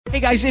Hey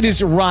guys, it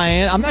is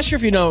Ryan. I'm not sure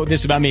if you know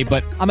this about me,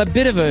 but I'm a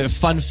bit of a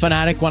fun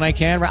fanatic when I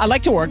can. I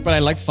like to work, but I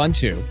like fun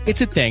too.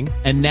 It's a thing.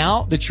 And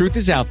now the truth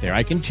is out there.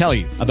 I can tell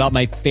you about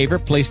my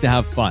favorite place to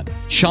have fun.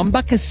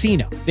 Chumba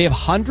Casino. They have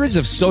hundreds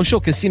of social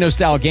casino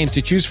style games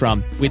to choose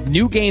from with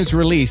new games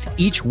released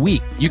each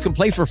week. You can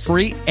play for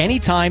free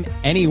anytime,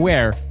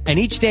 anywhere. And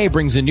each day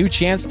brings a new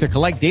chance to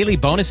collect daily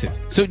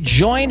bonuses. So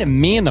join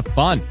me in the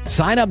fun.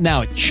 Sign up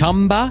now at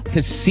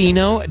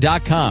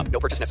ChumbaCasino.com. No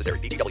purchase necessary.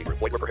 VGW.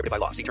 Void where prohibited by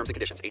law. See terms and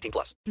conditions.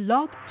 18+.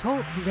 Blog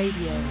Talk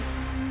Radio.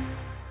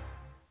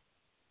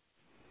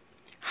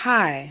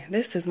 Hi,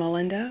 this is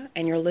Melinda,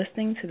 and you're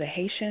listening to the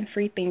Haitian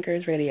FREE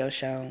Thinkers radio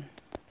show.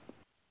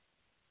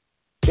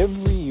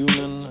 Every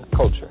human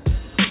culture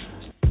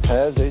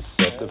has a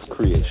set of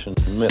creation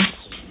myths,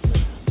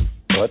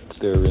 but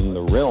they're in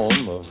the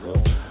realm of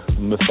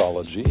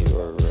mythology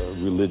or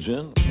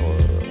religion or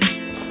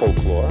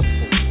folklore,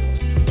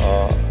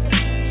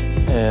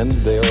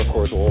 and they are, of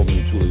course, all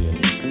mutually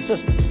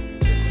inconsistent.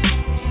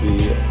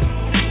 The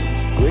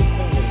great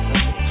thing is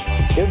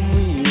that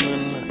every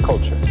human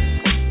culture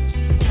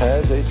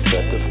has a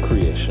set of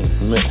creation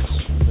myths.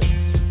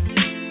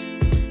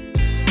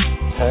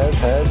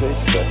 Has a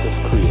set of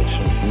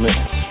creation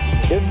myths.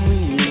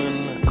 Every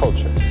human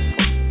culture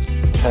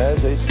has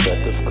a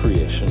set of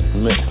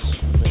creation myths.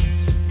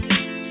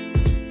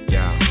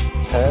 Yeah.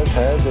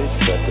 Has a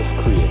set of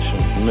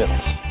creation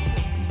myths.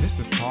 This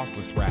is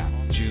costless rap.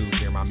 Jews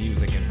hear my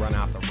music and run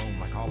out the room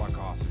like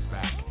Holocaust is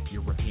back.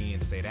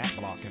 Europeans say that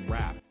block and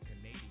rap.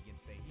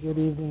 Good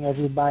evening,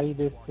 everybody.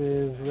 This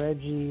is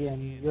Reggie,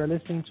 and you're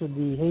listening to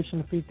the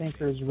Haitian FREE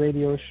Thinkers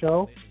radio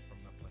show.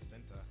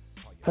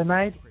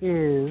 Tonight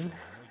is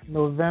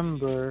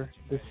November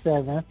the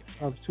 7th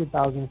of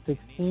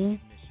 2016.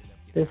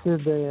 This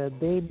is the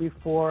day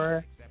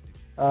before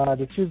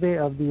the Tuesday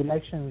of the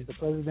elections, the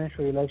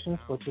presidential elections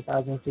for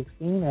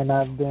 2016, and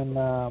I've been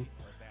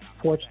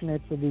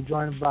fortunate to be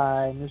joined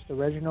by Mr.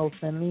 Reginald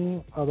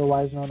Finley,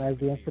 otherwise known as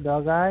the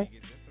Infidel Guy.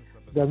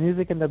 The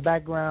music in the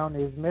background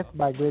is Myth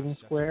by Graven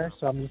Square,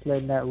 so I'm just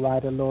letting that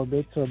ride a little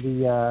bit till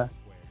the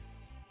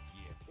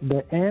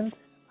end.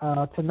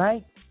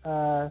 Tonight,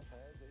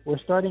 we're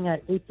starting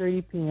at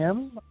 8:30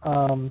 p.m.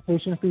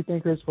 Haitian Free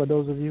Thinkers, for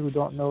those of you who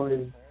don't know,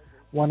 is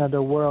one of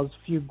the world's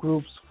few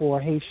groups for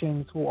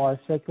Haitians who are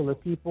secular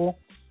people.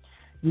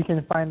 You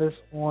can find us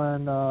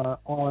on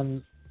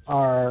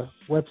our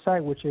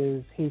website, which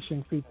is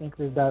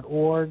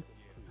HaitianFreeThinkers.org,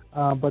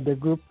 but the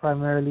group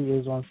primarily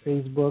is on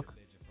Facebook.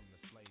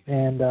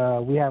 And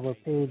we have a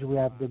page, we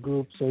have the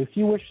group. So if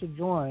you wish to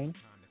join,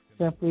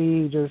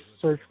 simply just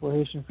search for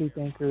Haitian Free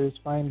Thinkers,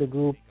 find the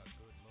group,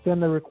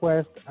 send a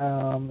request,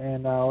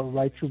 and I'll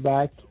write you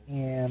back,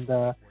 and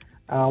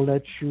I'll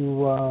let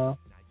you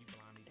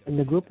in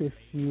the group if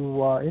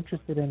you are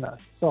interested in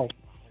us. So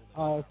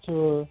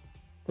to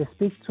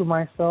speak to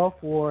myself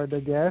or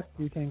the guest,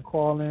 you can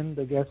call in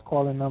the guest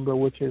call-in number,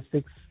 which is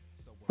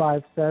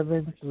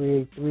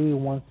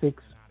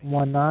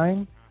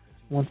 657-383-1619.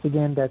 Once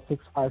again, that's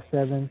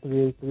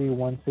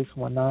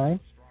 657-383-1619.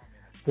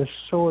 The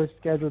show is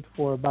scheduled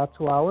for about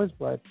 2 hours,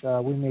 but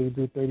we may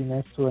do 30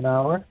 minutes to an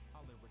hour,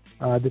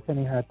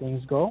 depending how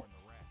things go.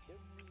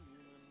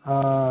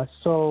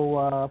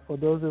 So for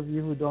those of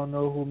you who don't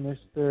know who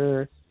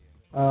Mr.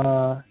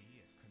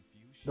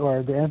 or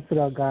the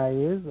Infidel Guy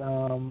is,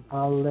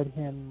 I'll let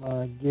him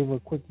give a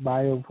quick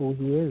bio of who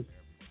he is.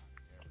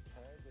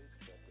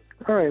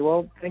 All right.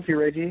 Well, thank you,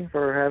 Reggie,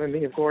 for having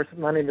me. Of course,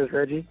 my name is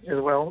Reggie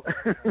as well.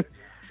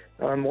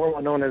 I'm more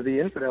well known as the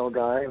Infidel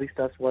Guy. At least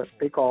that's what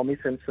they call me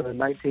since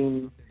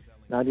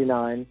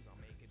 1999.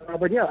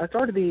 But yeah, I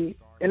started the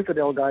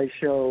Infidel Guy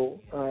show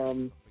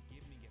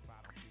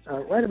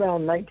right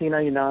around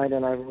 1999,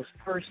 and I was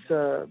first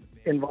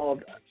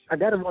involved. I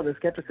got involved in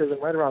skepticism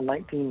right around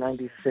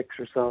 1996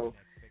 or so,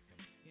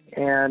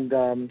 and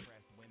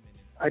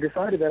I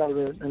decided that I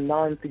was a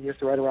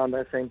non-theist right around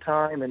that same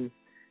time, and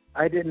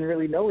I didn't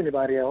really know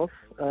anybody else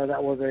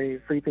that was a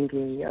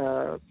free-thinking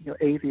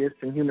atheist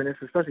and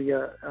humanist, especially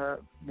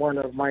one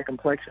of my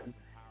complexion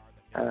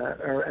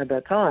at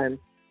that time.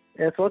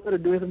 And so I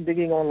started doing some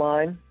digging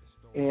online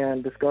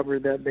and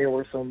discovered that there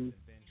were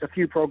a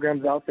few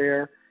programs out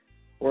there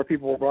where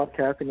people were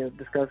broadcasting and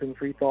discussing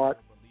free thought.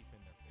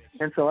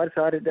 And so I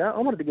decided that I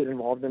wanted to get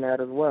involved in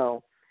that as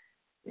well.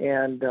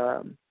 And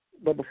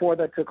but before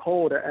that took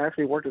hold, I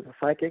actually worked as a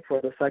psychic for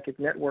the Psychic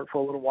Network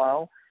for a little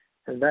while.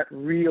 And that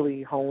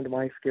really honed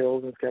my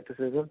skills in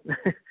skepticism.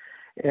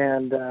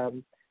 And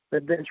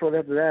but then shortly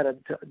after that,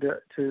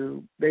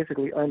 to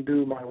basically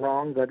undo my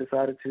wrongs, I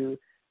decided to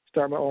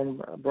start my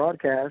own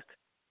broadcast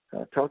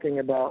talking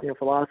about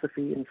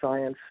philosophy and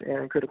science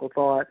and critical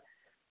thought.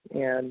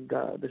 And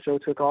the show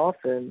took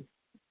off, and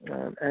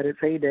at its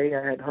heyday,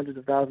 I had hundreds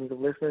of thousands of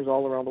listeners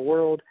all around the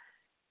world.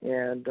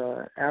 And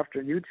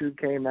after YouTube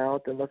came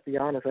out, and let's be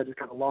honest, I just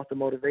kind of lost the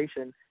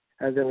motivation,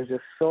 as there was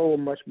just so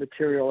much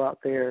material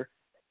out there.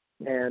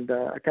 And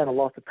I kind of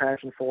lost the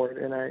passion for it,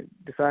 and I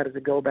decided to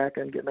go back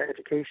and get my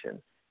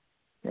education,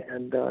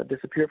 and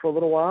disappeared for a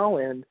little while,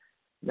 and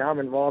now I'm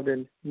involved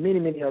in many,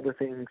 many other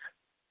things.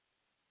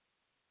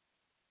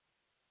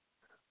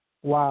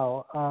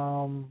 Wow.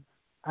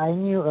 I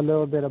knew a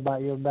little bit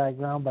about your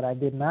background, but I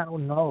did not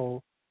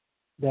know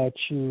that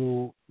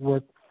you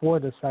worked for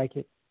the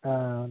Psychic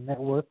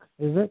Network.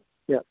 Is it?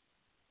 Yeah.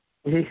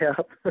 Yeah.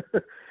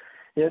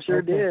 Yeah,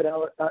 sure did.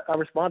 I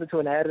responded to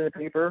an ad in the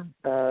paper.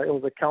 It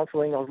was a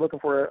counseling. I was looking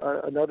for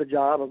another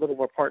job. I was looking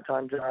for a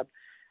part-time job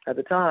at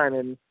the time,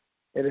 and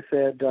it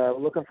said,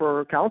 looking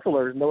for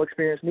counselors, no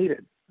experience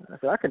needed. I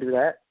said, I can do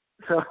that.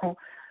 So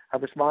I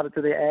responded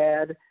to the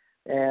ad,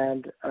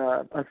 and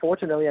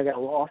unfortunately I got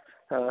lost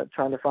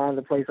trying to find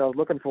the place I was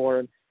looking for.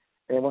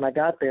 And when I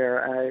got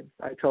there,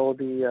 I told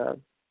the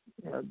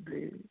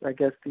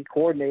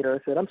coordinator, I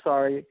said, I'm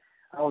sorry,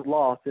 I was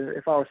lost.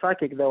 If I were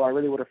psychic, though, I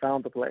really would have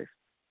found the place.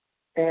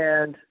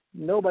 And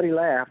nobody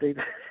laughed.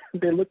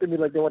 They looked at me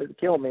like they wanted to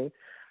kill me.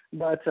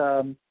 But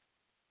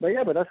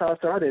that's how I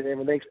started. And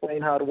when they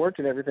explained how it worked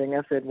and everything,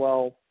 I said,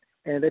 well,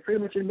 and they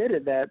pretty much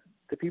admitted that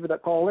the people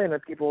that call in are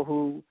people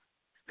who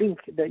think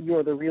that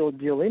you're the real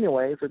deal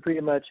anyway. So pretty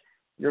much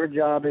your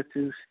job is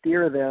to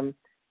steer them,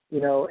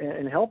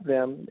 and help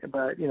them.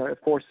 But,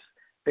 of course,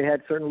 they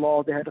had certain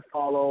laws they had to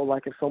follow.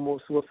 Like if someone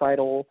was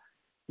suicidal,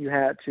 you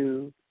had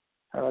to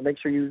make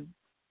sure you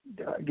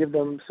give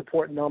them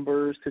support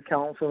numbers to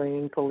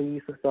counseling,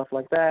 police, and stuff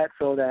like that,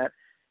 so that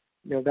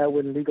that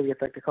wouldn't legally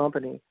affect the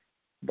company.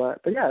 But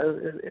yeah,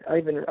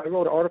 I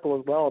wrote an article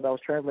as well that was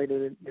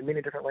translated in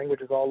many different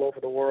languages all over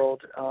the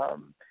world,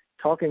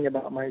 talking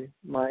about my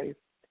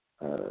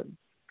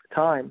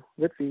time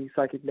with the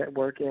Psychic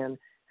Network and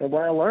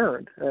what I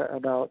learned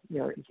about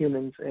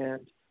humans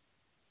and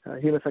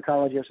human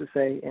psychology, I should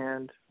say,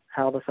 and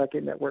how the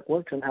Psychic Network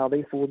works and how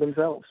they fool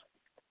themselves.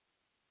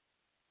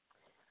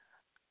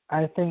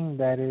 I think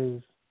that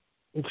is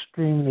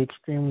extremely,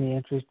 extremely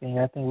interesting.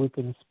 I think we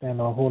can spend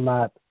a whole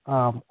lot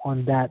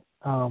on that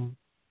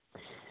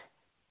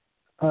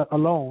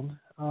alone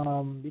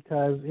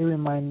because it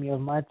reminded me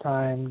of my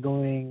time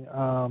doing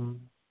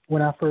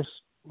when I first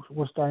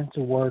was starting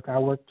to work. I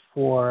worked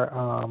for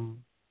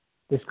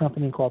this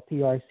company called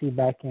PRC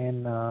back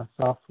in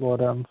South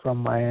Florida. I'm from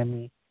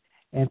Miami.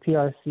 And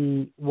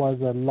PRC was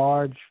a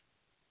large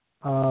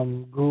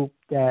group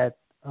that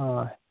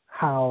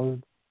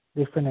housed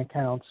different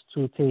accounts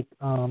to take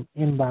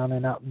inbound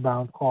and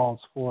outbound calls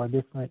for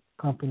different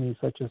companies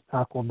such as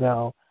Taco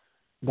Bell,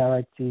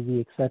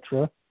 DirecTV,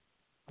 etc.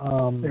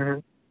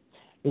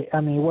 It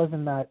was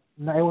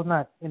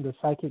not in the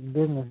psychic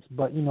business,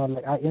 but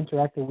I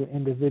interacted with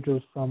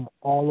individuals from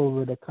all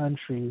over the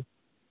country,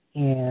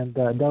 and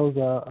that was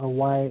a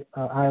wide,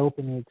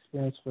 eye-opening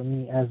experience for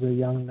me as a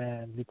young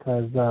man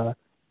because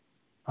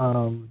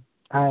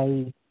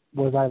I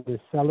was either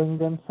selling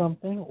them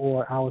something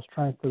or I was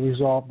trying to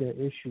resolve their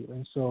issue.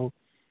 And so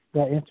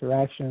that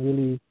interaction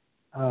really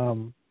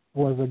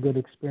was a good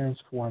experience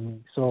for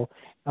me. So,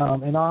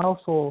 and I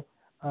also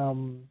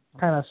kind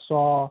of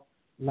saw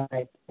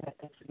like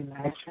ethics in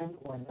action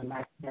or the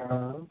lack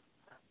thereof.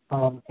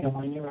 And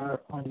when you're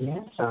on the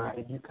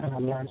inside, you kind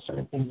of learn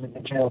certain things that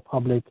the general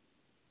public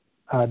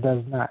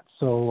does not.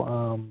 So,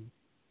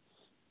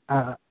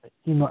 I'm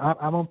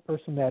a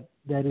person that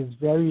is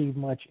very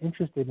much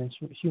interested in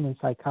human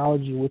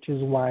psychology, which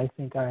is why I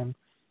think I'm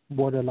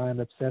borderline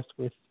obsessed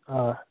with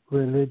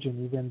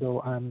religion, even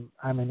though I'm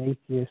an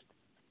atheist.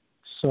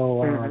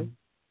 So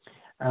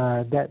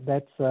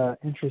that's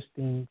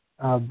interesting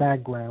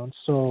background.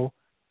 So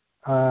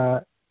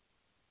around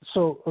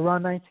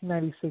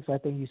 1996, I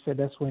think you said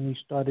that's when you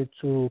started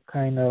to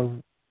kind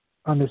of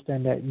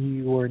understand that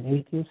you were an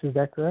atheist. Is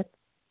that correct?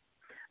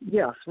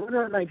 Yes,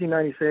 around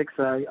 1996,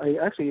 I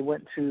actually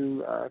went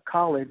to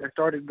college. I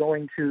started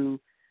going to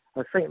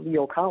St.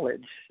 Leo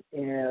College,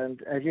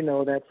 and as you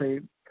know, that's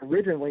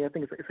originally I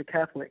think it's a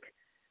Catholic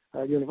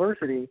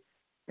university,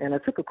 and I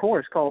took a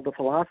course called The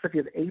Philosophy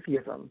of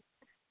Atheism,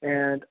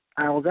 and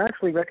I was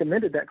actually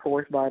recommended that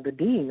course by the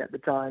dean at the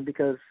time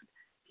because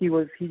he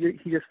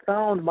just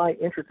found my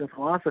interest in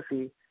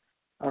philosophy,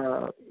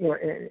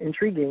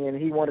 intriguing,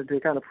 and he wanted to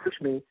kind of push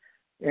me.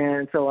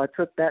 And so I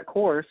took that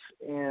course,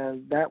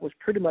 and that was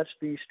pretty much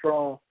the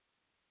straw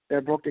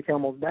that broke the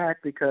camel's back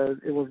because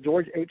it was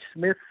George H.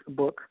 Smith's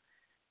book,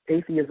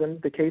 Atheism,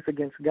 The Case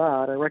Against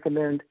God. I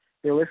recommend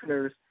your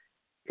listeners,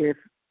 if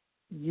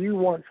you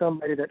want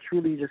somebody that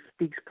truly just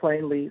speaks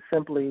plainly,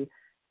 simply,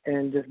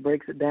 and just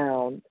breaks it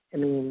down, I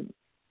mean,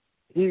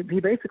 he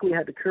basically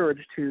had the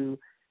courage to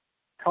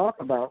talk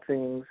about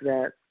things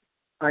that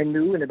I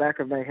knew in the back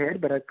of my head,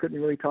 but I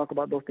couldn't really talk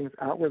about those things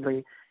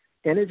outwardly.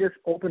 And it just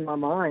opened my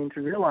mind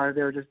to realize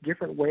there are just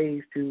different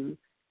ways to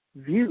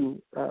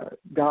view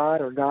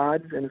God or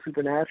gods and the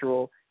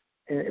supernatural.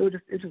 And it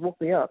just woke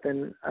me up.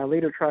 And I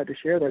later tried to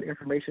share that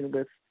information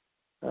with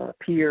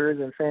peers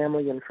and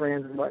family and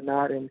friends and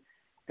whatnot. And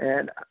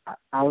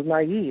I was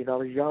naive. I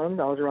was young.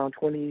 I was around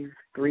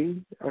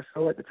 23 or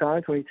so at the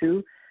time,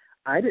 22.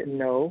 I didn't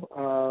know.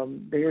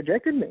 They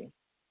rejected me.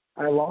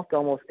 I lost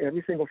almost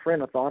every single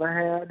friend I thought I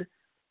had.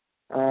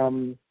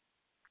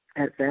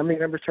 I had family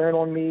members turn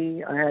on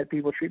me. I had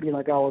people treat me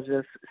like I was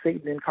just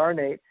Satan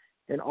incarnate,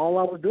 And all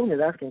I was doing is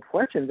asking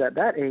questions at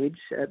that age,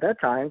 at that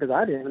time, because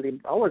I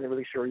wasn't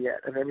really sure yet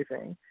of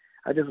everything.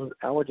 I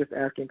was just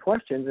asking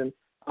questions, and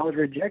I was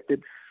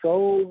rejected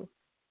so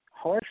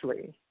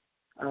harshly.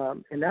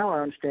 And now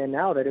I understand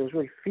now that it was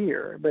really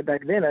fear. But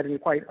back then I didn't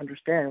quite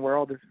understand where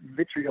all this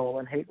vitriol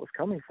and hate was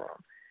coming from,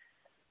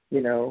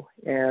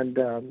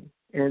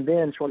 And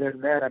then shortly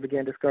after that, I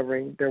began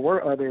discovering there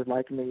were others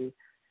like me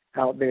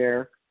out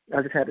there.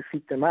 I just had to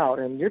seek them out.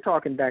 And you're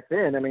talking back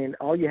then, I mean,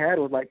 all you had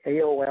was like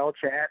AOL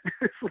chat.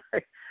 It's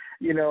like,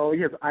 you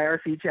have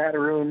IRC chat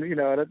room,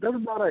 that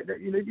was about it.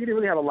 You didn't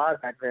really have a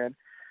lot back then.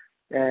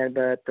 And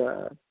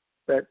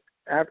but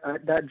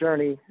that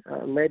journey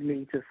led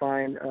me to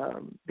find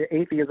the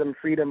Atheism,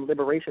 Freedom,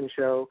 Liberation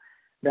show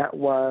that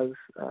was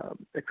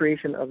the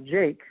creation of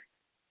Jake.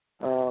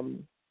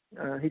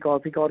 He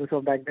called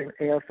himself back then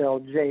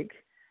AFL Jake.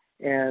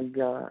 And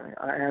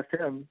I asked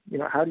him,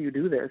 how do you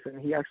do this? And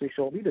he actually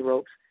showed me the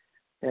ropes.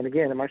 And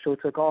again, my show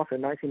took off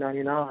in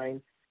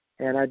 1999,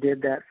 and I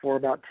did that for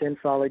about 10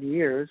 solid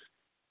years,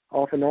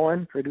 off and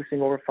on,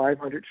 producing over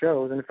 500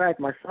 shows. And in fact,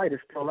 my site is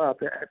still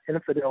up at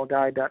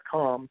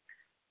infidelguy.com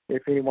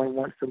if anyone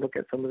wants to look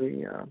at some of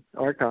the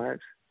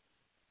archives.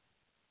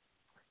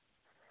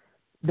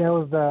 There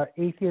was the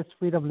Atheist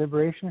Freedom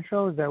Liberation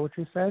Show. Is that what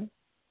you said?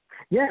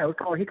 Yeah,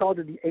 he called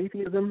it the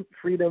Atheism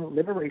Freedom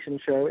Liberation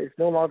Show. It's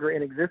no longer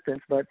in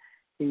existence, but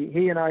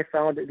he and I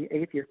founded the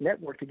Atheist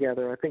Network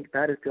together. I think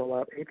that is still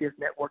up,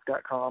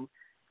 atheistnetwork.com.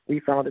 We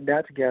founded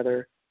that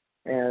together.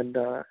 And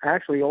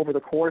actually, over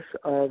the course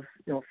of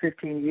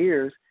 15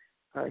 years,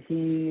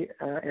 he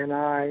and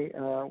I,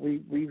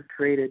 we've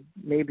created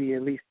maybe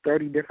at least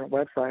 30 different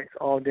websites,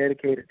 all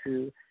dedicated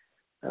to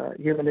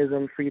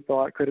humanism, free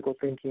thought, critical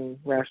thinking,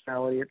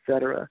 rationality,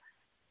 etc.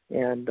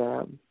 And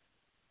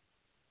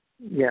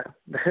yeah.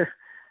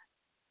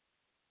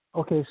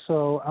 Okay,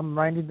 so I'm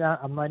writing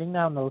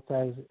down notes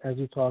as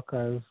you talk,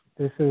 because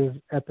this is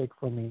epic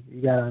for me.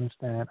 You gotta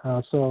understand.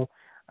 So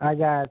I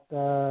got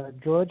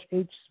George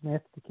H.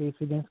 Smith, The Case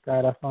Against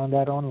God. I found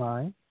that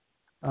online.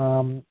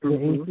 The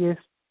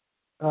Atheist,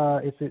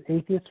 it's an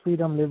Atheist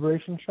Freedom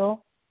Liberation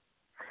Show.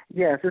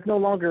 Yes, it's no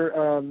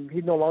longer.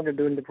 He's no longer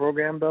doing the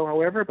program though.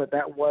 However, but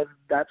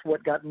that's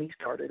what got me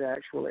started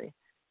actually.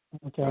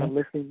 Okay.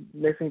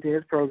 Listening to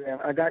his program,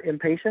 I got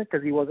impatient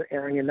because he wasn't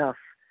airing enough.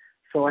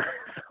 So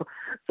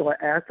I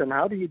asked him,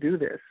 how do you do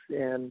this?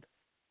 And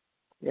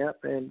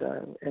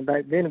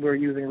back then we were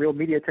using real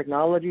media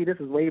technology. This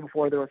is way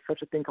before there was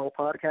such a thing called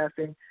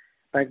podcasting.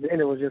 Back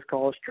then it was just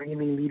called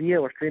streaming media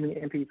or streaming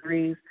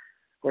MP3s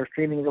or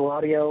streaming real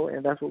audio,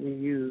 and that's what we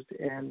used.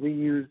 And we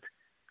used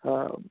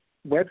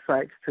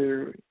websites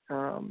to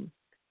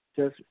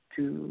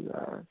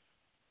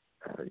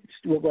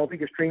we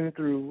could stream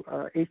through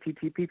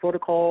HTTP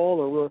protocol,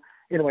 or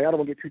anyway, I don't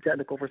want to get too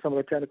technical for some of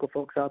the technical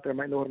folks out there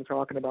might know what I'm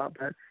talking about,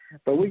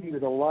 but we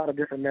use a lot of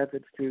different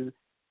methods to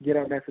get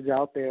our message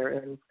out there.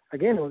 And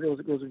again, it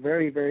was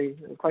very, very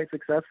quite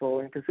successful.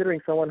 And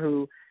considering someone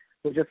who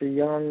was just a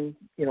young,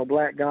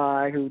 black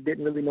guy who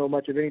didn't really know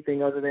much of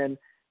anything other than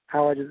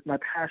my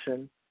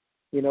passion,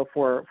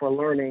 for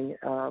learning.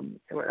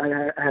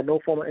 I had no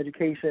formal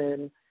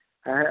education.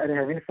 I didn't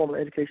have any formal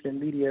education in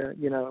media.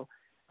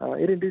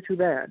 It didn't do too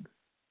bad.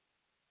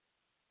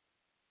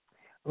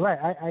 Right.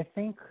 I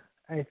think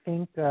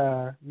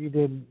you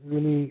did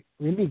really,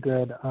 really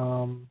good.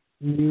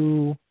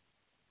 You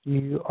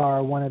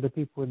are one of the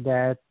people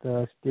that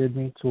steered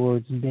me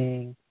towards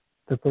being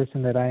the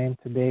person that I am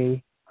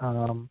today.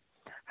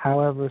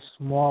 However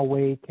small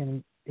way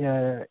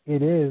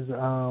it is,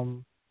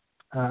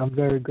 I'm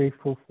very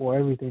grateful for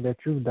everything that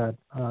you've done.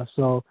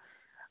 So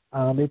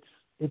it's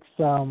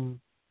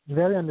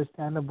very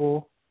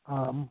understandable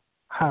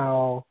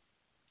how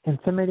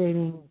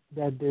intimidating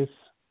that this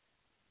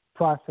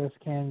process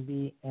can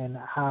be, and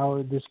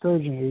how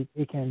discouraging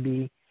it can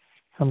be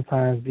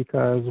sometimes,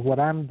 because what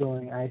I'm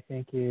doing, I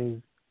think,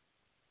 is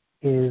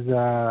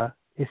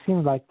it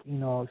seems like,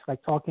 it's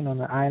like talking on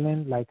an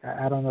island. Like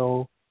I don't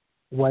know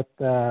what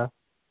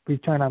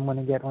return I'm going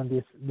to get on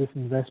this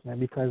investment,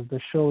 because the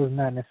show is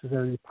not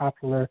necessarily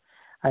popular.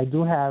 I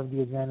do have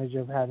the advantage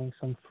of having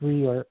some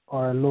free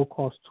or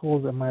low-cost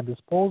tools at my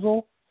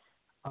disposal,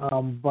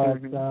 but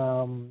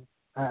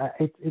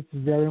it's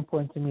very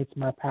important to me. It's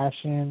my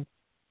passion,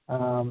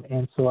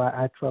 and so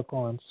I truck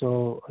on.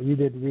 So you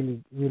did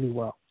really, really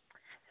well.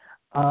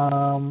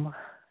 I'm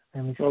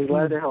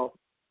glad to help.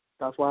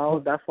 That's why I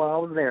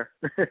was there.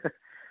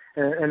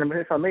 and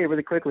if I may,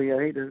 really quickly, I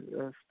hate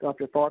to stop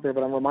your thought there,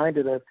 but I'm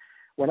reminded of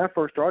when I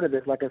first started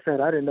this. Like I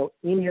said, I didn't know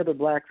any other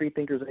black free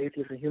thinkers,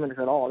 atheists, and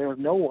humanists at all. There was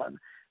no one.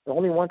 The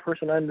only one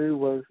person I knew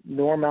was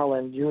Norm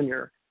Allen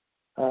Jr.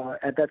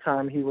 At that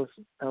time, he was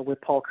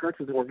with Paul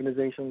Kurtz's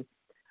organization,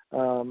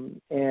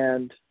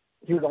 and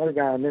he was the only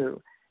guy I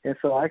knew. And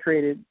so I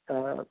created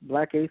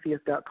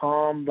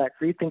blackatheist.com,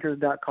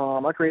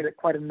 blackfreethinkers.com. I created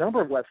quite a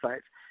number of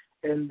websites,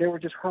 and there were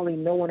just hardly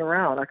no one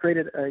around. I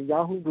created a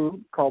Yahoo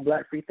group called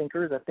Black Free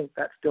Thinkers. I think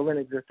that's still in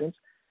existence.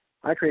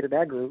 I created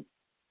that group,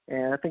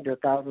 and I think there are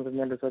thousands of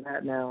members of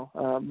that now.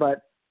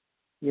 But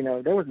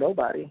there was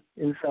nobody.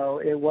 And so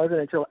it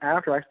wasn't until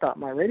after I stopped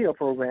my radio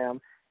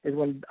program is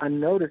when I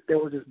noticed there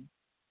was this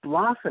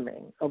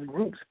blossoming of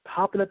groups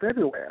popping up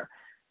everywhere.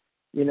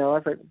 I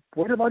was like,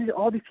 where did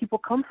all these people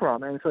come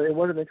from? And so it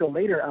wasn't until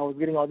later I was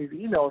getting all these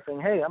emails saying,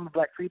 hey, I'm a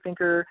Black free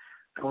thinker.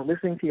 I was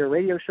listening to your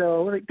radio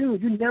show. I was like,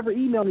 dude, you never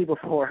emailed me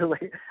before.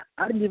 Like,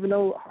 I didn't even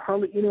know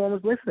hardly anyone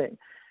was listening.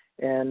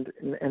 And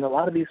a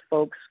lot of these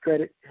folks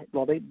this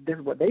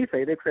is what they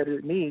say, they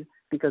credited me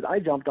because I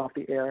jumped off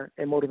the air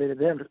and motivated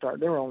them to start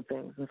their own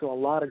things. And so a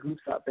lot of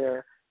groups out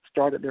there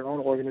started their own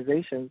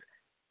organizations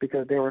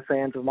because they were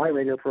fans of my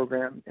radio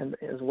program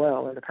as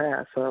well in the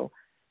past. So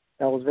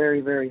that was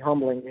very, very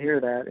humbling to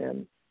hear that,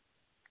 and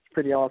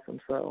pretty awesome.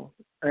 So,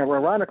 and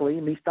ironically,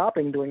 me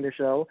stopping doing the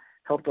show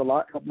helped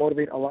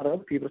motivate a lot of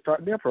other people to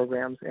start their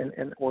programs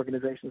and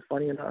organizations,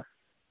 funny enough.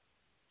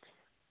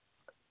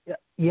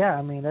 Yeah,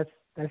 I mean, that's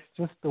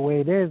just the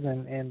way it is.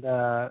 And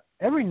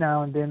every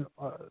now and then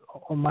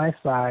on my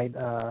side,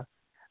 I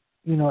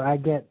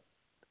get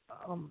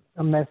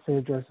a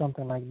message or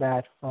something like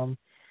that from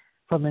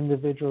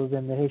individuals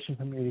in the Haitian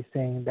community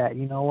saying that,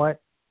 you know what,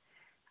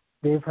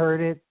 they've heard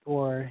it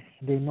or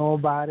they know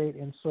about it.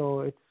 And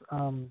so it's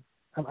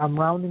I'm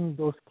rounding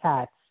those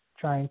cats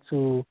trying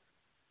to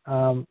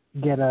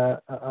get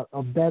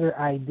a better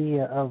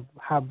idea of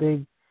how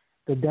big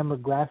the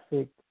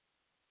demographic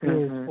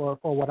is for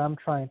what I'm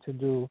trying to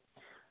do.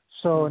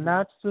 So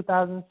now it's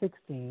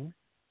 2016,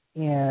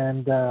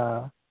 and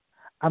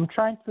I'm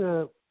trying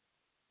to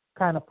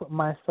kind of put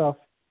myself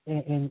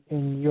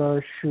in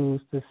your shoes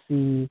to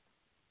see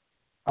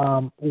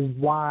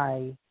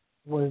why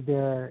was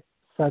there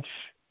such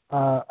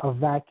a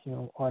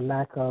vacuum or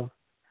lack of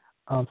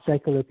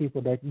secular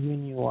people that you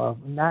knew of,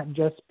 not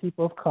just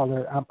people of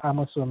color, I'm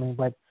assuming,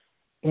 but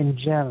in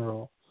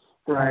general.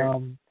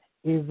 Right.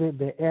 Is it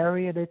the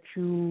area that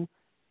you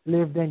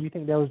lived in? You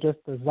think that was just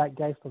the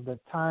zeitgeist of the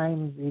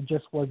times? It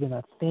just wasn't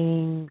a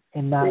thing,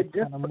 and now it's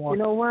kind of more.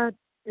 You know what?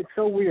 It's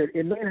so weird.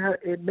 It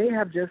may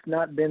have just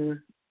not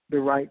been the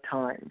right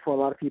time for a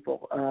lot of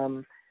people.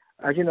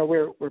 As you know,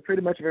 we're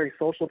pretty much very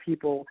social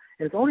people,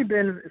 and it's only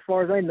been, as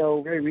far as I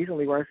know, very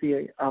recently where I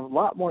see a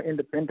lot more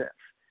independence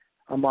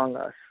among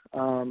us.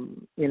 A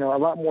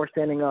lot more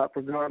standing up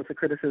regardless of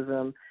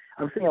criticism.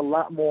 I'm seeing a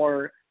lot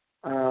more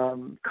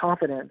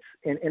confidence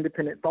in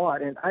independent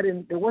thought, and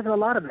there wasn't a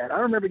lot of that. I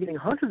remember getting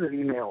hundreds of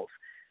emails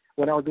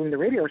when I was doing the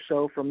radio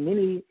show from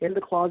many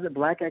in-the-closet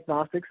Black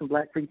agnostics and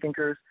Black free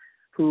thinkers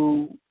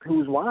whose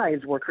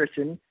wives were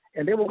Christian,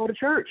 and they would go to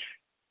church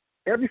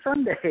every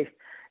Sunday,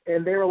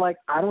 and they were like,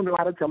 I don't know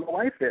how to tell my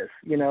wife this,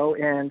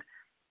 and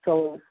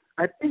so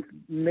I think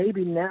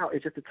maybe now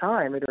it's just a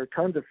time. There are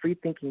tons of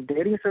free-thinking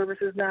dating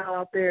services now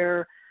out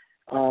there.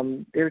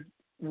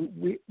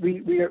 We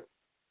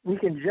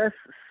can just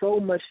so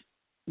much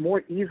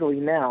more easily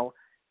now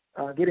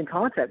get in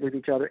contact with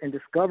each other and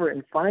discover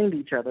and find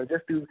each other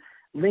just through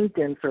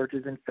LinkedIn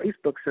searches and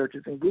Facebook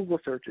searches and Google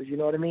searches, you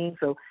know what I mean?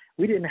 So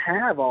we didn't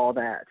have all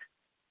that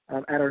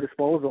at our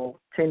disposal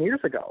 10 years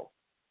ago.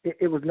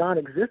 It was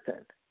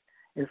non-existent.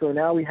 And so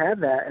now we have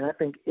that, and I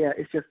think,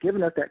 it's just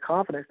given us that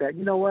confidence that,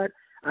 you know what,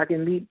 I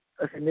can meet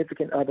a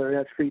significant other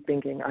that's free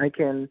thinking. I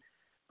can,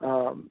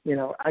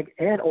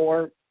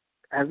 or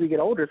as we get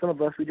older, some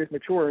of us, we just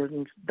mature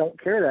and don't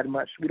care that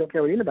much. We don't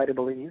care what anybody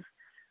believes.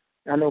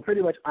 I know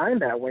pretty much I'm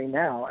that way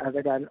now as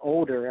I've gotten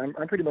older. I'm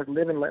pretty much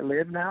live and let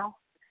live now.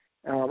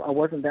 I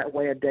wasn't that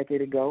way a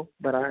decade ago,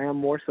 but I am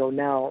more so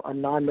now. I'm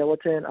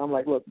non-militant. I'm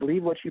like, look,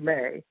 believe what you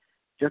may,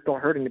 just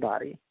don't hurt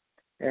anybody.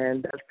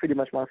 And that's pretty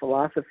much my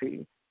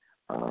philosophy,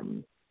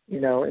 and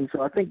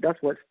so I think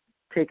that's what's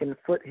taken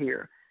foot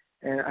here.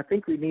 And I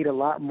think we need a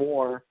lot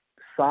more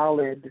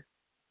solid,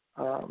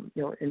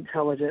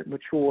 intelligent,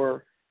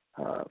 mature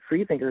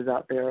free thinkers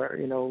out there,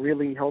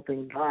 really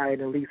helping guide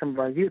and lead some of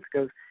our youth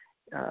because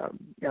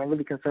I'm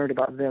really concerned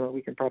about them, and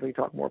we can probably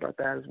talk more about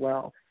that as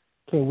well.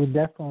 Okay, we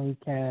definitely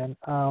can.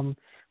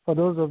 For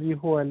those of you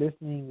who are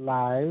listening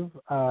live,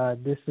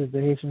 this is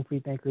the Haitian Free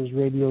Thinkers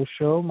radio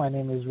show. My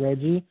name is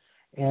Reggie,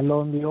 and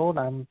lo and behold,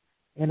 I'm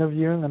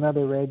interviewing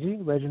another Reggie,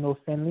 Reginald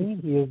Finley.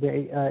 He is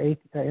the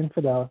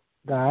Infidel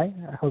Guy.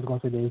 I was going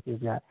to say the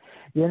atheist guy.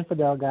 The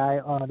Infidel Guy.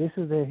 This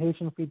is the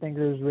Haitian Free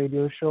Thinkers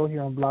radio show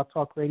here on Blog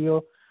Talk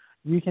Radio.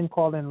 You can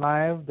call in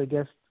live. The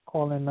guest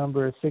call-in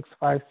number is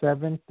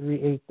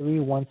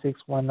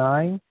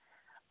 657-383-1619.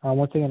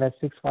 Once again, that's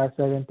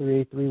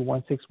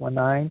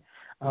 657-383-1619.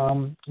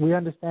 We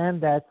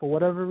understand that for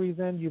whatever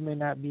reason you may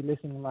not be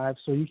listening live,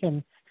 so you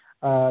can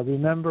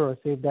remember or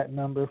save that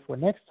number for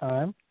next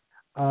time.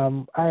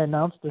 I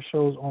announced the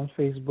shows on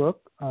Facebook.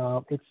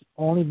 It's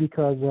only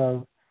because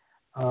of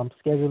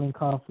scheduling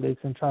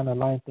conflicts and trying to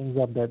line things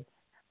up that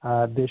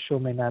this show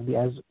may not be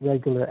as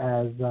regular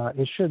as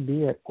it should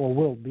be or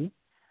will be.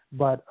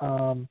 But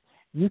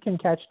you can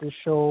catch the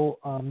show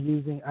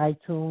using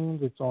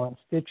iTunes. It's on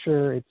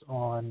Stitcher. It's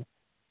on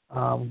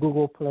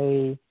Google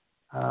Play.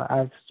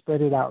 I've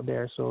spread it out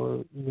there.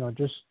 So,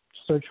 just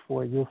search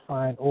for it. You'll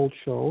find old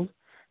shows.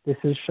 This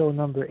is show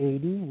number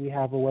 80. We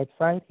have a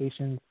website,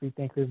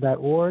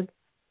 HaitianFreeThinkers.org.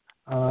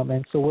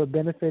 And so we're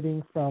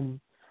benefiting from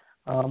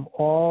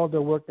all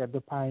the work that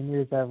the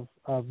pioneers have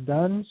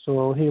done.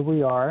 So here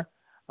we are.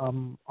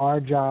 Our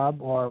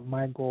job, or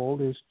my goal,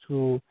 is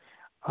to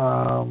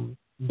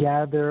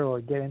gather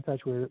or get in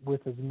touch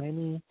with as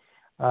many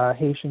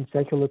Haitian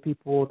secular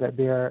people that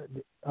there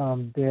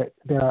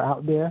are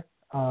out there,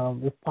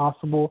 if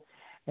possible,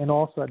 and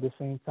also at the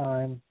same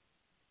time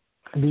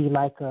be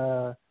like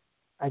an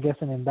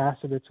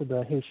ambassador to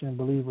the Haitian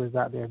believers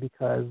out there,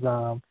 because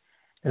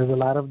there's a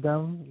lot of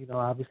them.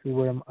 Obviously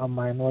we're a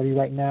minority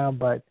right now,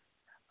 but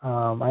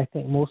I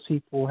think most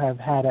people have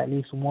had at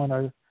least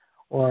one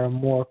or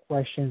more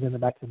questions in the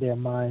back of their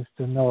minds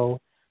to know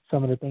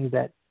some of the things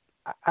that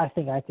I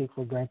think I take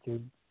for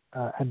granted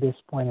at this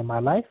point in my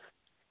life.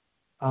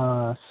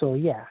 That's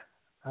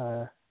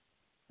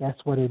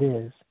what it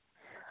is.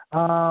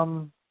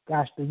 The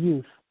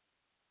youth.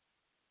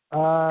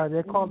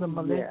 They're called the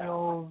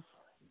millennials,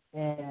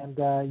 and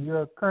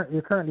you're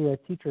currently a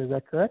teacher. Is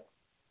that correct?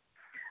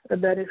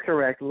 That is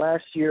correct.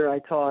 Last year I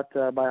taught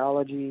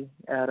biology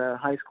at a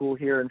high school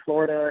here in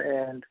Florida,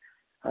 and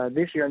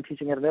this year I'm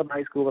teaching at another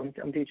high school.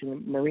 I'm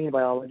teaching marine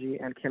biology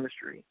and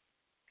chemistry.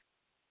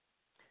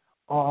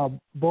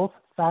 Both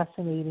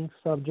fascinating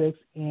subjects,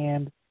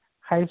 and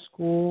high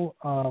school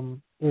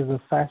is a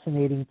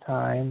fascinating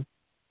time.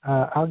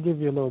 I'll give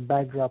you a little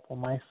backdrop on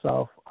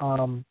myself.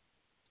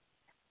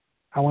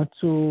 I went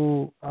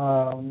to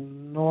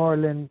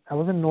Norland. I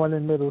was in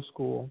Norland Middle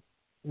School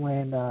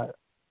when a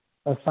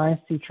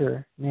science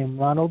teacher named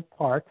Ronald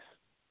Parks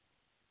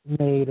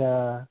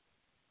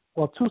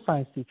two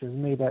science teachers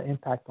made an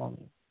impact on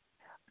me.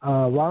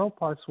 Ronald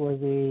Parks was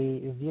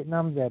a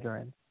Vietnam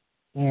veteran,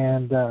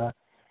 and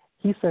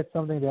he said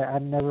something that I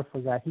never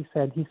forgot. He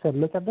said,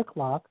 look at the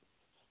clock.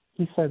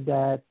 He said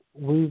that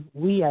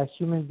we as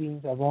human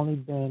beings have only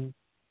been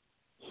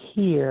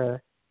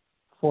here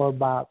for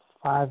about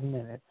 5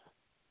 minutes.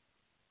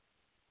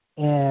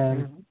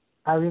 And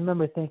I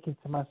remember thinking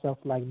to myself,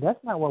 like,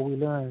 that's not what we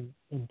learn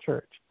in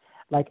church.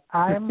 Like,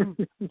 I'm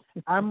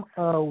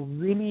a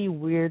really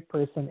weird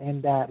person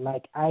in that,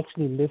 like, I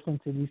actually listen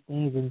to these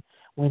things, and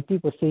when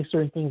people say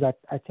certain things,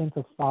 I tend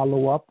to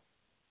follow up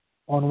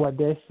on what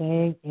they're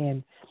saying,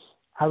 and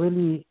I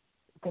really,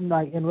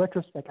 like, in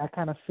retrospect, I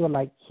kind of feel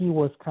like he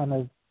was kind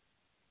of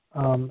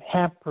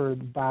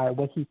hampered by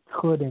what he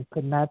could and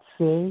could not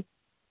say,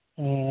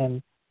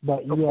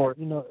 but he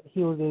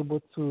was able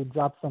to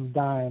drop some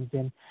dimes,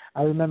 and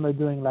I remember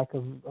doing like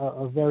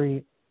a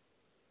very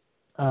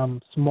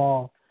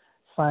small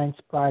science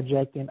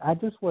project, and I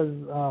just was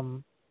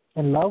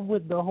in love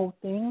with the whole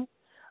thing.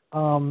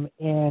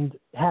 And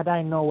had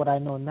I known what I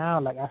know now,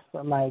 like, I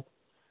felt like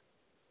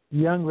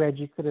young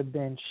Reggie could have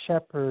been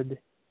shepherded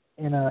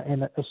in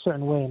a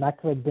certain way, and I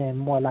could have been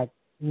more like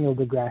Neil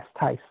deGrasse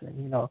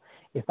Tyson.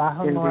 If I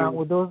hung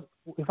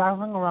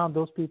around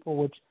those people,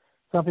 which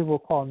some people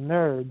call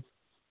nerds,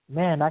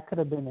 man, I could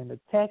have been in the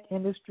tech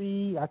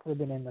industry. I could have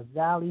been in the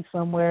valley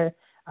somewhere.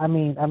 I'm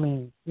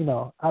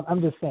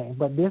just saying.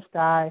 But this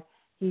guy,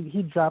 he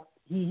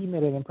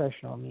made an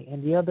impression on me.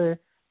 And the other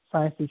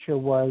science teacher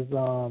was,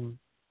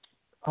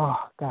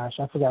 I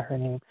forgot her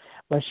name,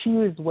 but she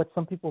is what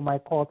some people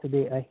might call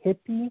today a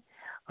hippie.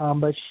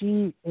 But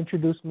she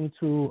introduced me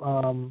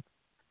to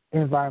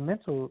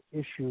environmental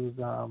issues.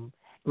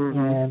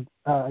 And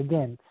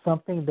again,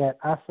 something that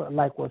I felt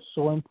like was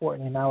so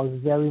important, and I was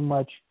very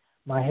much,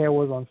 my hair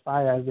was on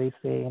fire, as they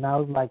say, and I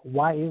was like,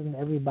 why isn't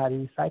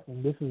everybody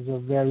recycling? This is a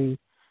very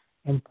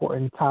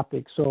important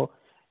topic. So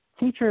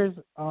teachers,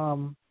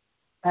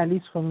 at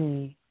least for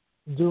me,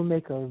 do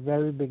make a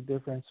very big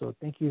difference, so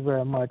thank you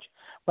very much.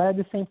 But at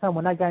the same time,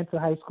 when I got into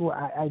high school,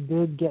 I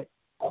did get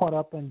caught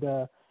up in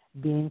the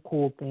being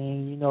cool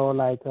thing,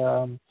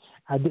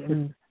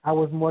 I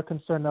was more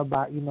concerned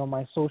about,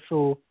 my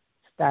social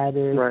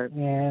status, right.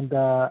 And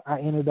I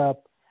ended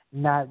up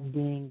not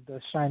being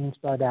the shining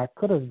star that I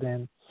could have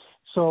been.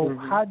 So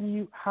how do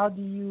you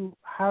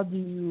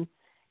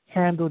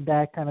handle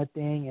that kind of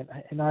thing,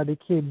 and are the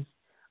kids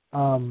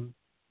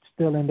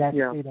still in that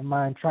state of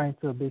mind, trying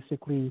to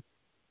basically?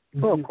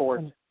 Well, of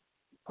course.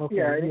 Okay.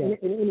 Yeah, in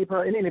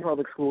any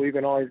public school, you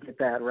can always get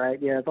that, right?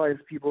 Yeah, it's always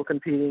people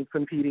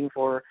competing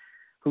for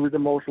who's the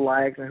most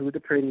liked and who's the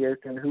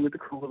prettiest and who's the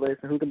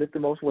coolest and who can lift the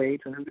most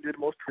weights and who can do the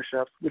most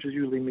push-ups, which is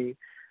usually me.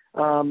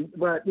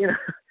 But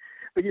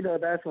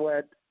that's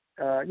what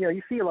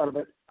you see a lot of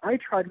it. I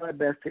tried my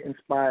best to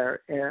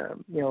inspire,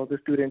 the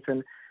students,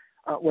 and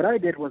what I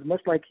did was,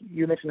 much like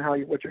you mentioned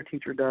what your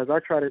teacher does, I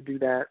try to do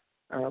that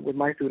with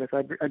my students.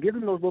 I give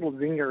them those little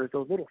zingers,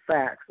 those little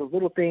facts, those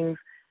little things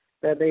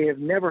that they have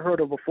never heard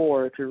of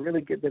before to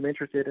really get them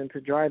interested and to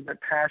drive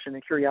that passion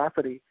and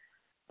curiosity.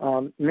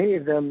 Many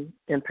of them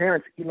and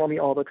parents email me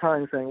all the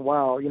time saying,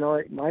 wow,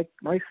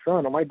 my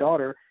son or my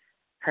daughter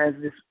has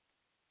this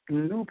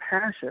new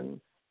passion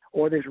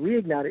or this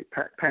reignited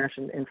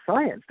passion in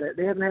science that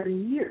they haven't had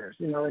in years,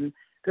 and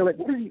they're like,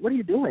 what are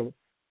you doing?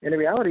 And the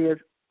reality is,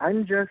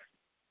 I'm just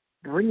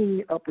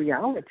bringing up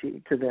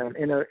reality to them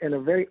in a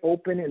very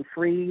open and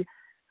free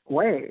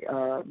way.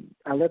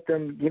 I let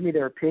them give me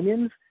their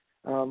opinions.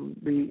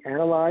 We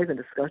analyze and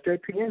discuss their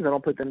opinions. I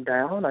don't put them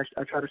down. I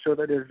try to show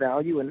that there's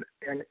value in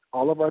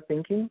all of our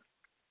thinking.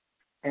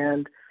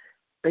 And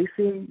they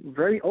seem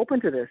very open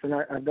to this. And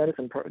I've done it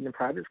in the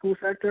private school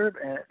sector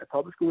and the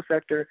public school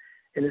sector.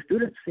 And the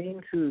students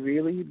seem to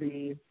really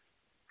be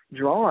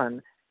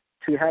drawn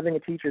to having a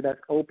teacher that's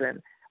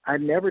open. I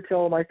never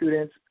tell my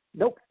students,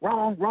 nope,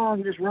 wrong,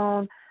 you're just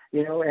wrong,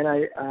 and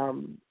I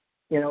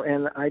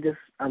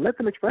let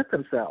them express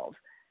themselves.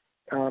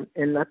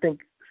 And I think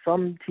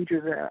some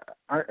teachers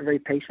aren't very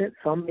patient,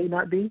 some may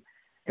not be,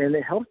 and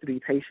it helps to be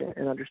patient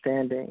and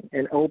understanding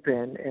and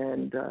open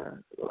and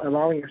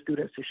allowing your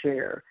students to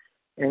share.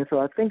 And so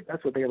I think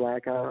that's what they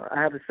like. I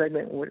have a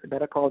segment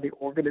that I call the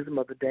organism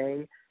of the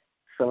day.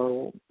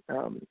 So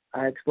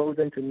I expose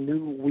them to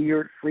new,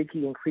 weird,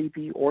 freaky, and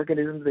creepy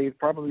organisms they've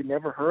probably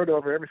never heard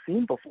of or ever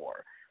seen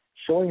before,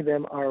 showing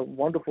them our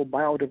wonderful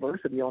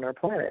biodiversity on our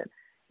planet.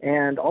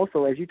 And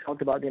also, as you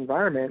talked about the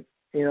environment,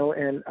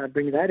 and I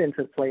bring that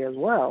into play as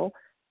well,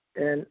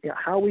 and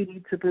how we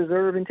need to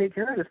preserve and take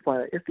care of this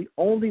planet. It's the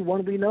only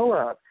one we know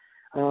of.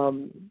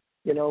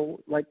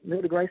 Like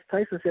Neil deGrasse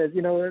Tyson says,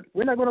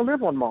 we're not going to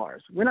live on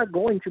Mars. We're not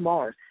going to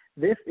Mars.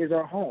 This is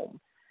our home.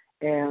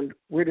 And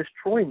we're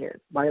destroying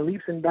it by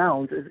leaps and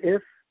bounds as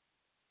if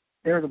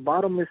there's a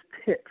bottomless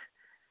pit,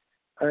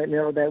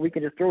 that we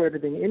can just throw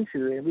everything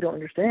into, and we don't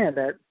understand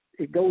that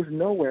it goes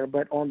nowhere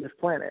but on this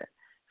planet.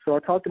 So I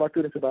talked to my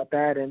students about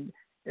that, and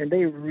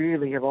they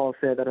really have all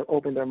said that have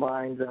opened their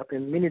minds up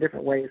in many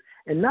different ways,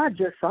 and not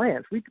just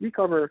science. We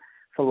cover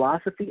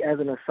philosophy as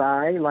an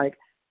aside, like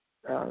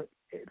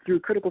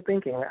through critical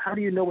thinking. Like, how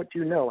do you know what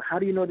you know? How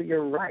do you know that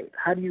you're right?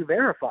 How do you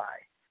verify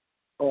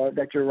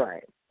that you're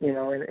right?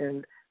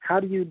 And how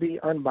do you be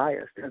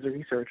unbiased as a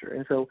researcher?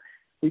 And so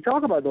we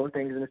talk about those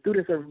things, and the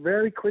students are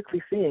very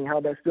quickly seeing how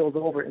that spills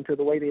over into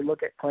the way they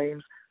look at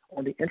claims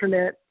on the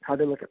Internet, how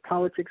they look at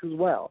politics as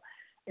well.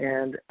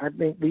 And I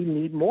think we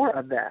need more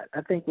of that.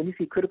 I think when you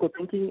see critical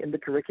thinking in the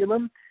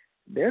curriculum,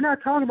 they're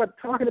not talking about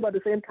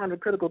the same kind of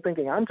critical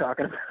thinking I'm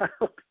talking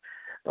about.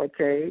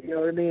 Okay, you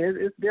know what I mean?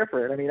 It's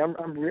different. I mean,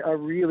 I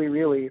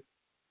really,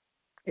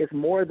 it's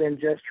more than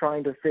just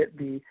trying to fit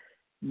the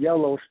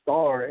yellow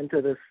star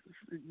into the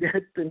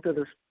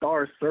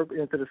star circle,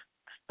 into the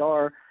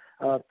star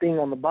thing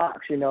on the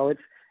box.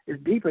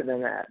 It's deeper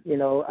than that.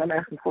 I'm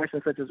asking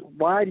questions such as,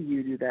 why do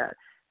you do that?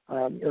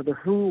 The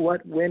who,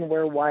 what, when,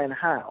 where, why, and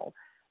how.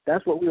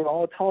 That's what we were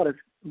all taught as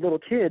little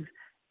kids.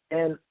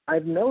 And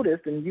I've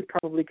noticed, and you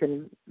probably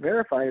can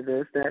verify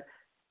this, that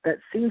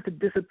seems to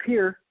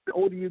disappear the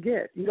older you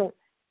get. You don't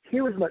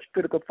hear as much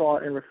critical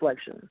thought and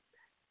reflection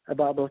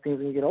about those things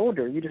when you get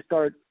older. You just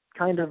start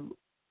kind of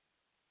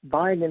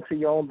buying into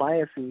your own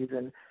biases,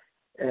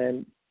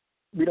 and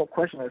we don't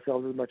question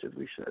ourselves as much as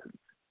we should.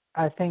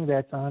 I think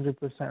that's 100%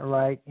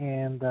 right,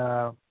 and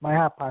my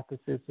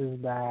hypothesis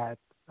is that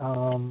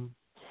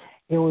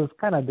it was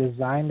kind of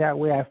designed that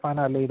way. I found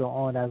out later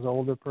on as an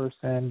older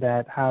person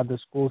that how the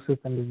school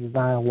system is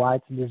designed, why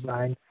it's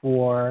designed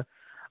for.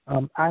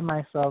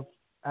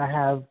 I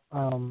have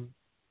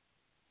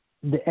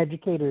the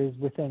educators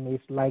within me.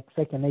 It's like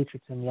second nature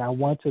to me. I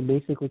want to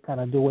basically kind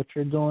of do what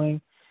you're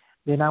doing.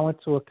 Then I went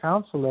to a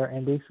counselor,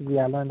 and basically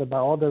I learned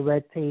about all the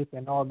red tape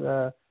and all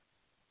the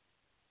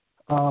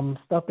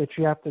stuff that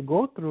you have to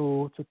go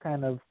through to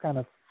kind of,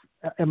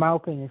 in my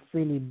opinion,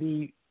 freely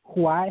be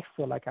who I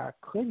feel like I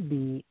could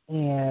be.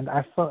 And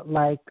I felt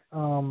like, I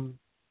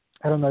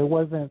don't know, it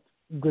wasn't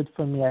good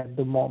for me at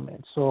the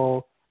moment.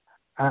 So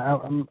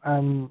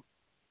I'm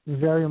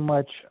very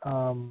much,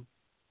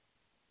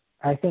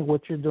 I think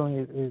what you're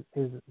doing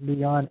is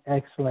beyond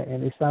excellent,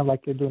 and it sounds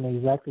like you're doing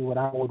exactly what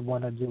I would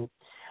want to do.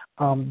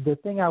 The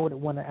thing I would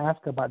want to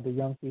ask about the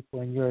young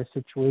people in your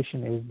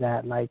situation is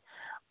that, like,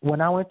 when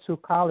I went to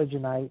college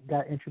and I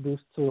got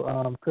introduced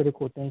to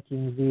critical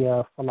thinking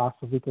via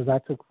philosophy, because I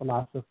took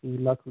philosophy,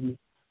 luckily,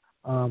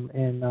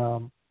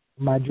 in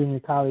my junior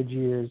college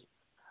years,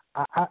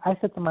 I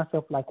said to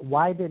myself, like,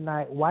 why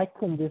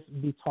couldn't this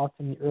be taught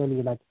to me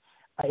early? Like,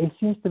 it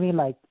seems to me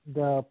like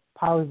the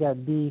powers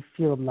that be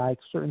feel like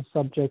certain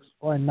subjects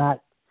are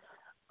not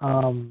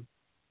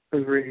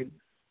agreed,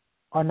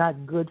 are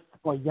not good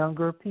for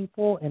younger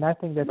people, and I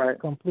think that's right.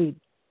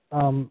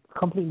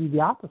 completely the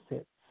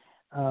opposite.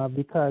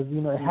 Because,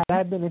 had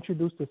I been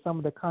introduced to some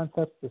of the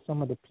concepts, to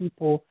some of the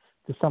people,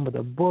 to some of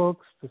the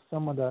books, to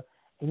some of the,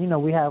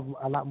 and we have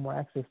a lot more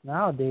access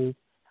nowadays,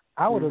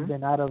 I would have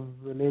been out of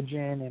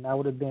religion, and I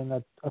would have been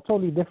a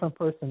totally different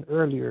person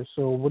earlier.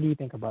 So what do you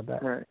think about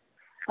that? Right.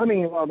 I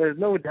mean, well, there's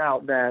no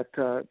doubt that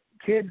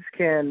kids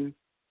can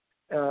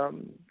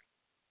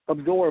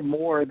absorb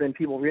more than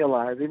people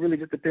realize. It really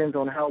just depends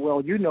on how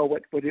well you know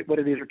what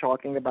it is you're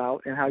talking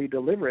about and how you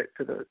deliver it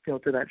to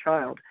to that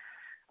child.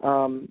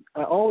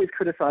 I always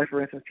criticize,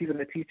 for instance, people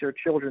that teach their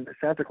children that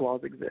Santa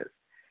Claus exists,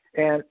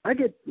 and I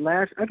get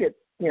lashed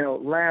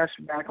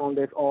back on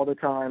this all the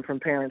time from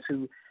parents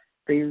who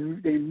they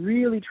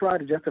really try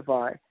to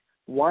justify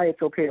why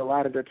it's okay to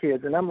lie to their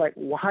kids, and I'm like,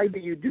 why do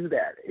you do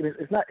that?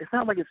 It's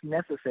not like it's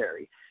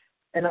necessary,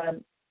 and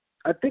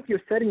I think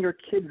you're setting your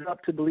kids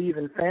up to believe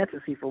in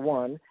fantasy, for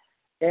one,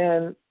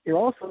 and you're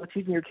also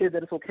teaching your kids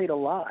that it's okay to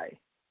lie,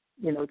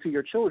 to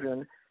your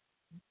children,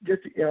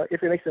 just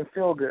if it makes them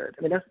feel good.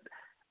 I mean,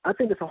 I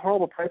think it's a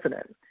horrible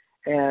precedent,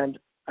 and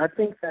I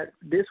think that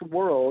this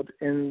world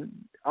and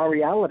our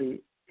reality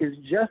is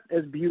just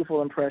as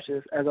beautiful and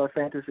precious as our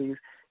fantasies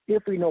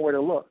if we know where to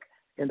look.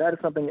 And that is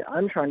something that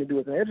I'm trying to do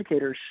as an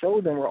educator,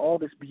 show them where all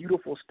this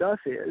beautiful stuff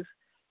is,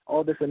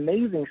 all this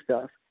amazing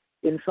stuff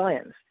in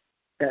science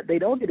that they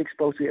don't get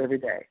exposed to every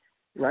day,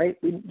 right?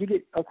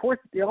 Of course,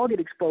 they all get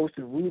exposed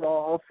to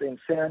Rudolph and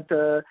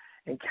Santa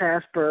and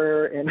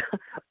Casper and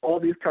all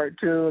these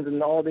cartoons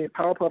and all the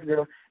Powerpuff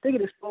Girls. They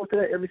get exposed to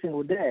that every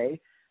single day.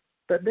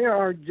 But there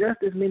are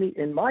just as many,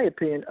 in my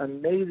opinion,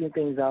 amazing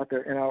things out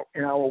there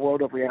in our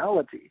world of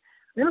reality.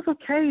 And it's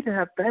okay to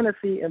have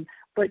fantasy,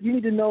 but you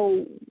need to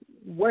know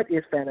what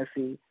is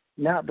fantasy,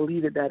 not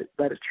believe that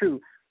is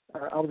true.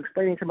 I was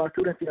explaining to my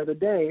students the other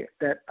day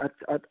that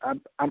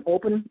I'm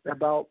open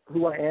about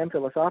who I am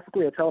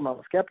philosophically. I tell them I'm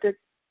a skeptic.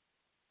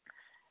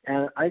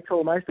 And I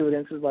told my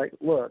students,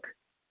 look,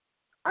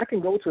 I can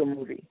go to a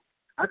movie.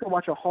 I can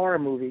watch a horror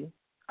movie.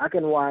 I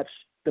can watch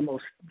the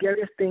most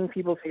scariest thing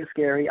people say is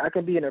scary. I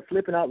can be in there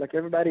flipping out like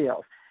everybody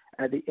else.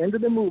 At the end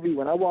of the movie,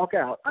 when I walk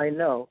out, I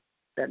know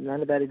that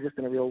none of that exists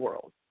in the real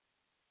world.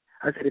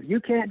 I said, if you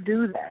can't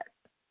do that,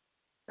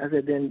 I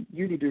said, then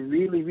you need to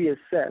really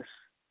reassess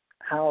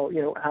how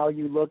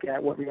you look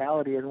at what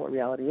reality is and what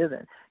reality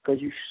isn't, because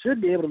you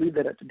should be able to leave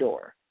that at the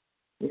door.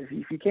 If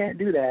you can't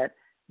do that,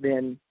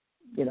 then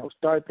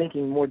start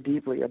thinking more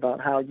deeply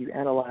about how you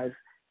analyze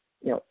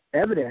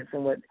evidence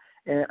and what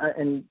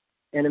and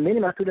many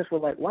of my students were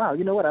like, wow,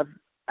 you know what,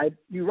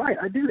 you're right,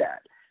 I do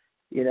that,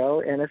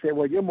 and I said,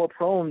 well, you're more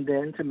prone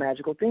then to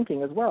magical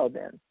thinking as well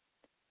then,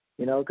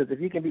 because if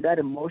you can be that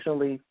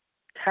emotionally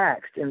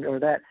taxed or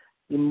that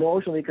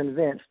emotionally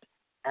convinced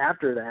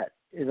after that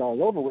is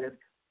all over with,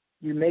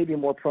 you may be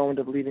more prone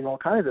to believing all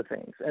kinds of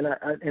things. And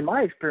in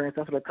my experience,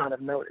 that's what I kind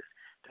of noticed.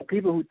 The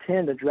people who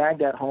tend to drag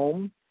that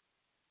home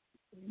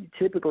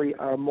typically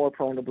are more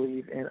prone to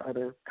believe in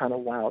other kind of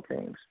wild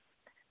things.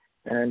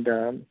 And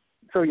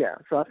so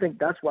I think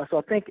that's why. So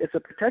I think it's a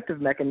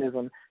protective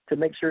mechanism to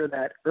make sure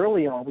that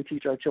early on we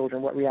teach our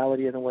children what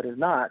reality is and what is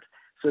not,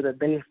 so that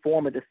they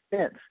form a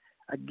defense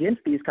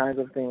against these kinds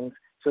of things,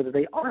 so that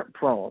they aren't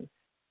prone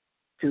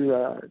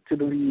to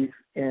believe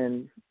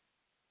in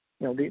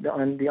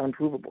the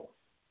unprovable.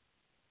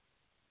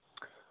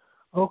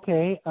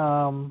 Okay.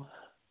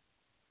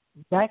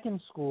 Back in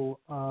school,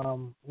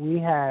 we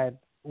had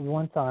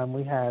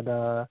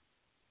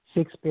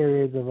 6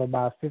 periods of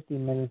about 50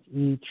 minutes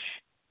each,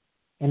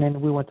 and then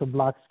we went to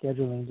block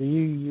scheduling. Do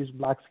you use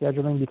block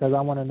scheduling? Because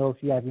I want to know if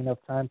you have enough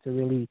time to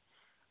really.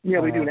 Yeah,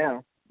 we do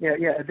now.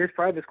 Yeah. At this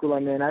private school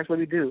I'm in, actually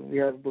we do. We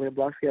have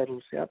block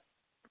schedules. Yep.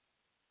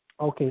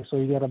 Okay, so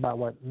you get about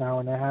an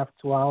hour and a half,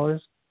 2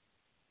 hours?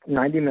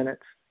 90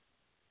 minutes.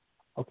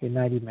 Okay,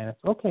 90 minutes.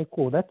 Okay,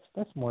 cool. That's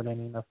more than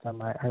enough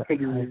time.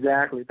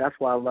 Exactly. That's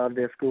why I love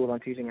their school. I'm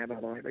teaching at,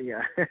 by the way. But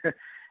yeah,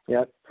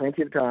 yep,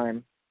 plenty of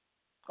time.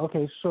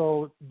 Okay,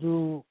 so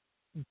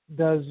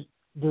does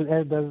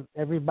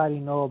everybody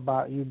know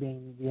about you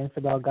being the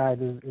Infidel Guy?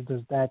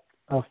 Does that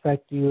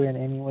affect you in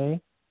any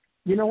way?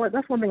 You know what?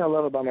 That's one thing I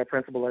love about my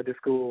principal at this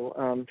school.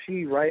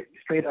 She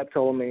straight up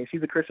told me,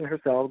 she's a Christian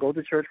herself, goes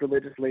to church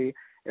religiously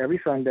every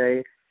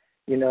Sunday,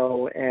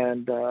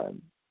 and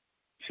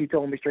she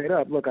told me straight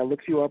up, look, I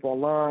looked you up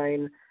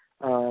online,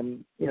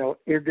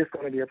 is this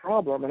going to be a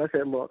problem? And I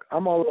said, look,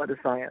 I'm all about the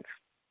science.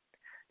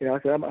 I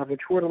said, I've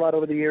matured a lot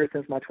over the years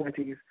since my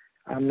 20s.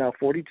 I'm now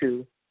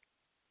 42,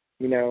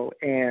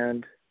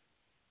 and,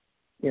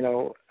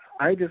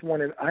 I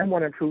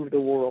want to improve the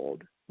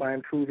world by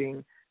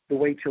improving the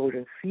way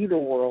children see the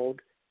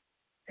world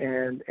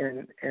and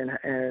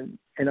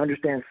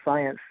understand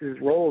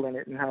science's role in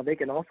it and how they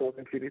can also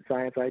contribute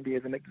science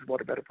ideas and make this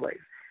world a better place.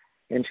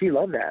 And she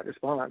loved that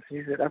response.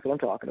 She said, that's what I'm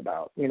talking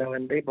about,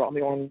 and they brought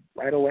me on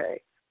right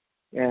away.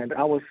 And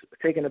I was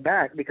taken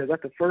aback because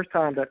that's the first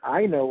time that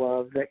I know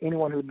of that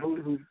anyone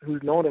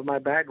who's known of my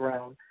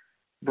background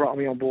brought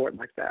me on board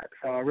like that.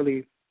 So I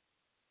really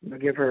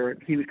give her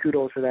huge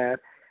kudos for that.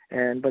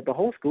 But the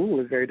whole school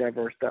is very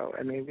diverse, though.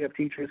 I mean, we have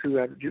teachers who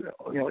have,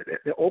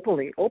 they're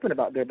open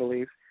about their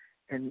beliefs,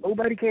 and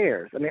nobody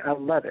cares. I mean, I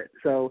love it.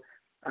 So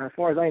as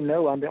far as I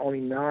know, I'm the only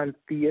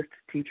non-theist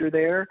teacher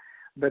there.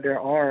 But there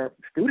are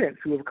students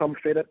who have come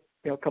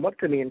up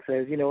to me and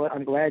says,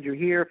 I'm glad you're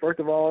here. First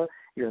of all,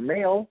 you're a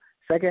male.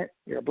 Second,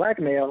 you're a black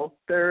male.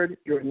 Third,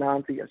 you're a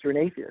non-theist. You're an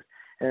atheist.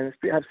 And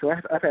so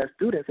I've had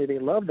students say they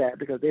love that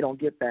because they don't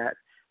get that.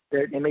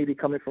 They may be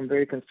coming from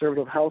very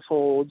conservative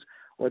households,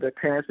 or their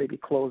parents may be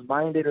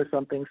closed-minded or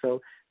something.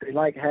 So they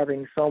like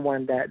having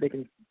someone that they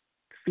can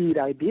feed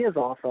ideas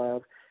off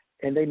of,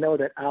 and they know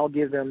that I'll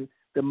give them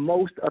the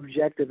most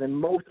objective and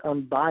most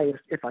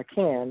unbiased, if I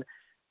can,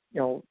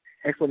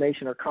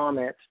 explanation or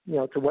comment,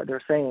 to what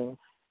they're saying,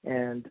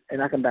 and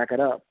I can back it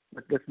up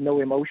with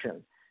no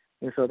emotion.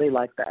 And so they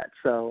like that.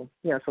 So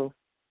I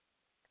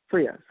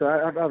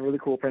have a really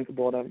cool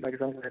principal, and like I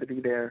said, I'm glad to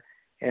be there.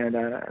 And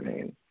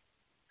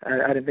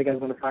I didn't think I was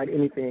going to find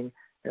anything.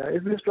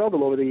 It's been a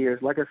struggle over the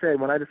years. Like I said,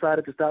 when I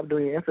decided to stop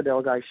doing the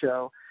Infidel Guy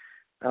show,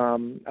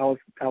 I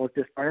was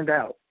just burned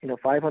out.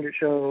 500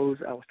 shows.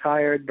 I was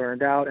tired,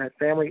 burned out. I had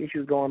family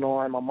issues going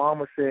on. My mom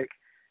was sick,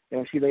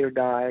 she later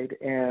died,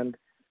 and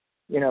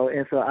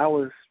so I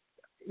was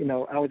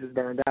just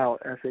burned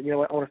out. I said, you know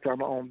what, I want to start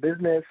my own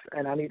business,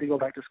 and I need to go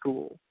back to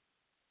school,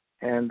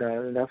 and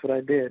that's what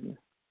I did.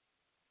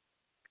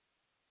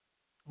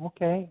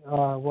 Okay.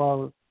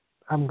 Well,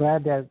 I'm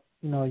glad that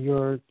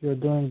you're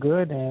doing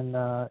good and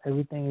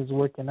everything is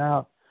working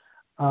out.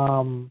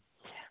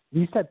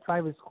 You said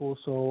private school,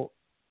 so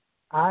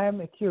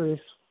I'm curious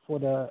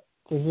to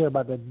hear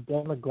about the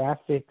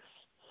demographics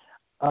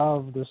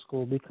of the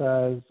school,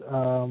 because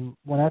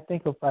when I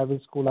think of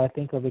private school, I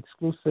think of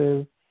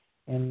exclusive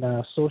and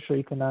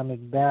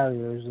socioeconomic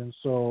barriers, and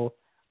so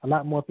a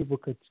lot more people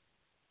could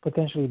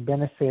potentially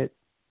benefit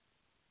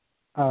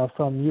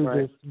from you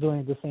just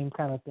doing the same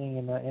kind of thing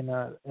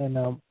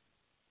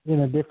in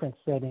a different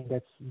setting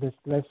that's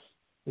less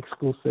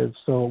exclusive.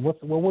 So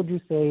what would you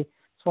say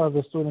as far as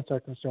the students are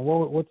concerned?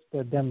 What's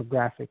the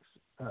demographics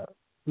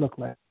look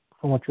like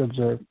from what you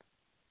observed?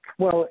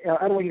 Well,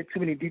 I don't want to get too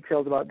many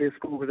details about this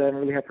school because I don't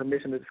really have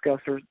permission to discuss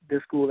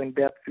this school in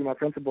depth through my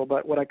principal.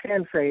 But what I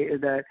can say is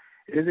that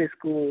it is a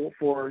school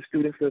for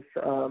students with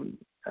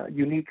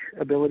unique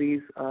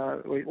abilities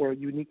or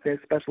uniqueness,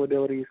 special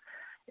abilities,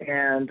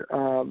 and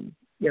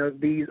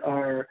these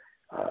are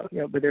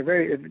but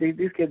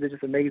these kids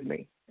just amaze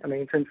me. I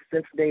mean,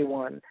 since day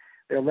one,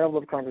 their level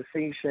of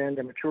conversation,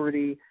 their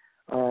maturity,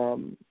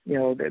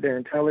 their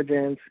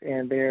intelligence,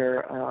 and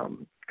their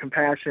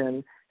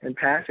compassion and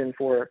passion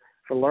for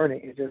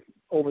learning is just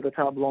over the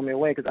top, blowing me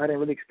away, because I didn't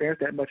really experience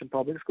that much in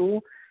public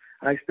school.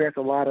 I experienced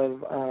a lot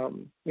of, I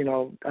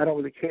don't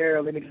really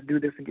care. Let me just do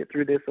this and get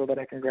through this so that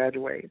I can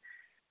graduate.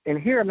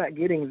 And here I'm not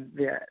getting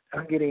that.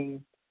 I'm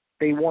getting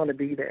they want to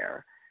be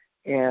there.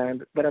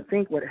 But I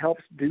think what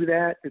helps do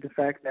that is the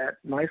fact that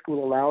my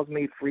school allows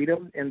me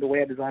freedom in the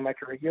way I design my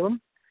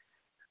curriculum.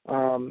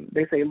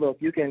 They say, look,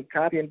 you can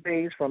copy and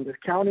paste from this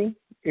county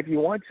if you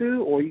want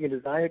to, or you can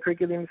design a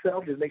curriculum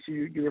yourself. Just make sure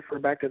you refer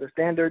back to the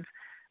standards,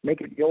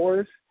 make it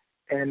yours,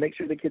 and make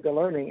sure the kids are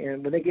learning.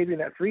 And when they gave me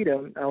that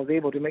freedom, I was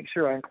able to make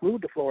sure I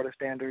include the Florida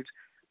standards,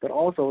 but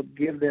also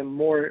give them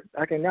more.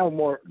 I can now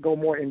go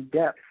more in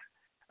depth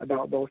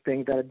about those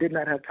things that I did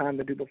not have time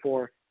to do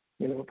before,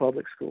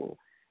 public school.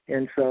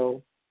 And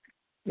so,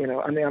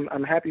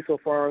 I'm happy so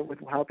far with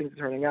how things are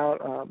turning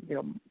out.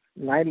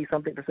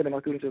 90-something% of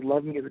my students just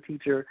love me as a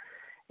teacher,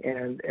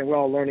 and we're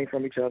all learning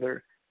from each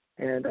other.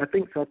 And I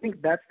think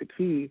that's the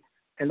key,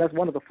 and that's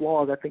one of the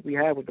flaws I think we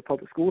have with the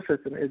public school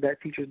system, is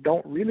that teachers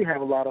don't really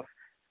have a lot of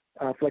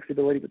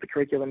flexibility with the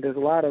curriculum. There's a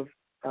lot of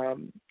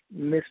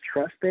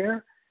mistrust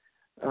there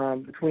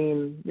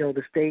between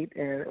the state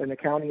and the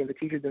county and the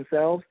teachers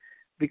themselves,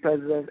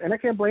 because of, and I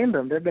can't blame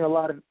them. There have been a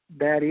lot of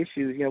bad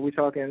issues. We're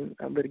talking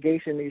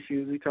litigation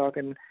issues. We're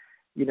talking,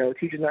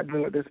 teachers not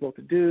doing what they're supposed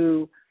to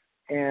do,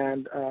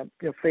 and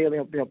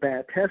failing,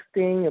 bad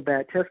testing,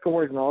 bad test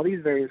scores, and all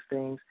these various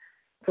things.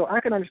 So I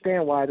can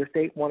understand why the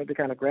state wanted to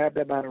kind of grab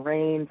that by the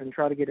reins and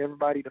try to get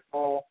everybody to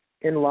fall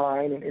in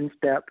line and in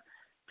step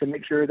to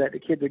make sure that the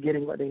kids are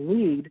getting what they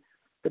need.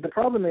 But the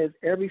problem is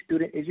every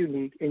student is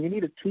unique, and you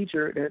need a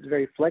teacher that's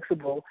very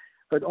flexible.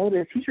 But only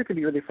a teacher can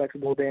be really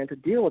flexible then to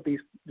deal with this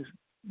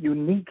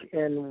unique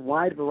and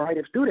wide variety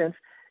of students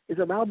is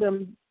allow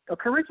them a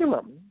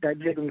curriculum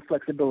that gives them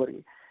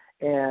flexibility.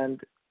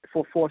 And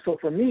so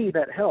for me,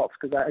 that helps,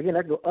 because I can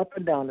go up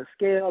and down the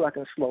scale. I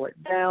can slow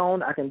it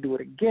down. I can do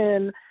it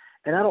again.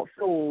 And I don't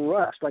feel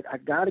rushed. Like, I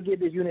got to get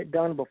this unit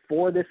done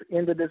before this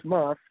end of this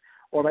month,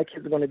 or my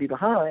kids are going to be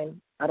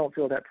behind. I don't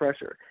feel that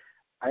pressure.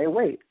 I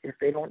wait. If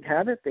they don't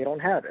have it, they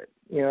don't have it.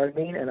 You know what I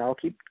mean? And I'll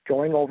keep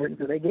going over it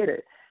until they get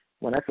it.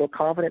 When I feel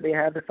confident they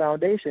have the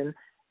foundation,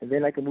 and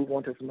then I can move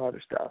on to some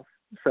other stuff.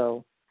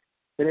 So,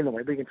 but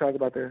anyway, we can talk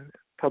about the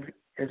public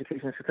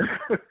education system,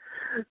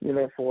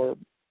 for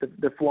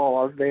the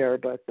flaws there.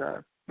 But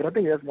I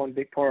think that's one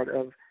big part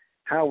of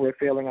how we're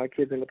failing our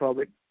kids in the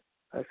public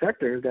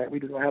sector, is that we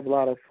just don't have a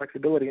lot of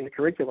flexibility in the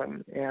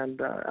curriculum.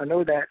 And I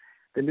know that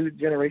the new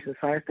generation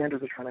science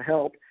standards are trying to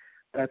help,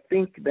 but I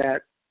think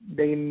that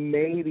they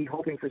may be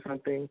hoping for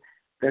something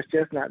that's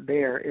just not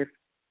there.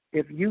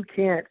 If you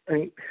can't,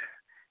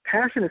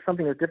 passion is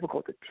something that's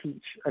difficult to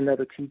teach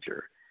another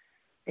teacher.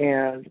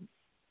 And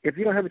if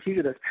you don't have a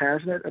teacher that's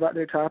passionate about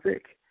their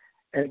topic,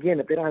 and again,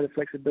 if they don't have the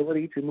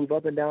flexibility to move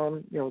up and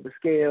down, the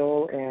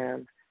scale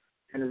and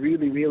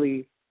really,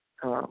 really,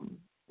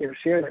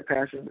 share that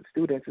passion with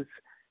students, if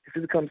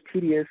it becomes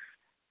tedious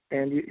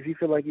and if you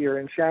feel like you're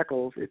in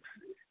shackles, it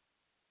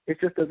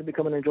just doesn't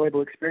become an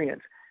enjoyable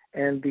experience.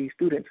 And the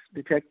students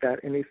detect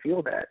that and they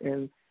feel that,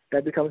 and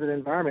that becomes an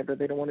environment that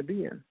they don't want to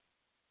be in.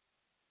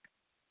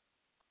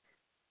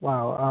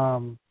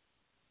 Wow.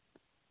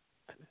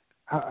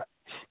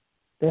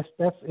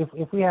 That's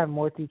if we had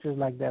more teachers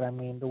like that,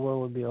 the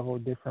world would be a whole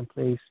different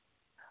place.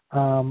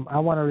 I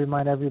want to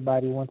remind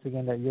everybody once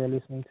again that you're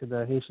listening to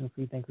the Haitian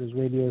Free Thinkers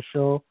radio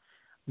show.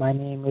 My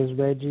name is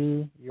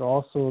Reggie. You're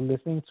also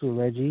listening to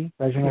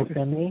Reginald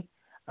Finley.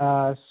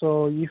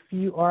 So if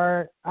you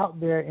are out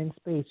there in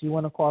space, you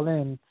want to call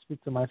in,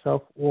 speak to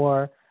myself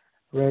or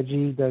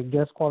Reggie. The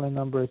guest calling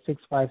number is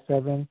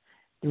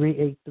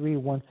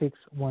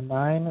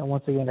 657-383-1619. And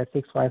once again, that's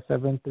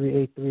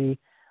 657-383-1619.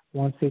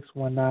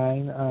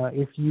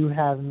 If you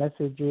have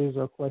messages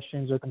or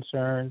questions or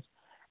concerns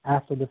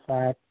after the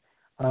fact,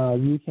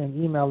 you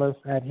can email us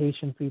at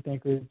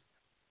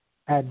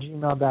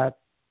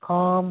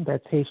HaitianFreeThinkers@gmail.com.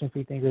 That's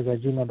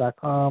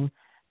HaitianFreeThinkers@gmail.com.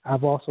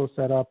 I've also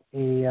set up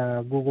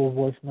a Google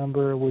Voice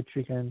number, which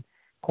you can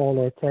call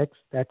or text.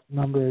 That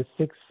number is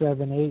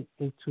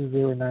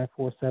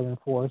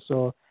 678-820-9474.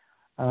 So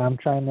I'm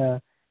trying to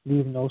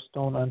leave no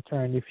stone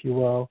unturned, if you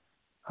will,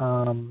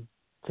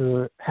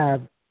 to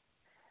have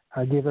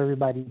give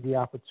everybody the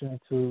opportunity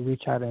to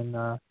reach out and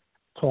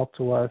talk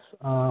to us.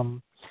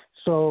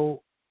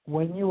 So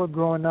when you were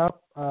growing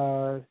up,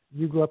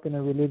 you grew up in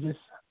a religious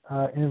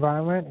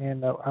environment,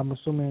 and I'm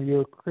assuming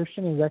you're a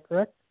Christian. Is that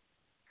correct?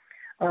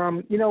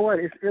 You know what?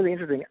 It's really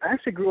interesting. I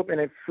actually grew up in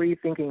a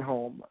free-thinking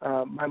home.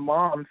 My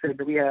mom said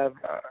that we have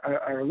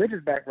our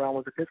religious background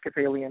was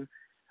Episcopalian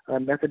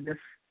Methodist,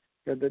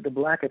 the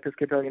Black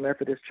Episcopalian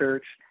Methodist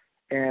Church,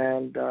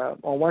 and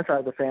on one side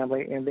of the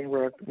family, and they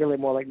were really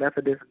more like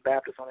Methodist and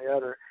Baptist on the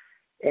other.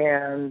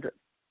 And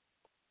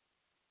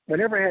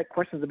whenever I had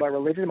questions about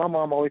religion, my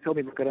mom always told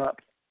me, look it up.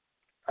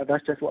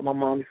 That's just what my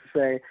mom used to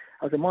say.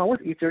 I said, Mom,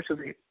 what's Easter? She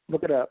said,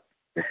 look it up.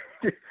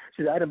 She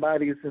said, I didn't buy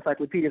these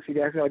encyclopedias. She'd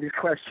ask me all these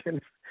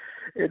questions.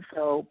 And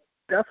so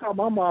that's how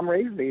my mom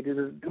raised me, to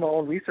just do my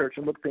own research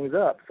and look things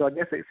up. So I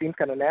guess it seems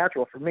kind of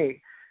natural for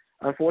me.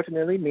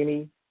 Unfortunately,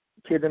 many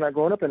kids are not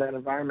growing up in that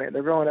environment.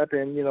 They're growing up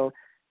in,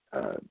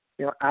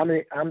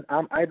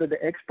 I'm either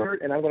the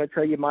expert and I'm going to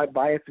tell you my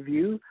biased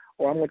view,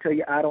 or I'm going to tell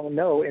you I don't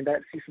know, and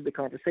that ceases the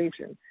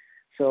conversation.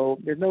 So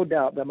there's no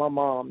doubt that my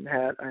mom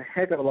had a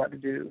heck of a lot to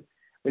do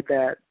with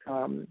that.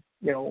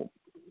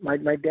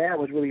 My dad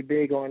was really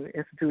big on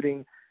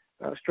instituting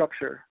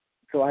structure,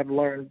 so I've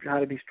learned how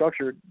to be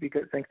structured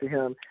thanks to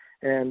him,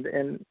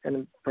 and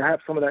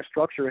perhaps some of that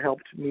structure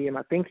helped me in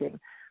my thinking.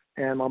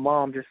 And my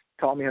mom just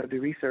taught me how to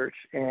do research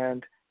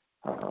and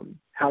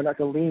how not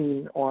to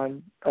lean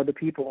on other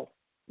people,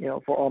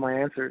 for all my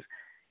answers.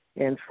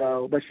 And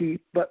so,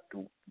 but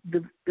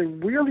the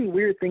really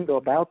weird thing though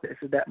about this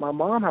is that my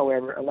mom,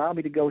 however, allowed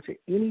me to go to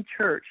any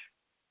church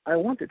I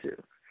wanted to.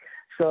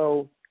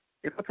 So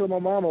if I told my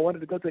mom I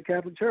wanted to go to a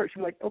Catholic church,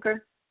 she's like, okay,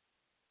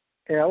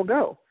 and I'll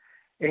go.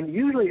 And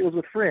usually it was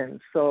with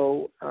friends.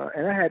 So,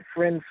 and I had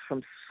friends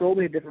from so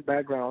many different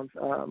backgrounds.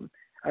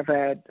 I've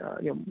had,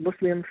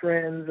 Muslim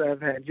friends,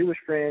 I've had Jewish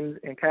friends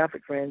and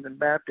Catholic friends and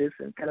Baptists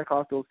and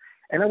Pentecostals,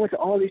 and I went to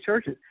all these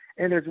churches.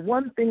 And there's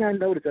one thing I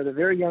noticed at a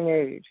very young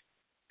age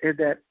is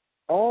that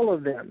all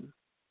of them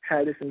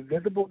had this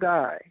invisible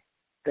guy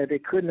that they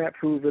could not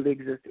prove really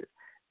existed.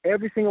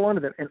 Every single one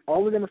of them, and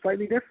all of them were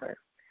slightly different.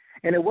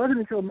 And it wasn't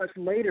until much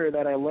later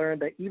that I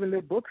learned that even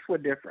their books were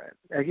different.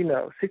 As you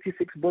know,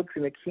 66 books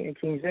in the King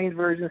James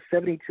Version,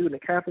 72 in the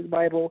Catholic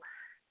Bible,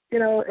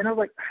 and I was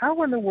like,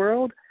 how in the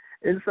world?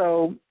 And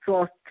so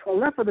I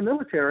left for the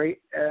military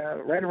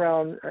right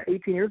around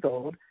 18 years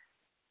old,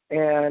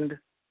 and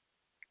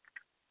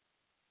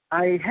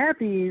I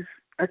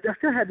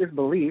still had this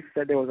belief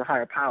that there was a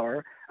higher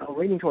power. I was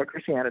leaning toward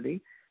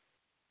Christianity,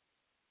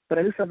 but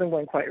I knew something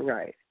wasn't quite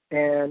right.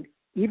 And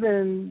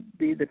even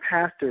the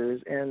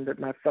pastors and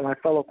my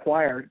fellow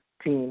choir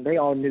team, they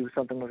all knew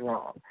something was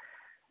wrong.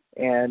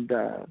 And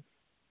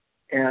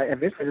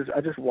eventually I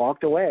just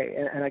walked away.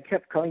 And I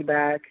kept coming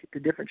back to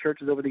different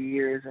churches over the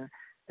years. And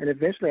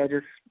eventually I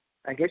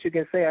guess you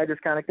can say I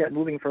just kind of kept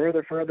moving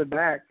further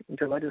back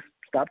until I just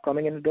stopped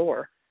coming in the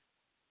door.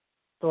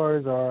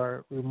 Stories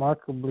are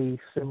remarkably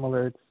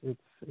similar.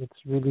 It's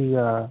really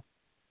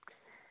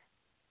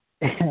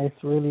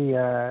it's really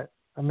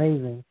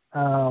amazing.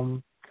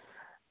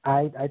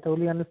 I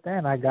totally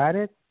understand. I got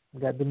it. I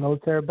got the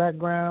military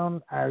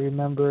background. I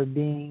remember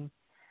being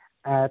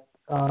at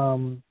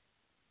I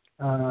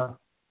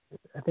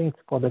think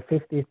it's called the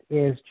 50th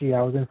ASG.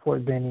 I was in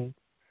Fort Benning,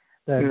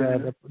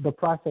 the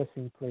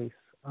processing place.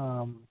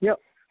 Yep.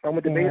 I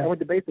went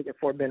to basic at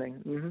Fort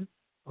Benning. Mm-hmm.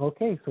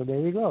 Okay, so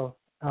there you go.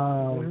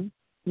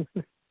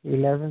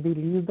 11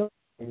 believes the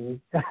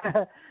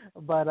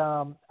But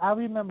I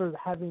remember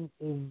having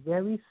a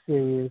very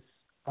serious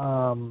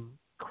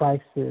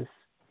crisis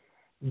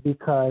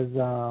because,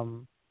 I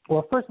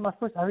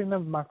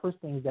remember my first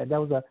thing is that there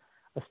was a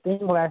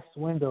stained glass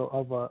window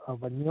of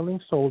a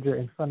kneeling soldier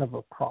in front of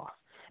a cross.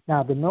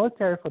 Now, the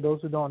military, for those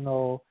who don't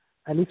know,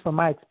 at least from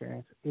my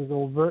experience, is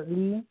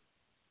overtly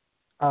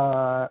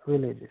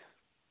religious.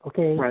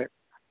 Okay, right.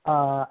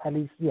 At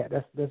least, yeah,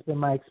 that's been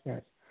my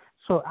experience.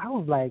 So I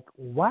was like,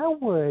 why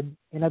would?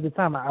 And at the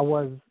time, I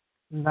was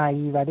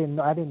naive. I didn't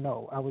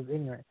know. I was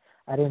ignorant.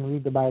 I didn't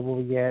read the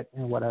Bible yet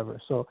and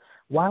whatever. So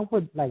why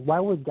would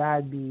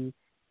God be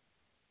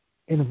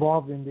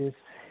involved in this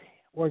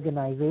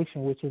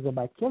organization, which is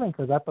about killing?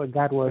 Because I thought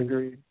God was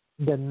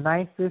the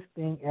nicest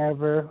thing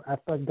ever. I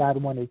thought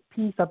God wanted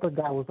peace. I thought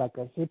God was like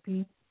a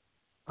hippie.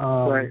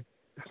 Right.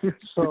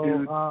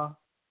 So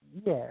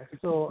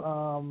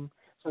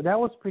so that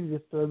was pretty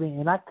disturbing,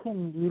 and I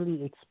couldn't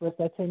really express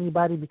that to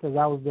anybody because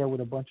I was there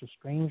with a bunch of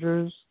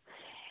strangers.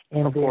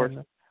 And of then course.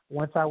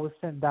 once I was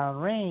sent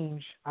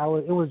downrange,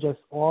 it was just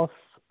all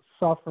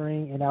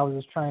suffering, and I was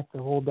just trying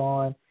to hold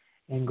on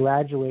and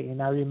graduate.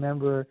 And I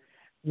remember,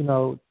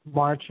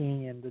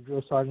 marching, and the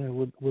drill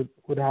sergeant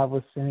would have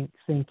us sing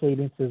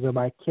cadences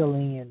about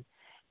killing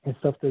and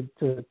stuff to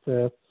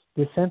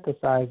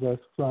desensitize us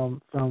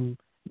from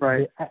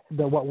right.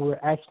 the what we're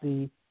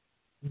actually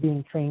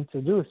being trained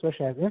to do,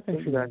 especially as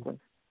infantry. Exactly.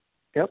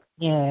 Yep.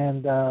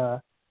 And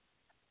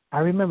I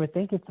remember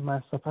thinking to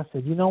myself, I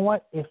said, you know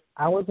what? If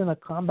I was in a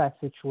combat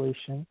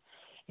situation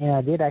and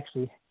I did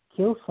actually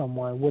kill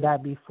someone, would I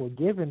be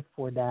forgiven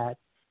for that?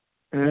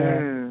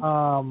 And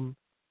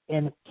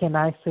can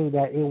I say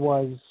that it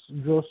was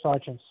Drill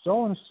Sergeant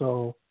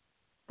so-and-so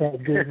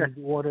that gave me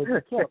the order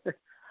to kill?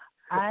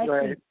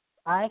 I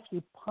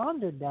actually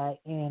pondered that,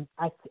 and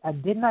I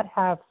did not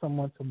have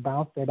someone to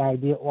bounce that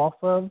idea off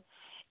of.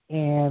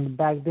 And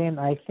back then,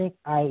 I think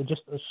I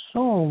just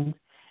assumed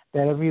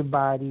that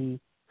everybody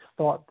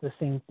thought the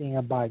same thing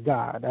about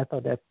God. I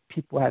thought that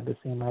people had the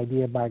same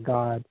idea about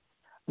God,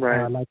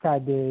 like I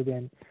did.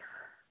 And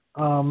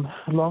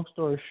long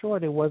story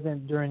short, it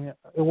wasn't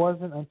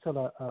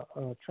until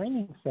a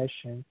training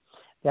session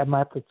that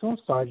my platoon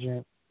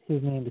sergeant,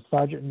 his name is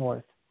Sergeant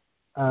North,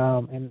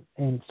 and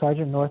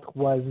Sergeant North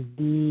was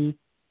the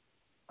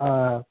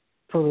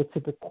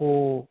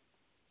prototypical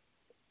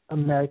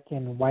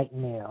American white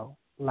male,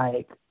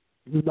 like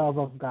love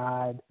of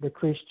God, the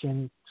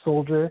Christian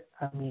soldier.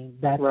 I mean,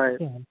 that's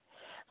him.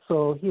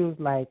 So he was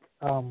like,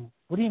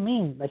 what do you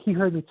mean? Like, he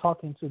heard me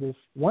talking to this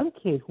one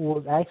kid who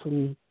was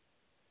actually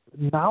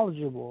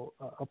knowledgeable,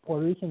 a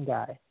Puerto Rican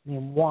guy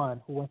named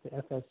Juan, who went to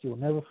FSU. I'll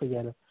never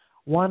forget him.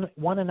 Juan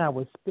and I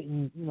was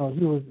spitting,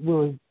 we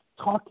were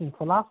talking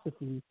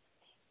philosophy,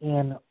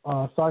 and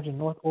Sergeant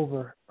North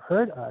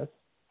overheard us,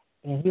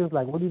 and he was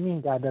like, what do you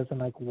mean God doesn't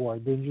like war?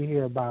 Didn't you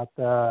hear about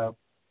the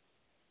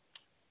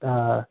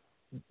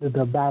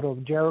Battle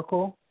of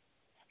Jericho?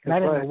 And I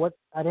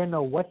didn't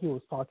know what he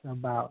was talking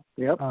about.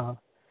 Yep.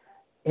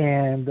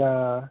 And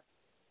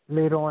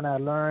later on I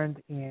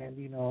learned, and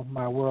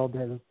my world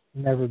has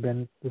never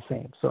been the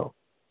same. So.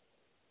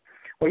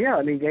 Well, yeah,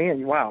 I mean,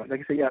 Dan, wow. Like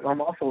I said, yeah,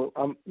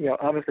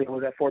 obviously I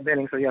was at Fort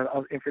Benning, so yeah, I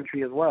was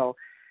infantry as well.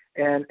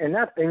 And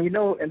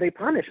they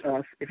punish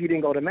us if you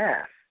didn't go to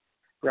mass,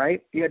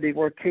 right? You had to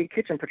work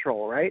kitchen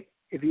patrol, right?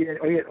 If you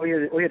didn't, or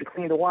you had to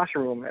clean the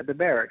washroom at the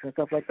barracks and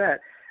stuff like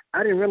that.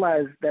 I didn't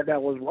realize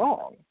that was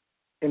wrong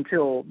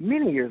until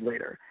many years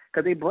later,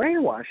 because they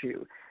brainwash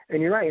you.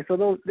 And you're right.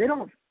 So they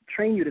don't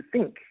train you to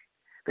think.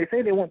 They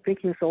say they want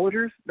thinking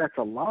soldiers. That's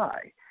a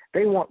lie.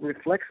 They want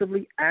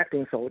reflexively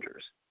acting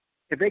soldiers.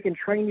 If they can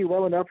train you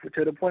well enough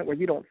to the point where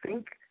you don't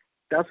think,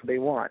 that's what they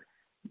want.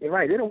 You're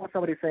right. They don't want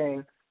somebody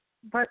saying,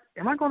 but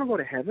am I going to go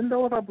to heaven,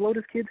 though, if I blow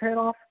this kid's head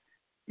off?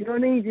 You know what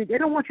I mean? They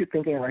don't want you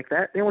thinking like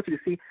that. They want you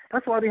to see.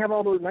 That's why they have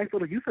all those nice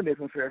little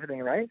euphemisms for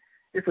everything, right?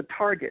 It's a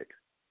target.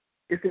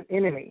 It's an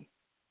enemy.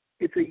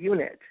 It's a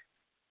unit.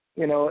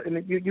 And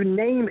you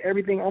name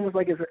everything almost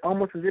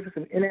as if it's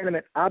an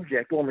inanimate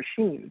object or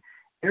machine.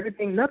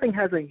 Everything, nothing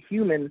has a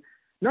human,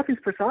 nothing's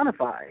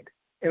personified.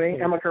 I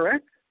mean, am I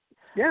correct?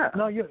 Yeah.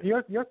 No,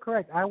 you're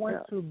correct. I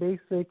went to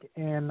basic,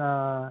 and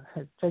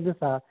check this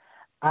out.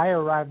 I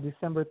arrived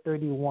December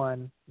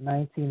 31,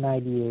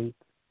 1998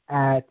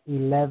 at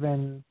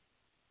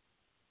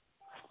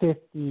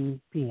 11:50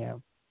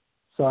 p.m.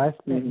 So I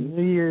spent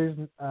New Year's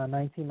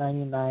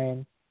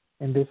 1999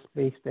 in this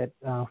space that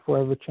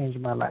forever changed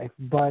my life.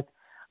 But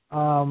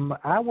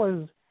I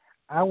was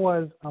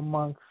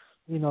amongst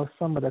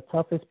some of the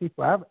toughest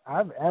people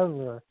I've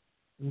ever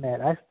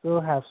met. I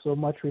still have so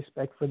much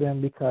respect for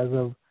them because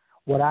of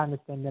what I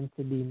understand them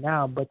to be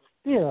now. But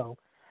still,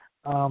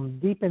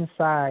 deep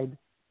inside,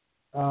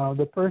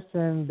 the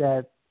person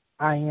that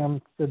I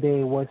am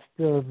today was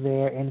still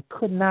there and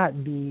could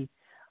not be,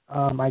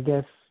 I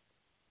guess,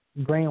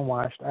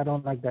 brainwashed. I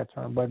don't like that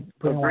term, but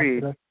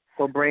brainwashed.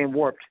 Or brain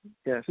warped,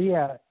 yes.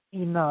 Yeah,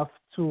 enough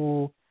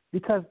to,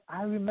 because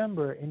I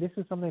remember, and this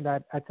is something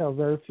that I tell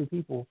very few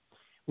people,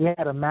 we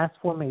had a mass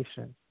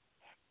formation,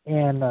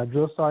 and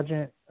Drill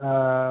Sergeant,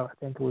 I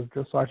think it was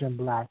Drill Sergeant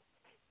Black,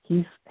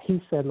 he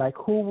said, like,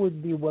 who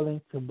would be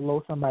willing to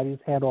blow somebody's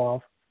head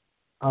off,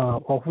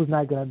 or who's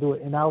not going to do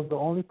it? And I was the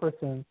only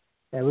person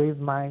that raised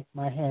my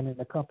hand in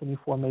the company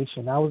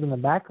formation. I was in the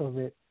back of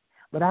it,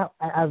 but I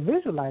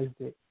visualized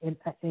it. And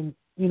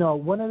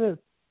one of the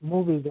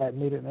movies that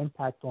made an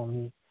impact on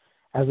me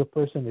as a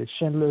person is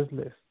Schindler's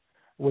List,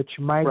 which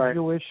my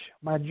Jewish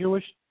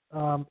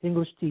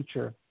English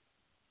teacher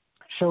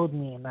showed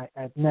me, and I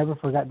never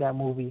forgot that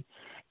movie.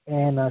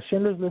 And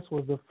Schindler's List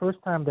was the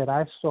first time that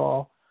I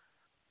saw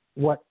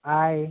what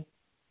I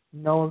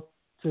know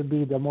to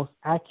be the most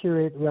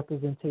accurate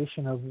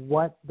representation of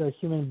what the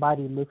human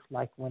body looks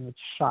like when it's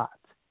shot.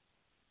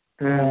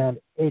 And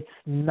it's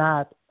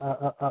not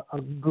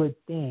a good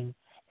thing.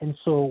 And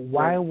so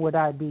why would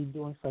I be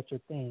doing such a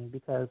thing?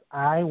 Because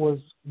I was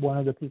one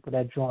of the people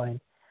that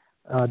joined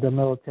the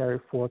military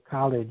for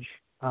college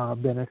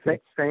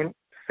benefits. Same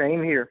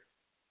here.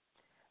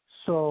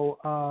 So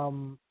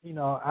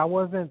I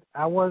wasn't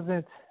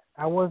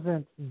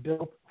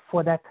built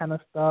for that kind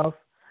of stuff.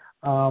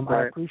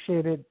 I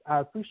appreciated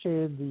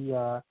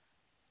the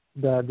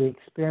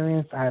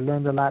experience. I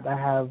learned a lot. I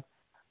have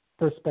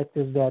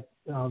perspectives that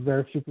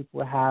very few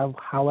people have.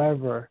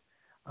 However,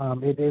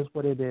 it is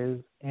what it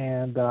is.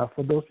 And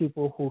for those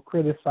people who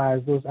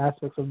criticize those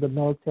aspects of the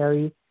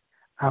military,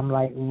 I'm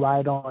like,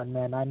 right on,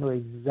 man. I know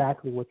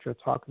exactly what you're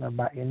talking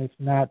about, and it's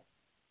not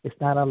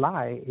a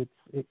lie.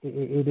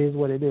 It is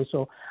what it is.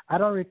 So I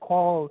don't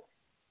recall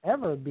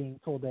ever being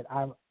told that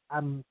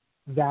I'm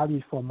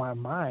valued for my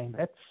mind.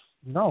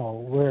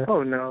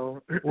 No.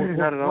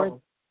 Not at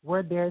all.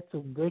 We're there to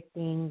break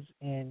things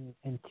and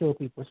kill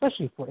people,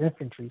 especially for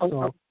infantry.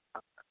 So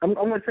I'm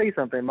going to tell you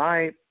something.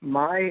 My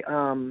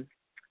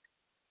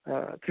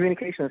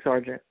communications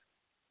sergeant,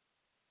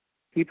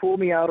 he pulled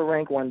me out of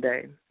rank one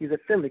day. He said,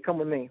 "Finley, come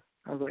with me."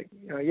 I was like,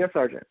 "Yes,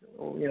 Sergeant."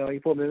 He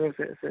pulled me in and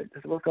said,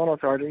 "What's going on,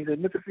 Sergeant?" He said,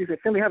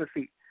 "Finley, have a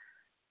seat."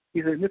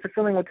 He said, "Mr.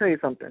 Finley, I'm going to tell you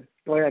something."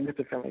 Oh, yeah,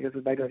 Mr. Finley. This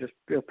is back then just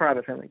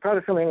Private Finley.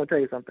 Private Finley, I'm going to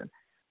tell you something.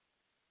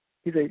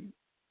 He said,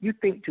 "You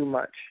think too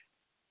much."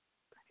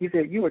 He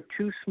said, "You are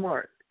too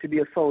smart to be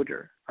a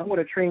soldier. I'm going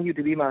to train you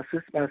to be my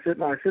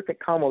assistant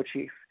commo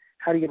chief.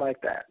 How do you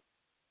like that?"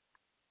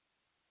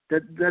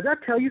 Does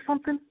that tell you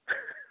something?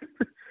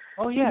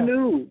 Oh, yeah.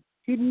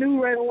 He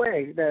knew right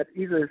away that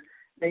he says,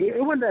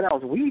 it wasn't that I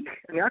was weak.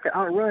 I mean, I could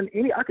outrun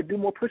I could do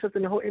more push-ups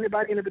than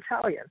anybody in the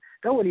battalion.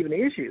 That wasn't even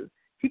an issue.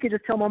 He could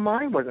just tell my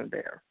mind wasn't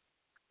there,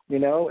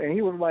 and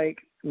he was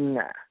like,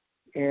 nah.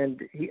 And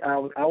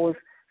I was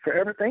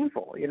forever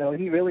thankful. He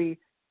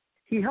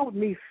helped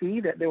me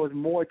see that there was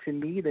more to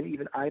me than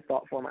even I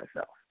thought for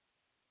myself.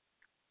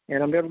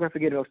 And I'm never going to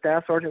forget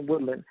Staff Sergeant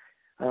Woodland.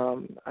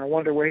 I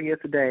wonder where he is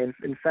today.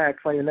 In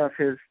fact, funny enough,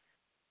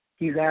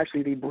 he's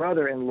actually the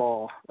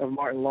brother-in-law of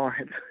Martin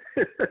Lawrence.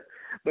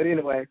 But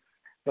anyway,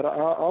 I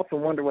also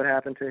wonder what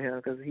happened to him,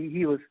 because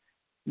he was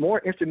more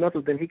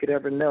instrumental than he could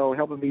ever know,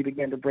 helping me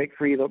begin to break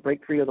free of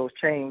those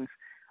chains.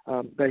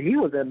 But he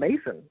was a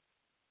Mason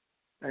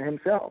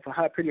himself,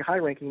 a pretty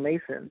high-ranking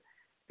Mason,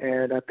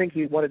 and I think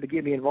he wanted to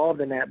get me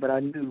involved in that. But I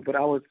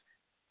was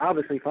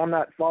obviously, if I'm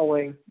not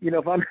following,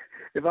 if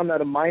I'm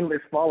not a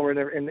mindless follower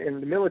in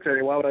the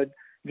military, why would I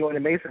join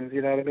the Masons?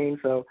 You know what I mean?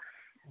 So,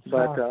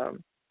 but.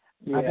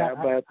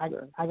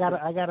 I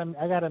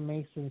got a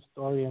Mason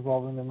story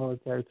involving the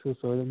military too.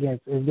 So again,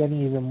 it's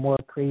getting even more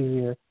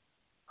crazier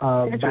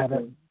by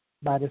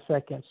the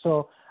second.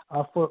 So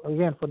for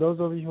those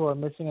of you who are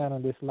missing out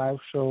on this live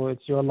show,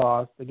 it's your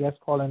loss. The guest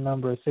calling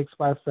number is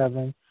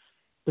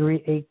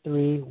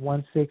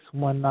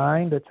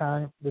 657-383-1619. The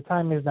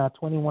time is now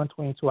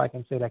 21:22. I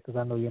can say that because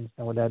I know you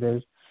understand what that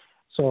is.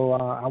 So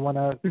I want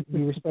to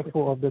be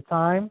respectful of the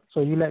time. So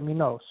you let me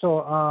know.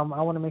 So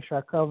I want to make sure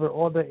I cover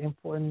all the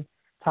important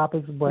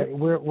topics, but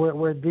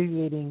we're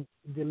deviating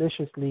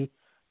deliciously.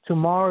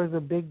 Tomorrow is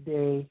a big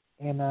day,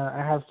 and I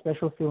have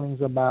special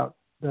feelings about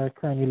the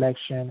current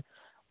election.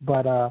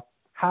 But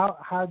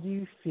how do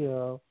you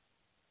feel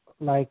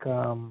like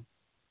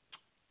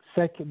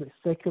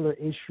secular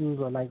issues,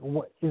 or like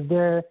what is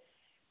there?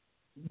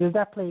 Does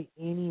that play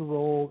any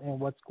role in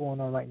what's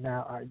going on right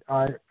now?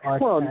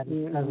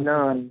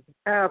 None.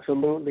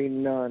 Absolutely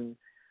none.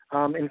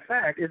 In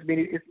fact, it's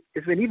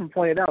been even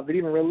pointed out that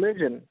even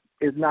religion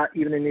is not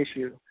even an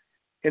issue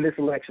in this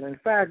election. In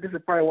fact, this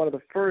is probably one of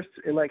the first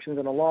elections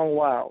in a long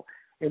while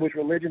in which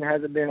religion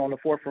hasn't been on the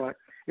forefront.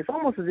 It's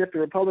almost as if the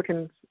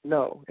Republicans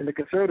know, and the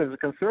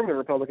conservative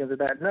Republicans at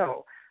that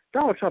know,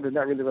 Donald Trump is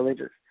not really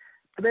religious,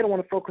 but they don't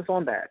want to focus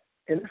on that.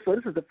 And so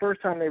this is the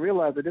first time they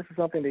realize that this is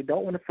something they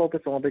don't want to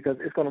focus on because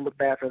it's going to look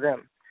bad for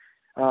them.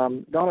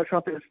 Donald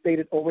Trump has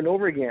stated over and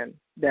over again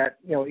that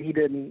he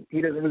doesn't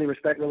really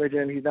respect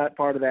religion. He's not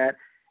part of that.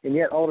 And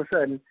yet all of a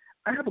sudden,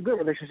 I have a good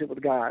relationship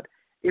with God.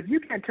 If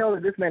you can't tell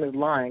that this man is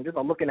lying just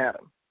by looking at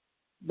him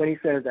when he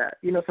says that,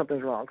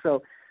 something's wrong.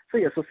 So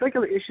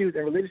secular issues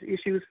and religious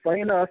issues, funny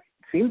enough,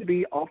 seem to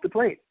be off the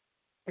plate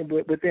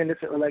within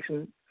this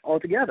election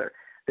altogether.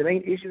 The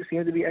main issue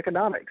seems to be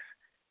economics,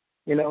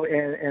 and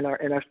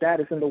our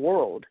status in the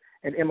world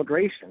and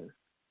immigration.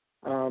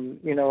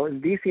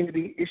 And these seem to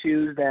be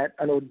issues that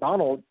I know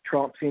Donald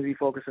Trump seems to be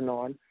focusing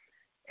on.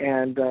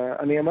 And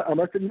I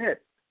must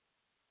admit,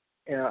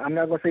 I'm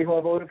not going to say who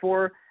I voted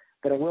for,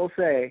 but I will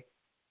say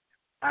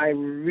I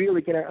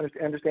really cannot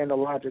understand the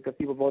logic of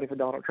people voting for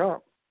Donald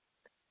Trump.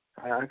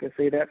 I can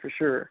say that for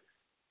sure.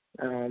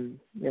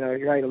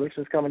 You're right,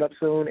 election's coming up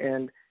soon,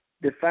 and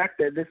the fact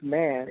that this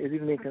man is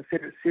even being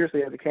considered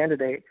seriously as a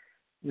candidate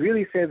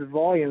really says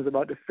volumes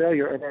about the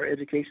failure of our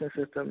education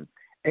system,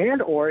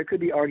 or it could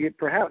be argued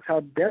perhaps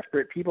how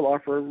desperate people are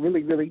for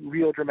really, really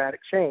real dramatic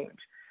change.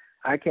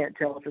 I can't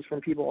tell if it's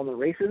from people on the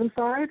racism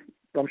side,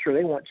 but I'm sure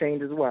they want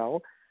change as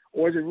well,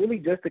 or is it really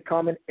just a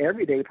common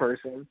everyday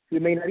person who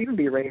may not even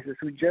be racist,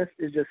 who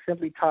is just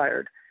simply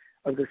tired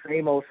of the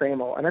same old,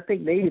 same old. And I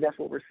think maybe that's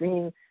what we're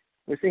seeing.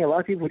 We're seeing a lot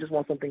of people who just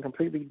want something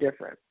completely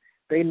different.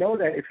 They know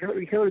that if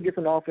Hillary gets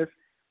in office,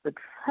 they're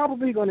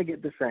probably going to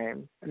get the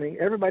same. I mean,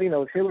 everybody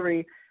knows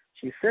Hillary.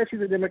 She says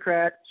she's a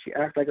Democrat. She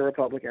acts like a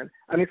Republican.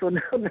 I mean,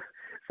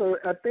 so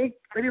I think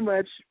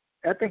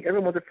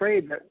everyone's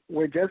afraid that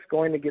we're just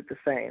going to get the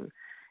same.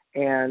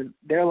 And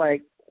they're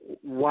like,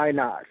 why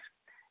not?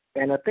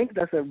 And I think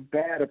that's a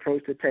bad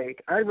approach to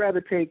take. I'd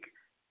rather take,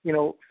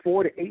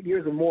 4 to 8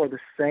 years or more the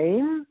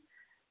same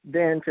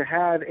than to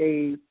have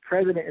a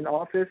president in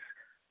office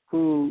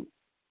who,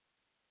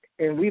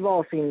 and we've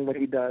all seen what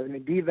he does. I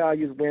mean,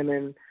 devalues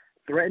women,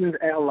 threatens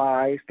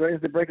allies,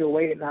 threatens to break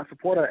away and not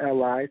support our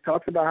allies,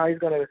 talks about how he's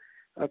going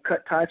to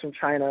cut ties from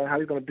China, how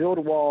he's going to build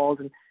walls,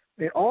 and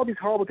all these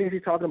horrible things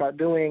he's talking about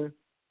doing,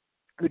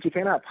 which he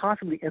cannot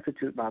possibly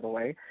institute, by the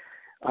way.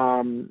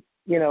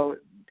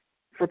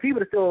 For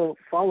people to still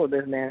follow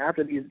this man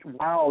after these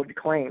wild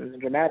claims and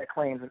dramatic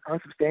claims and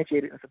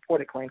unsubstantiated and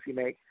supported claims he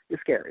makes is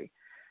scary.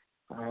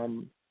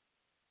 I'm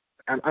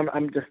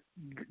just,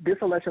 this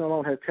election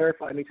alone has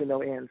terrified me to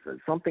no end. So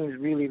something's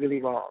really,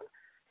 really wrong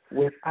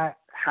with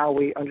how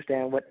we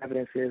understand what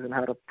evidence is and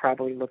how to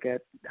properly look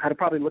at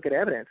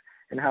evidence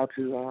and how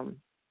to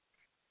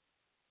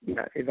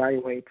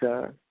evaluate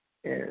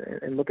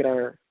and look at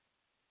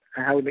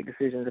how we make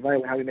decisions.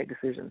 Evaluate how we make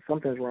decisions.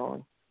 Something's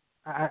wrong.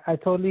 I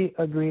totally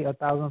agree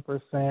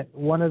 1,000%.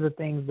 One of the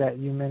things that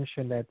you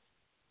mentioned that's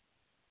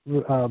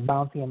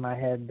bouncing in my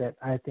head that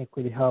I think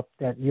would help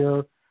that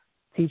you're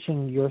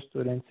teaching your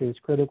students is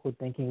critical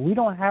thinking. We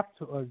don't have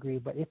to agree,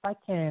 but if I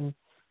can,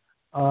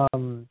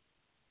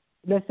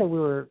 let's say we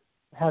were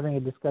having a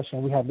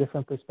discussion, we have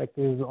different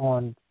perspectives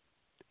on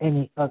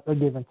a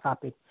given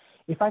topic.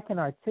 If I can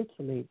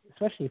articulate,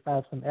 especially if I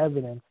have some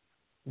evidence,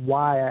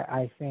 why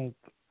I think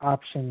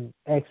option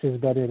X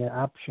is better than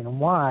option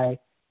Y,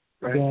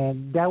 right,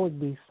 then that would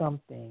be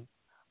something.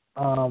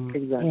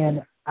 Exactly.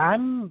 And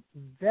I'm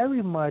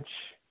very much,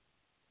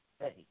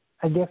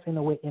 I guess in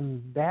a way,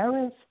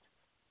 embarrassed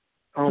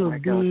to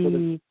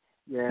be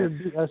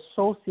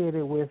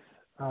associated with.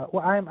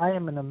 I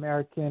am an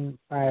American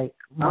by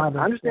modern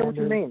I understand standards,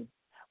 what you mean.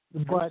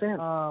 But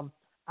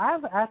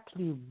I've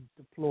actually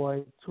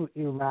deployed to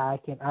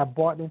Iraq, and I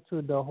bought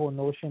into the whole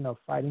notion of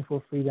fighting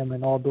for freedom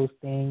and all those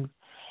things.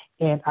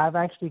 And I've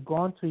actually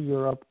gone to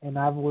Europe, and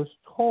I was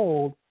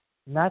told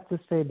not to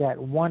say that,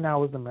 one, I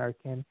was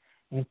American,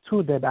 and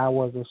two, that I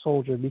was a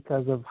soldier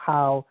because of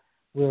how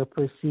we're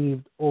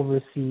perceived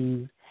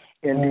overseas.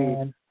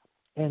 Indeed.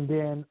 And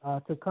then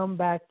to come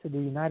back to the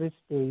United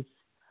States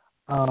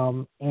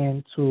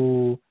and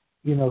to,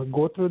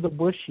 go through the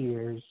Bush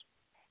years,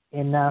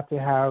 and now to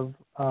have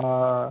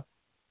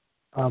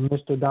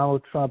Mr.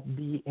 Donald Trump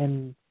be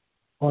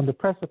on the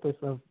precipice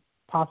of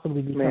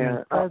possibly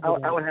becoming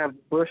president. I would have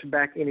Bush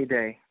back any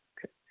day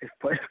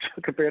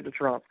compared to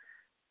Trump.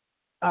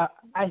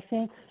 I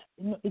think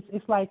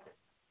it's like,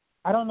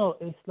 I don't know,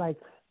 it's like,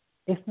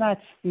 it's not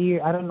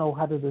fear. I don't know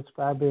how to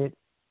describe it.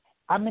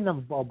 I'm in a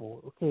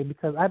bubble, okay,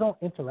 because I don't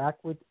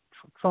interact with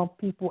Trump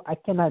people. I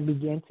cannot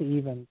begin to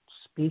even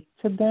speak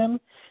to them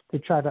to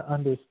try to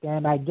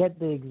understand. I get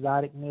the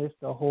exoticness,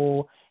 the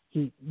whole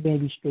he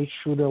maybe straight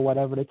shooter,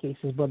 whatever the case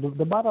is. But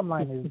the bottom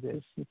line is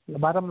this.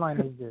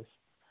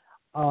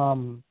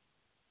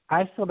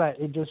 I feel that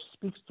it just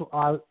speaks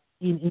to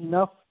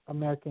enough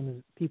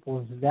American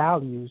people's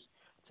values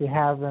to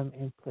have them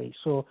in place.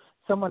 So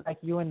someone like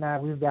you and I,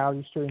 we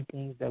value certain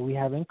things that we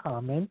have in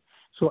common.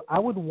 So I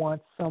would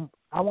want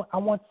I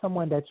want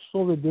someone that's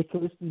so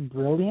ridiculously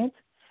brilliant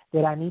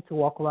that I need to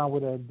walk around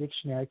with a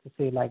dictionary to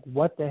say, like,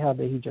 what the hell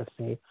did he just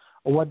say?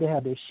 Or what the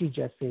hell did she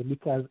just say?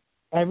 Because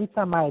every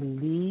time I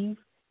leave,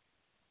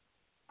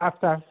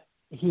 after I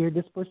hear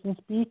this person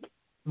speak,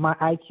 my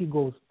IQ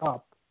goes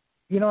up.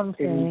 You know what I'm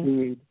saying?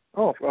 Indeed.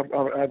 Oh,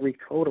 I agree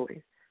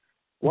totally.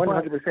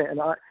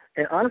 100%.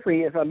 And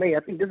honestly, if I may,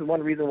 I think this is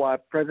one reason why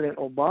President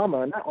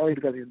Obama, not only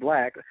because he's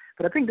black,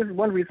 but I think this is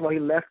one reason why he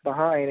left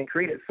behind and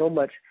created so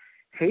much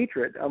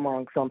hatred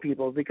among some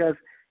people, because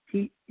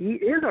he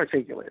is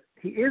articulate.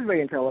 He is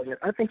very intelligent.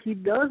 I think he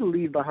does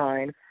leave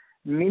behind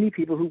many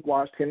people who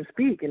watched him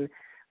speak, and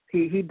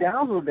he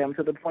dazzled them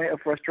to the point of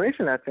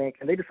frustration, I think,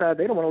 and they decide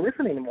they don't want to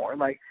listen anymore.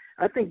 Like,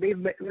 I think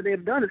what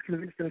they've done is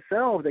convince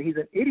themselves that he's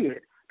an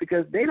idiot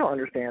because they don't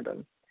understand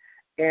him.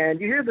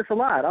 And you hear this a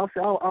lot.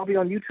 I'll be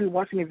on YouTube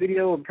watching a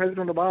video and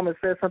President Obama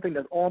says something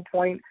that's on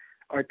point,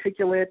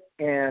 articulate,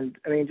 and,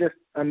 I mean, just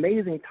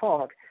amazing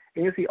talk,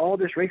 and you see all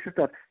this racist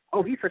stuff.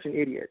 Oh, he's such an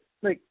idiot.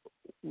 Like,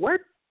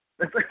 what?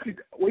 It's like,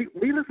 were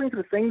you listening to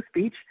the same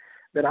speech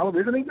that I was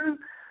listening to?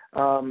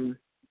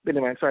 But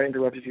anyway, I'm sorry I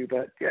interrupted you,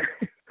 but yeah.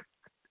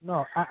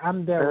 No,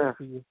 I'm there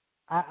with you.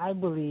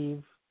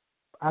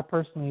 I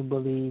personally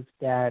believe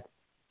that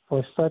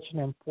for such an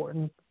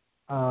important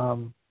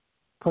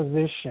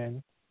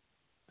position,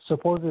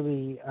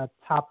 supposedly a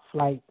top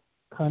flight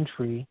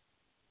country,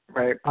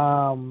 right?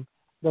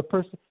 The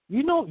person, do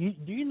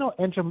you know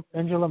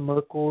Angela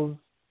Merkel's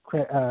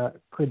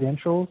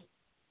credentials?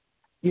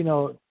 You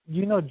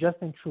know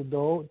Justin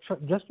Trudeau.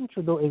 Justin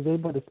Trudeau is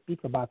able to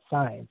speak about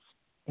science.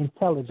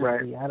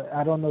 intelligently. Right.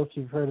 I don't know if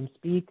you've heard him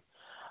speak,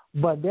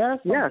 but there are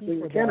some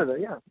people in Canada,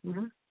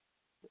 Mm-hmm.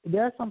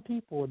 There are some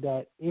people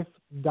that if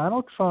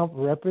Donald Trump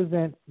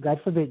represents, God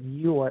forbid,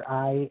 you or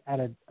I at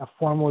a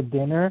formal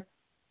dinner,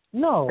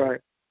 no.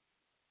 Right.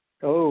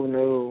 Oh,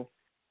 no.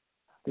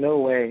 No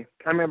way.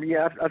 I remember,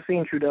 I've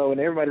seen Trudeau,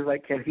 and everybody's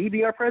like, can he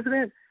be our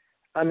president?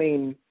 I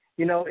mean,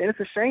 and it's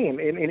a shame.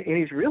 And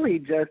he's really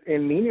just,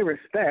 in many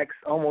respects,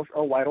 almost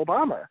a white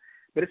Obama.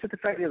 But it's just the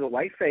fact that he has a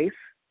white face,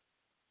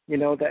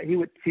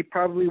 that he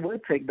probably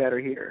would take better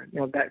here.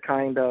 That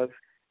kind of,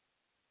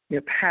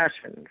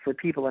 passion for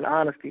people and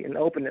honesty and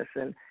openness.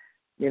 And,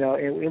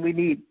 and we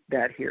need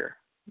that here.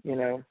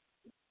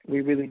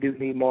 We really do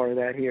need more of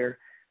that here.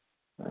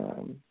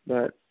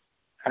 But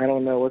I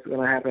don't know what's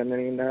going to happen. I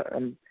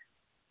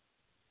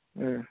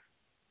mean,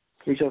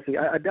 we shall see.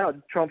 I doubt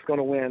Trump's going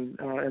to win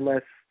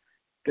unless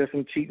there's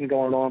some cheating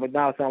going on. But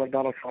now it sounds like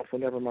Donald Trump, so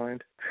never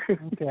mind.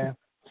 Okay.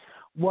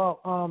 Well,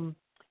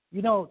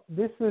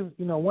 this is,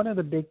 one of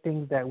the big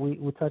things that we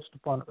touched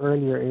upon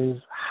earlier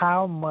is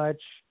how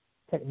much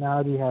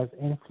technology has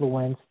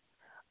influenced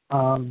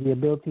the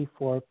ability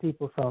for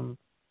people from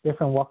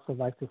different walks of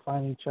life to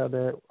find each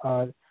other.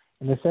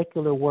 In the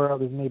secular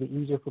world, it's made it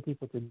easier for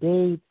people to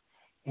date,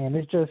 and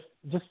it's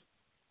just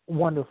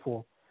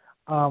wonderful.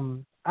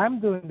 I'm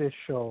doing this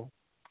show,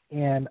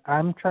 and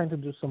I'm trying to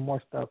do some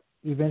more stuff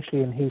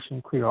eventually in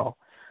Haitian Creole.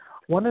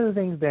 One of the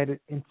things that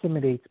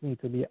intimidates me,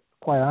 to be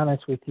quite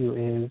honest with you,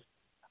 is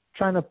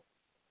trying to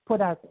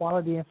put out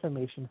quality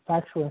information,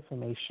 factual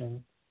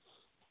information,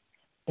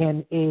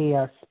 in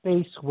a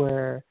space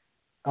where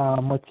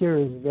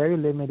material is very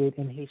limited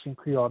in Haitian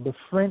Creole. The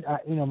French,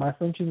 my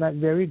French is not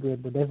very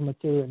good, but there's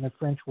material in the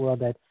French world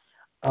that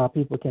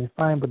people can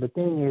find. But the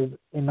thing is,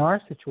 in our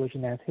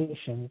situation as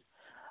Haitians,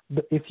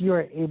 if you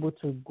are able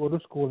to go to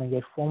school and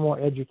get formal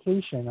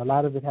education, a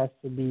lot of it has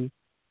to be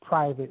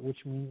private, which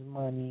means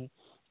money.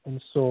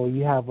 And so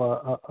you have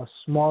a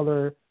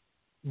smaller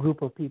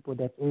group of people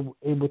that's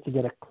able to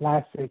get a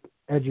classic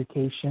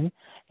education.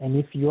 And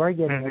if you are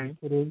getting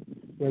educated,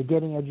 they're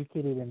getting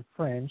educated in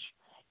French.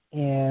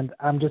 And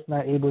I'm just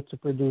not able to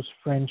produce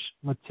French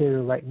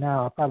material right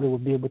now. I probably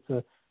would be able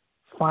to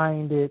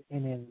find it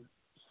and then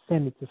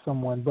send it to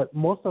someone. But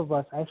most of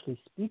us actually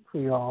speak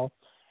Creole,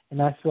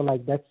 and I feel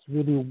like that's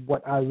really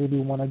what I really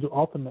want to do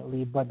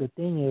ultimately. But the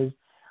thing is,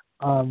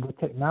 with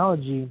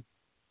technology,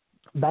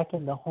 back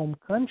in the home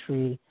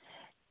country,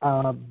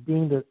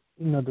 being the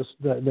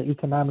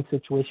economic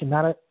situation,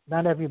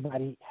 not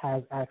everybody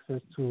has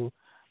access to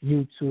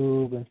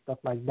YouTube and stuff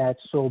like that.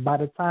 So by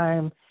the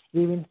time,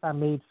 even if I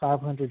made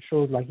 500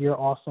 shows like your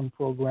awesome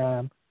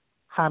program,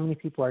 how many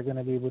people are going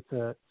to be able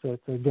to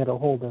get a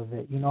hold of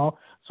it?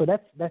 So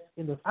that's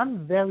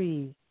I'm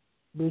very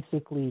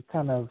basically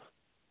kind of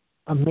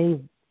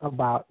amazed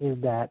about is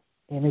that,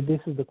 and this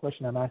is the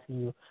question I'm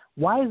asking you: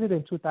 why is it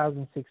in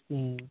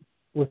 2016,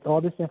 with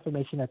all this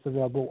information that's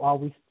available, are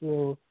we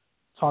still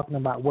talking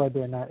about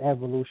whether or not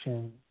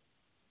evolution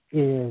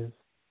is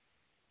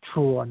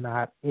true or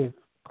not, if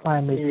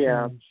climate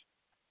change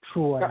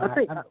true or not?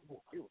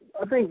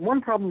 I think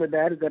one problem with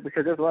that is that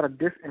because there's a lot of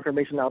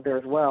disinformation out there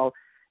as well.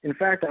 In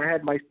fact, I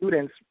had my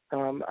students,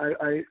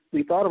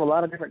 we thought of a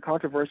lot of different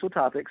controversial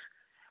topics,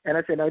 and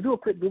I said, now do a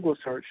quick Google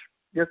search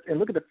and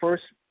look at the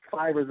first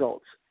 5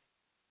 results.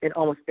 In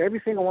almost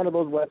every single one of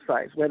those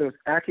websites, whether it's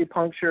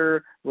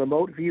acupuncture,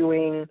 remote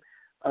viewing,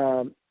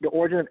 the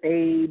origin of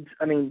AIDS,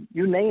 I mean,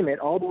 you name it,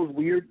 all those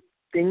weird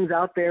things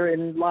out there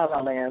in La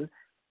La Land,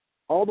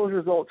 all those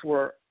results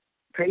were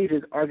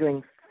pages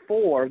arguing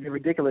for the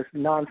ridiculous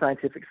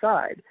non-scientific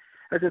side.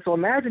 I said, so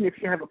imagine if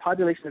you have a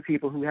population of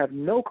people who have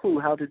no clue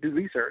how to do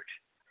research.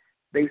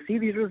 They see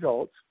these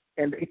results,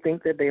 and they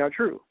think that they are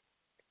true.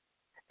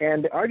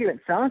 And the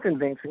arguments sound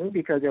convincing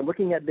because they're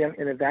looking at them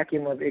in a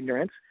vacuum of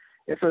ignorance.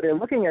 And so they're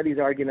looking at these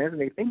arguments,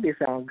 and they think they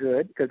sound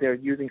good because they're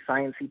using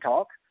sciencey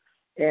talk.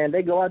 And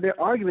they go out there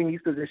arguing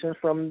these positions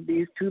from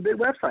these 2-bit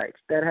websites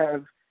that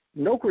have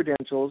no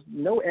credentials,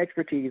 no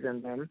expertise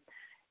in them.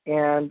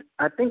 And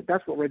I think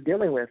that's what we're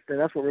dealing with, and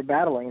that's what we're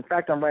battling. In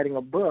fact, I'm writing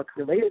a book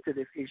related to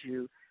this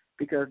issue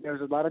because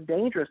there's a lot of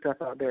dangerous stuff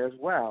out there as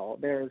well.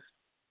 There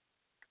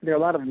are a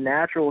lot of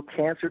natural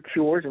cancer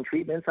cures and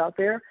treatments out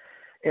there,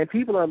 and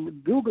people are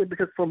Googling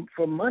because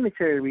for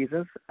monetary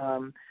reasons,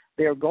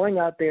 they're going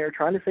out there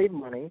trying to save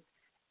money,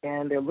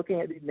 and they're looking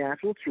at these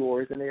natural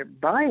cures, and they're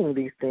buying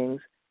these things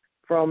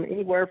from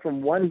anywhere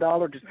from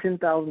 $1 to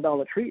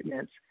 $10,000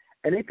 treatments,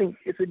 and they think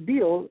it's a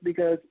deal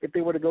because if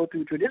they were to go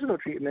through traditional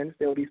treatments,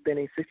 they would be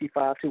spending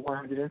 $65,000 to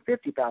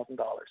 $150,000.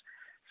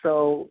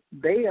 So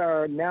they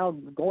are now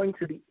going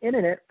to the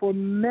internet for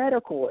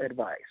medical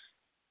advice,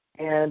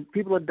 and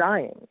people are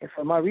dying. And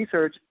so my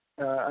research,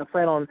 I'm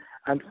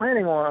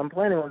planning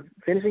on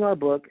finishing our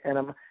book,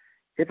 and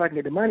if I can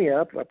get the money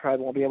up, I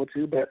probably won't be able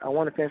to, but I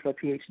want to finish my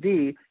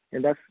PhD,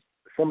 and that's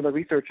some of the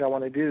research I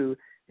want to do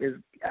is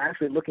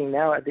actually looking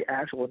now at the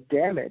actual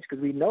damage,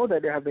 because we know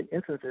that there have been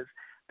instances.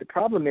 The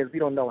problem is we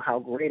don't know how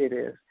great it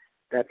is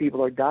that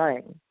people are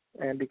dying,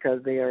 and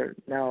because they are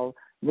now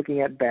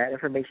looking at bad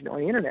information on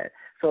the internet.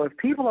 So if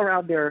people are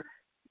out there,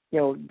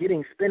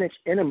 getting spinach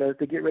enemas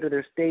to get rid of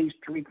their stage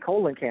 3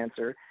 colon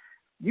cancer,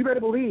 you better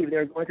believe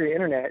they're going to the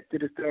internet to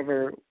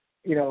discover,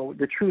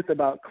 the truth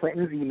about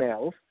Clinton's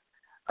emails.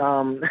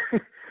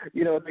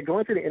 They're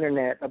going to the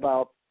internet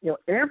about,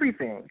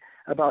 everything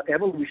about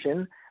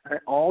evolution,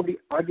 all the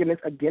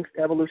arguments against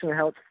evolution and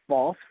how it's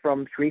false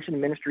from creation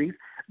ministries.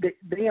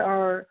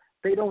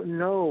 They don't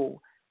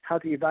know how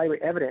to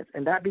evaluate evidence,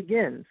 and that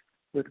begins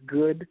with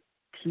good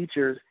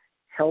teachers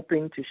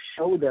helping to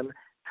show them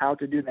how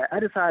to do that. I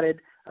decided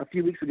a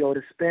few weeks ago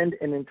to spend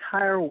an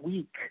entire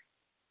week,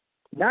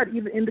 not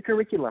even in the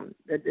curriculum,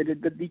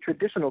 the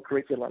traditional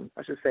curriculum,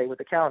 I should say, with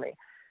the county.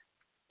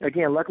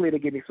 Again, luckily they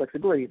gave me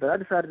flexibility, but I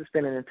decided to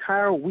spend an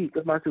entire week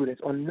with my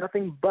students on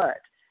nothing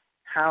but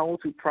how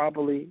to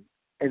properly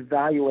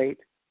evaluate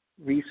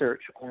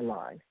research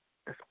online.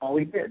 That's all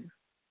we did.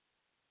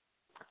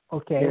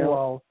 Okay,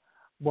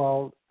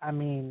 well, I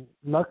mean,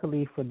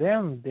 luckily for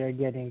them, they're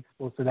getting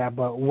exposed to that,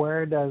 but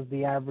where does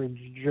the average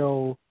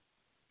Joe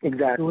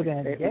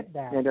student get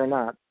that? And they're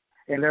not.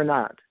 And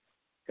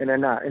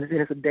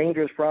it's a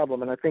dangerous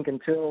problem, and I think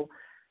until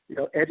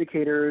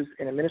educators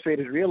and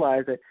administrators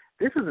realize that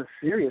this is a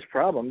serious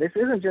problem. This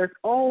isn't just,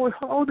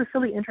 the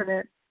silly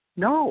internet.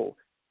 No,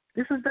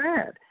 this is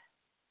bad.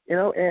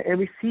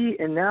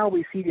 And now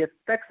we see the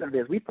effects of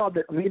this. We thought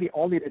that maybe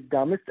only the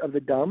dumbest of the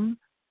dumb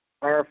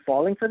are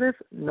falling for this.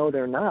 No,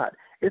 they're not.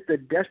 It's the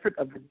desperate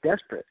of the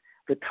desperate,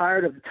 the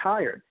tired of the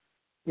tired.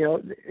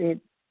 The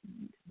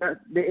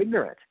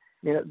ignorant.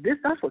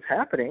 That's what's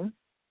happening.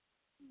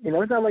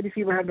 It's not like these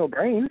people have no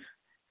brains.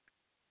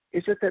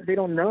 It's just that they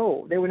don't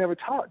know. They were never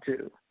taught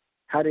to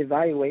how to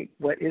evaluate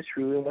what is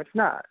true and what's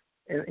not.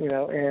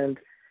 And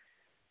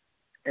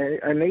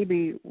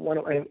maybe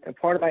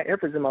part of my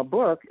efforts in my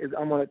book is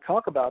I'm going to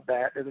talk about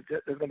that. There's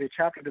going to be a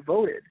chapter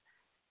devoted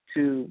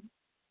to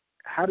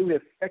how do we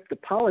affect the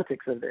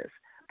politics of this.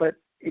 But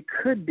it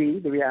could be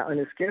the reality,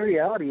 and the scary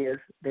reality is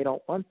they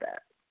don't want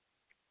that.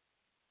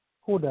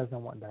 Who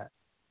doesn't want that?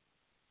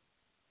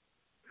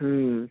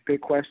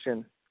 Big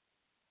question.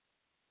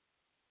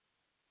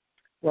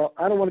 Well,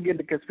 I don't want to get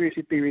into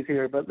conspiracy theories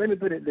here, but let me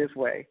put it this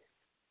way.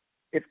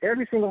 If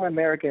every single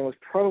American was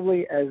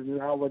probably as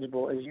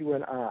knowledgeable as you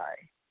and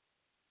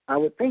I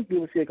would think we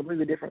would see a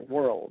completely different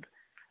world.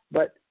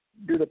 But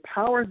do the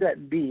powers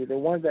that be, the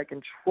ones that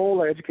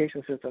control our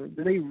education system,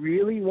 do they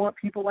really want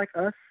people like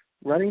us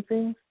running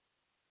things?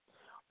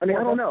 I mean,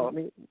 I don't know.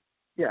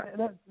 Yeah.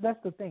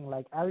 That's the thing.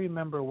 Like, I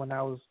remember when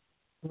I was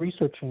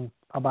researching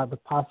about the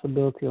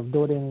possibility of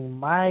donating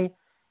my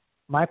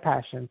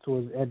passion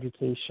towards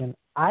education,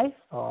 I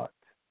thought,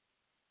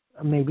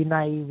 maybe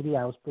naively,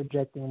 I was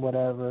projecting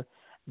whatever,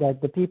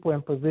 that the people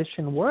in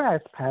position were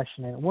as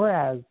passionate, were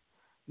as,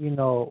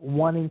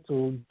 wanting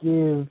to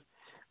give,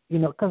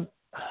 because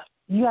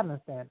you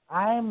understand,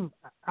 I'm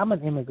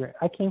an immigrant.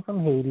 I came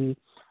from Haiti.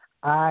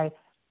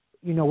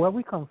 Where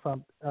we come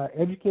from,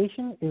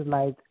 education is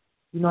like,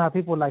 how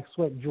people like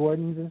sweat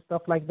Jordans and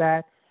stuff like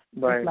that.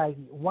 Right. It's like,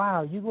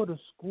 wow, you go to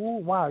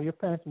school, wow, your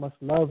parents must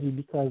love you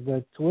because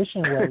the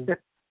tuition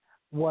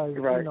was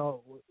right.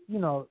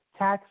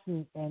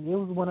 Taxing, and it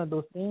was one of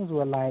those things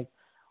where, like,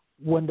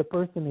 when the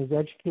person is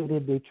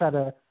educated, they try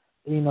to,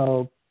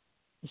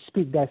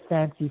 speak that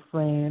fancy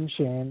French,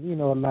 and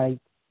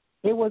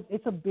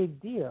it's a big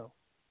deal.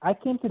 I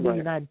came to the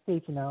United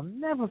States, and I'll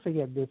never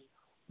forget this.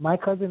 My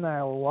cousin and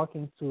I were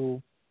walking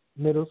to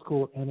middle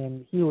school, and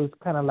then he was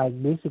kind of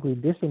like basically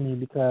dissing me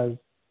because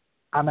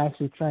I'm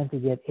actually trying to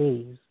get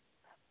A's.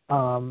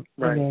 And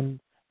then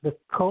the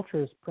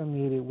culture is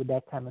permeated with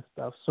that kind of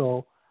stuff.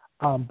 So,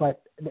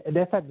 but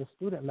that's at the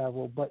student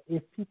level. But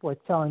if people are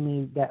telling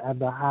me that at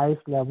the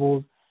highest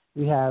levels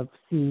we have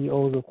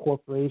CEOs of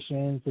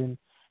corporations and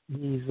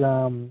these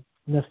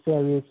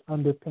nefarious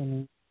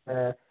underpinnings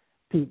where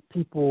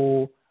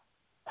people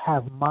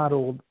have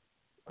modeled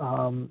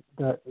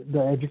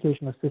the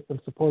educational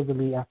system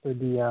supposedly after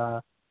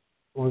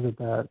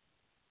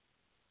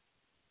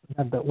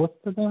what's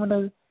the name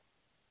of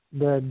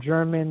the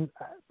German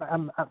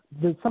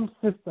there's some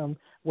system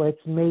where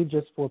it's made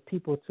just for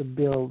people to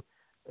build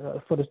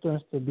for the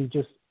students to be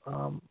just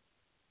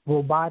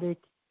robotic,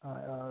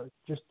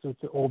 just to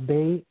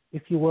obey,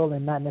 if you will,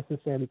 and not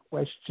necessarily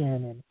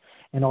question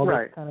and all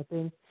that kind of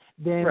thing,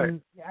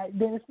 then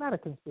it's not a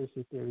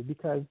conspiracy theory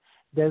because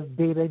there's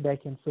data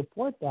that can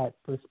support that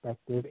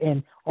perspective.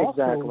 And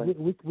also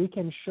we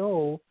can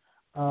show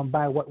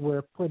by what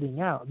we're putting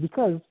out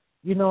because,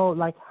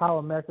 like how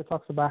America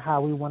talks about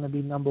how we want to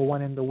be number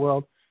one in the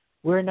world.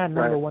 We're not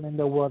number one in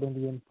the world in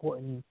the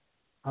important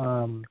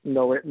No,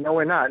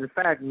 we're not. In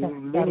fact,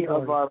 many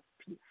of our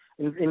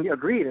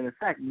agreed. And in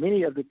fact,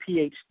 many of the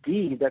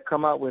PhDs that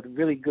come out with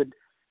really good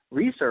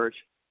research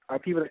are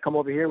people that come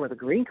over here with a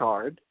green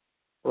card,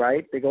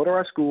 right? They go to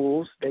our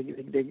schools,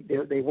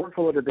 they work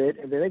for a little bit,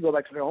 and then they go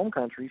back to their home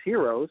countries,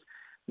 heroes,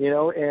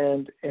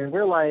 and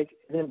we're like,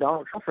 and then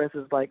Donald Trump, for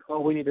instance, is like, oh,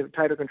 we need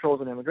tighter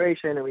controls on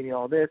immigration, and we need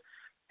all this.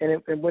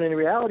 And when in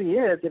reality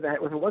is, if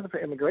it wasn't for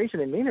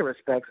immigration in many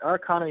respects, our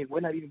economy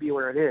would not even be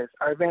where it is.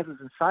 Our advances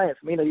in science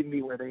may not even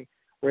be where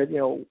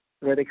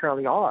they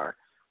currently are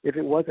if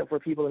it wasn't for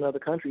people in other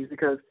countries.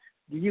 Because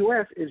the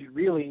U.S. is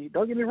really,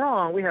 don't get me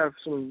wrong, we have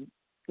some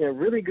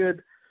really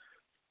good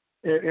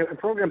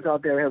programs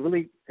out there. We have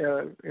really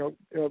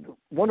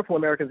wonderful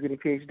Americans getting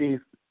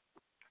PhDs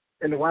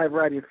in a wide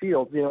variety of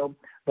fields.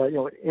 But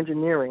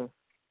engineering,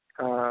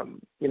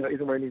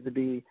 isn't where it needs to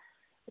be,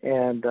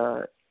 and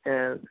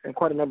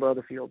quite a number of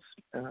other fields.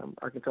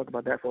 I can talk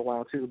about that for a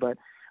while too. But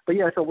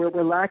yeah, so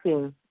we're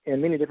lacking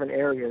in many different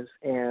areas,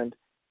 and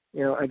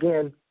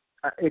again,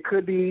 it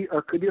could be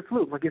a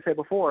fluke. Like you said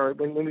before,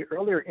 when we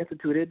earlier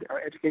instituted our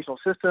educational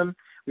system,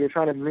 we were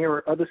trying to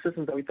mirror other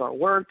systems that we thought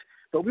worked.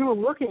 But we were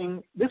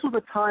looking. This was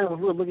a time when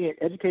we were looking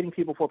at educating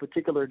people for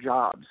particular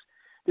jobs.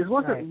 This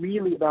wasn't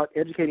really about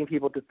educating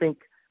people to think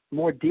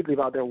more deeply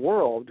about their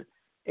world.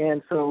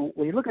 And so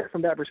when you look at it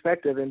from that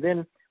perspective, and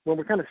then when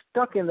we're kind of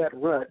stuck in that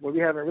rut where we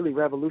haven't really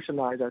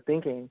revolutionized our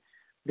thinking,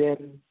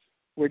 then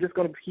we're just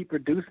going to keep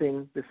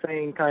producing the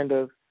same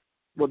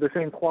the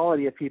same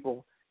quality of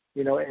people,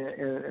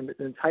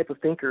 and type of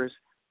thinkers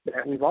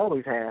that we've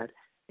always had.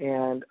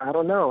 And I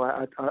don't know.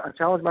 I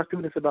challenged my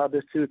students about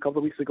this too a couple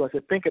of weeks ago. I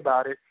said, think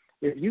about it.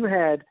 If you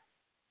had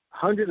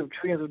hundreds of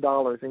trillions of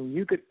dollars and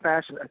you could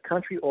fashion a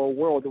country or a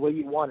world the way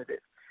you wanted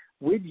it,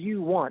 would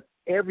you want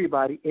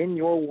everybody in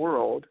your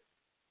world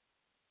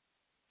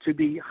to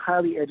be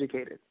highly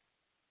educated?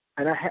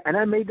 And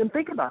I made them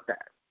think about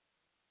that.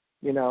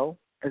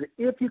 As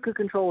if you could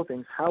control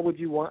things, how would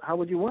you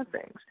want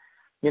things?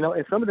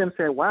 And some of them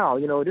said, wow,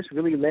 this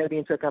really led me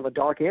into kind of a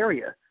dark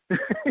area.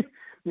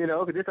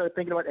 Because they started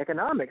thinking about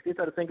economics. They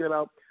started thinking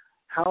about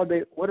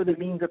what are the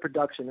means of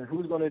production and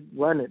who's going to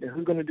run it and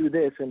who's going to do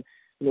this, and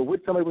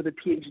would somebody with a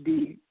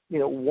PhD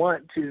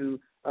want to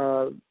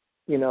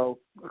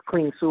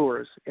clean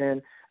sewers,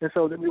 and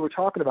so we were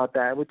talking about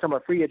that. We're talking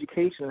about free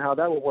education and how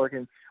that would work,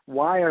 and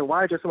why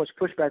is there so much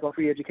pushback on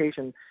free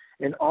education,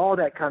 and all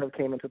that kind of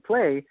came into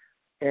play,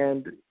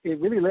 and it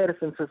really led us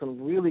into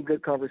some really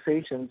good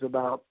conversations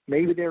about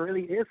maybe there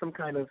really is some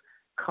kind of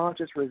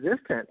conscious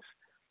resistance,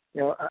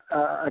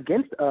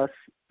 against us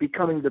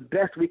becoming the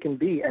best we can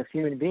be as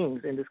human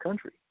beings in this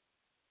country,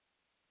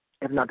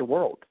 if not the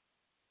world.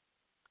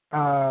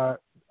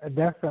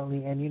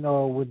 Definitely, and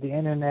with the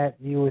internet,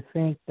 you would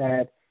think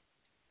that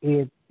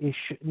it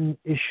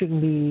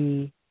shouldn't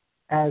be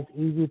as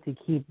easy to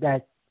keep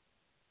that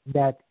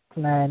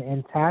plan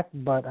intact.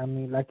 But I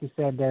mean, like you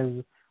said,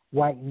 there's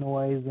white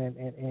noise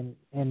and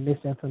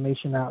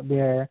misinformation out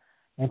there,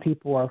 and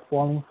people are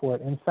falling for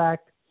it. In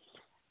fact,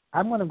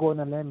 I'm going to go on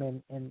a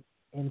limb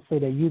and say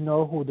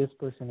that who this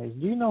person is.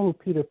 Do you know who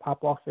Peter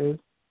Popoff is?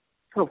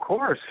 Of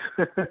course.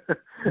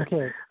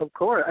 Okay. Of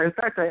course. In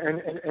fact, I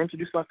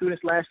introduced my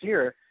students last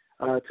year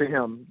to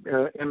him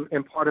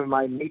in part of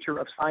my Nature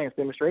of Science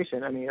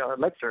demonstration.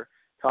 Lecture,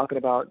 talking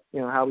about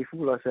how we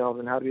fool ourselves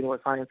and how do we know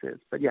what science is.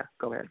 But yeah,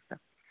 go ahead. Yeah.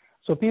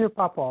 So Peter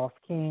Popoff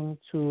came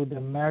to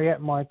the Marriott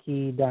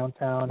Marquis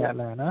downtown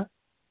Atlanta,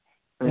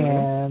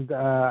 and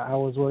I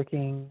was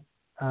working,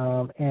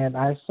 and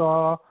I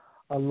saw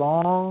a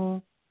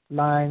long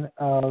line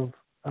of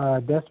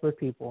desperate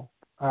people.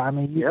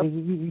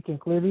 You can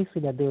clearly see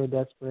that they were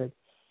desperate.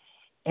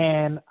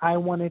 And I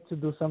wanted to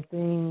do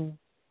something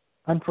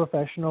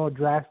unprofessional,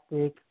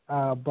 drastic,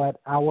 but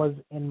I was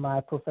in my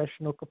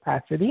professional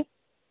capacity.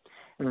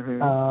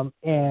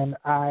 And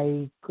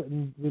I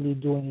couldn't really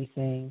do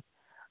anything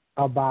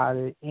about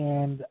it.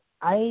 And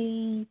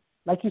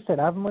like you said,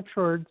 I've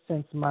matured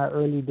since my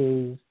early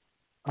days.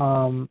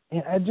 And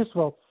I just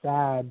felt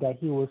sad that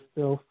he was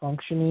still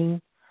functioning.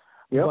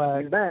 He's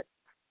back.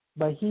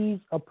 But he's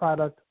a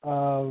product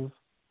of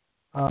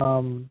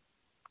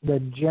the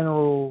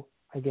general,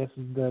 I guess,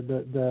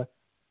 the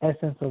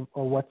essence of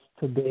what's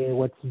today,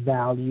 what's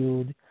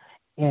valued,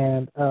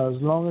 and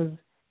as long as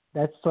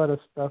that sort of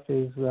stuff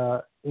is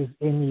in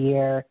the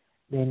air,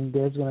 then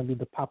there's going to be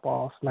the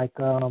pop-offs. Like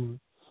to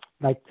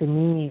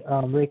me,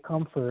 Ray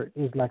Comfort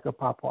is like a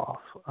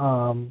pop-off.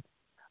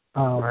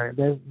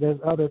 There's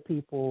other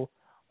people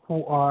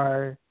who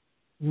are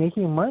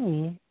making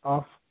money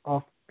off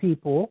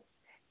people.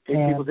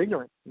 People's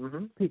ignorance.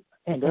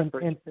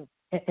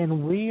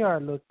 And we are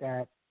looked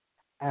at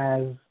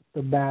as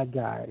the bad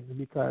guys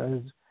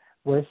because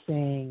we're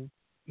saying,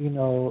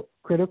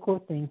 critical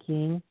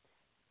thinking,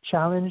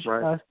 challenge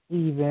us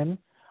even,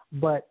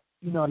 but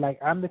like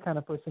I'm the kind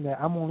of person that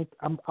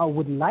I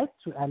would like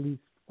to at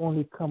least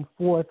only come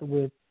forth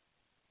with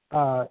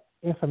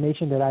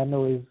information that I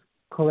know is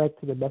correct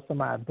to the best of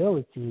my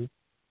ability,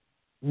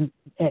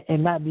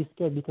 and not be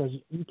scared because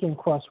you can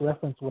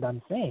cross-reference what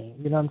I'm saying.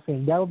 You know what I'm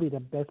saying? That would be the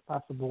best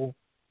possible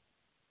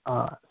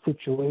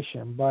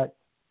situation. But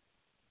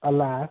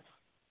alas,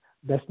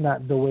 that's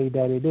not the way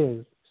that it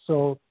is.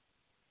 So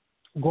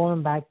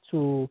going back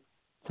to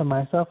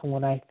myself and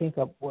what I think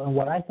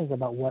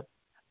about what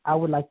I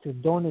would like to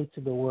donate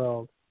to the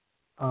world,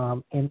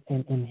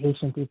 in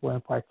Haitian people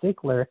in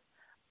particular,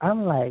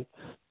 I'm like,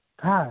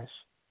 gosh,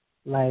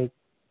 like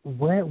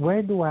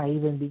where do I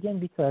even begin?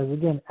 Because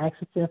again,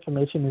 access to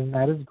information is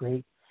not as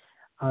great.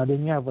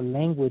 Then you have a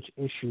language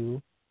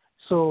issue.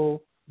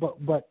 So,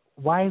 but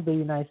why is the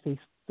United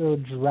States still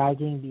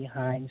dragging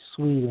behind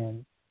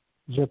Sweden,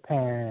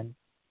 Japan,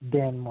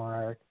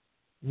 Denmark,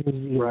 New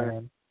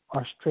Zealand,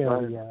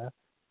 Australia? Right.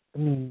 I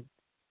mean,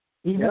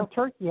 even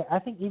Turkey. I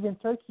think even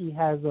Turkey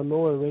has a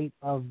lower rate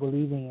of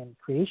believing in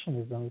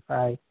creationism, if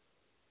I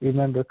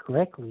remember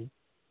correctly.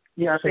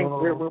 Yeah, I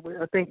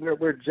think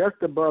we're just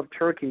above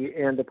Turkey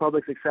in the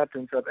public's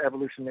acceptance of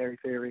evolutionary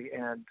theory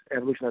and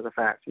evolution as a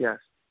fact. Yes.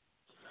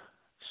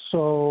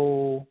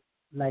 So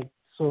I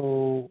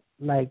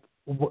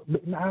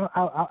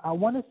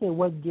want to say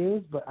what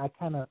gives, but I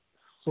kind of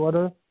sort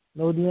of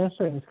know the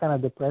answer, and it's kind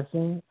of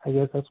depressing. I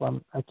guess that's why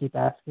I keep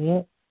asking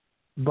it.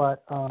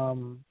 But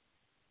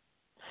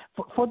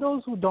for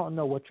those who don't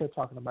know what you're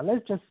talking about,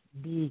 let's just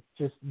be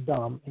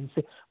dumb and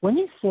say, when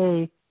you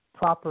say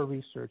proper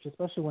research,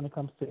 especially when it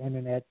comes to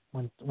internet,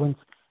 when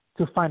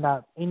to find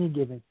out any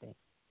given thing,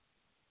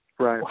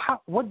 right?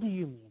 What do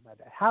you mean by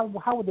that? How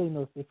would they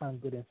know if they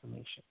found good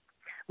information?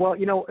 Well,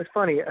 it's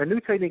funny. A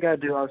new technique I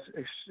do, I was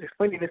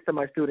explaining this to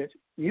my students.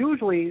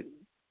 Usually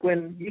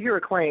when you hear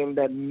a claim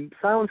that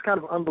sounds kind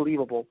of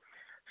unbelievable,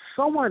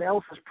 someone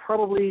else has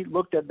probably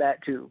looked at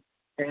that too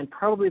and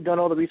probably done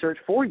all the research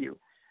for you.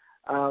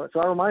 So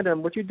I remind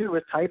them, what you do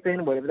is type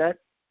in whatever that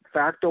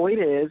factoid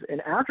is,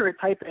 and after it,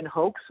 type in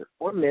hoax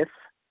or myth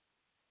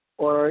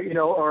or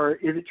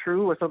is it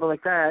true or something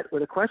like that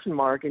with a question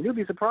mark, and you'll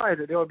be surprised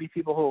that there will be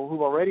people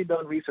who've already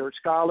done research,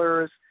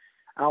 scholars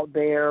out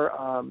there,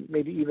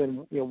 maybe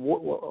even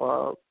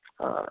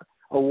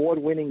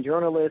award-winning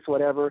journalists,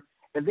 whatever,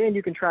 and then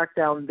you can track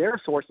down their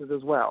sources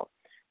as well.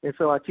 And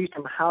so I teach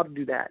them how to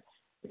do that.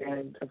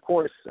 And, of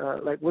course,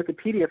 like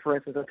Wikipedia, for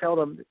instance, I tell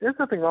them there's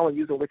nothing wrong with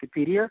using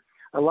Wikipedia.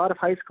 A lot of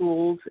high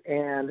schools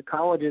and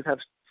colleges have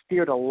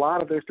steered a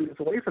lot of their students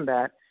away from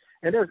that,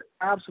 and there's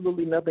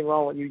absolutely nothing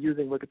wrong with you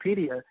using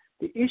Wikipedia.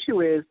 The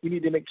issue is you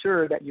need to make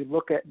sure that you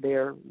look at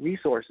their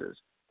resources,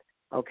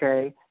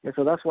 okay? And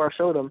so that's where I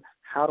show them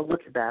how to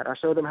look at that. I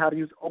show them how to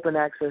use open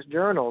access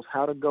journals,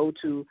 how to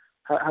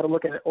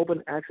look at an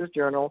open access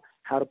journal,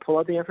 how to pull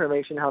out the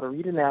information, how to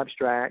read an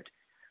abstract,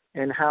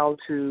 and how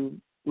to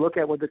look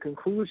at what the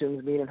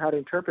conclusions mean and how to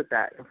interpret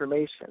that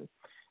information.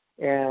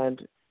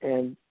 And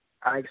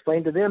I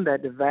explained to them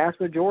that the vast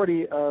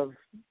majority of,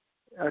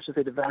 I should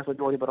say the vast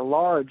majority, but a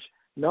large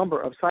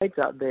number of sites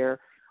out there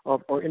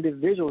or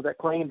individuals that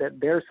claim that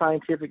their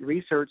scientific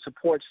research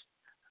supports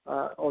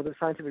or the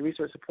scientific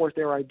research supports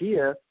their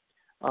idea,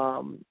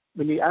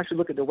 when you actually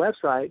look at the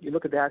website, you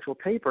look at the actual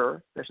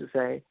paper, I should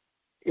say,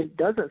 it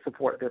doesn't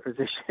support their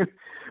position,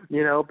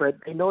 but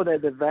they know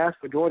that the vast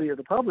majority of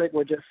the public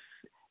will just,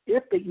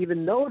 if they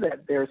even know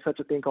that there's such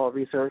a thing called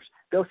research,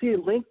 they'll see a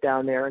link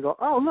down there and go,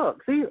 oh,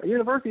 look, see, a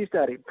university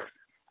study.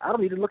 I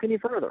don't need to look any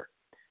further,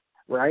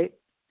 right?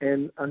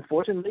 And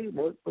unfortunately,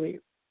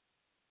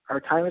 our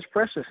time is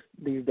precious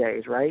these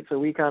days, right? So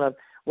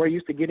we're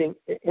used to getting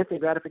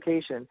instant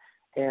gratification,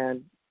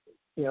 and,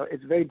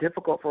 it's very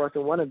difficult for us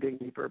to want to dig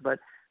deeper. But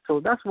so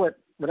that's when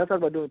I talk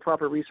about doing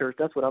proper research,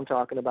 that's what I'm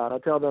talking about. I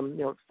tell them,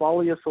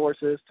 follow your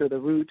sources to the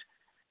root,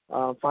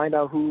 find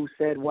out who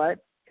said what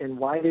and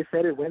why they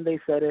said it, when they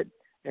said it,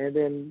 and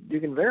then you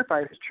can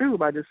verify if it's true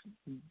by just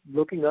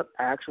looking up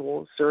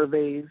actual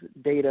surveys,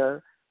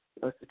 data,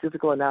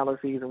 statistical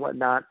analyses and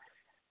whatnot,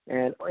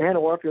 or if you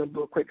want to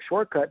do a quick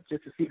shortcut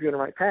just to see if you're on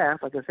the right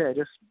path, like I said,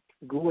 just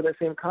Google that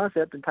same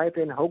concept and type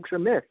in hoax or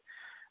myth.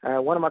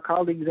 One of my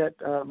colleagues at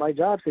my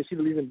job said she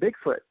believes in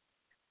Bigfoot.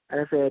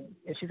 And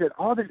she said,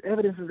 all this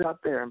evidence is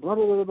out there and blah,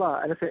 blah, blah, blah,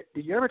 blah. And I said,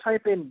 did you ever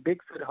type in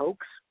Bigfoot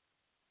hoax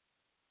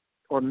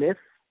or myth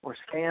or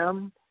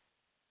scam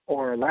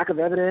or lack of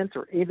evidence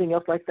or anything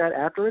else like that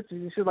afterwards?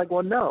 And she's like,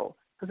 well, no.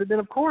 I said, then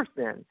of course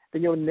then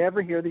you'll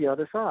never hear the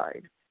other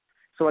side.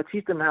 So I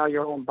teach them how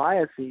your own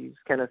biases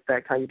can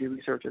affect how you do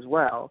research as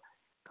well.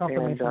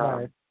 Confirmation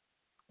bias.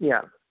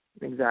 Yeah,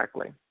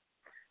 exactly.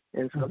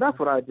 And so that's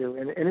what I do.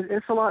 And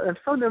it's a lot. And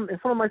some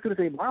of my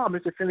students say, wow,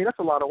 Mr. Finley, that's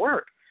a lot of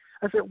work.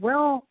 I said,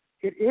 well,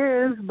 it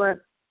is,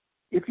 but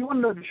if you want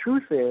to know what the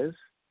truth is,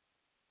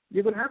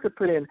 you're going to have to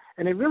put in,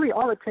 and it really,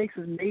 all it takes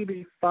is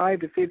maybe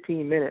 5 to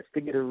 15 minutes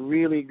to get a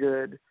really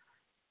good,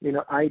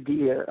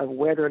 idea of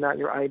whether or not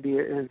your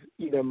idea is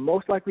either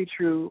most likely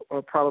true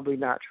or probably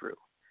not true.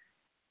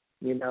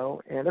 And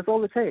that's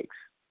all it takes.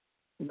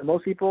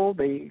 Most people,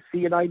 they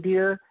see an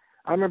idea.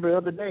 I remember the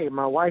other day,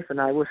 my wife and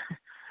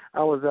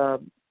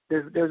there's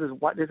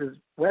this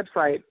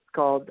website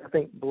called, I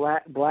think,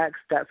 Blacks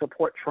That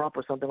Support Trump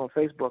or something on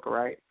Facebook,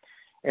 right?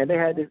 And they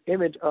had this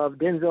image of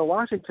Denzel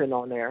Washington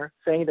on there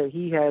saying that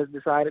he has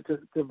decided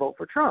to vote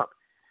for Trump.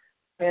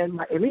 And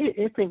my immediate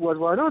instinct was,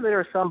 well, I know there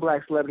are some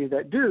black celebrities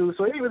that do,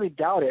 so I didn't really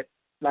doubt it,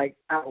 like,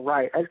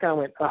 outright. I just kind of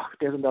went, oh,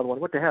 there's another one.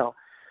 What the hell?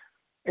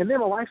 And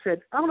then my wife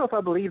said, I don't know if I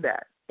believe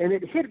that. And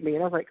it hit me,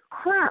 and I was like,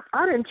 crap,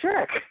 I didn't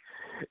check.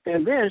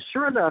 And then,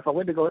 sure enough,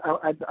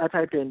 I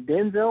typed in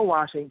Denzel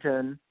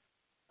Washington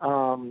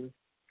voting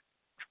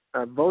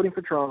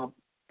for Trump,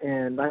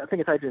 and I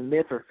think it's either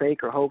myth or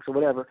fake or hoax or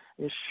whatever.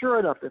 And sure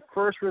enough, the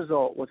first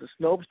result was a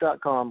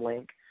Snopes.com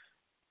link,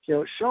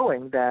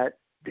 showing that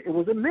it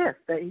was a myth,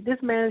 that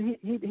this man,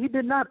 he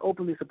did not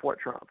openly support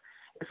Trump.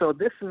 And so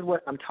this is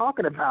what I'm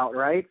talking about,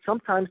 right?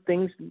 Sometimes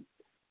things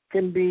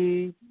can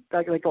be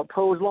like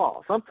opposed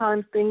law.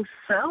 Sometimes things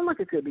sound like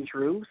it could be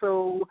true,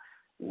 so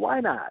why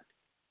not?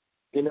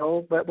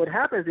 But what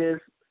happens is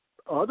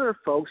other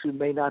folks who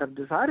may not have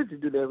decided to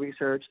do their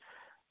research,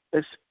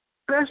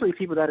 especially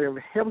people that are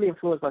heavily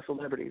influenced by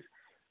celebrities,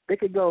 they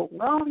could go,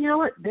 well, you know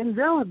what,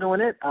 Denzel is doing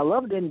it. I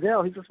love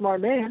Denzel. He's a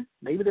smart man.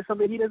 Maybe there's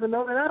something he doesn't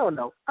know that I don't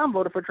know. I'm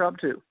voting for Trump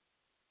too.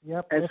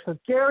 Yep. As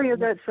scary as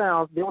that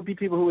sounds, there will be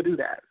people who would do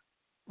that.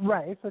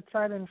 Right. It's a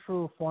tried and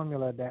true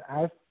formula that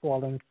I've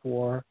fallen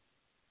for.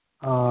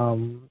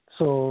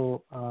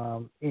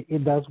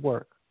 It does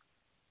work.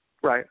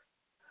 Right.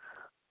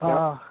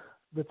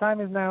 The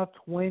time is now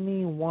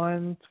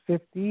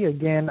 21:50.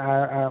 Again,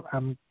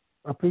 I'm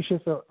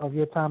appreciative of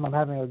your time. I'm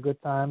having a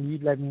good time. You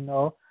let me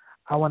know.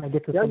 I want to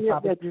get to some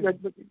topics.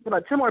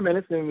 About 10 more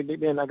minutes,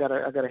 then I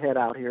gotta head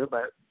out here.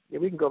 But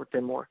we can go for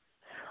 10 more.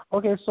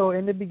 Okay. So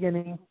in the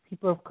beginning,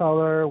 people of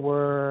color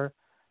were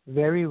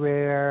very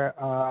rare.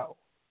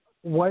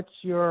 What's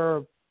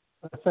your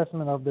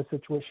assessment of the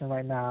situation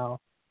right now?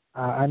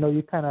 I know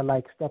you kind of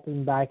like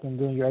stepping back and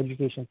doing your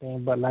education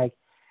thing, but like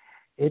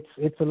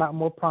it's a lot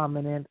more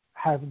prominent.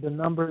 Have the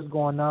numbers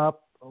gone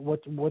up?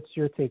 What's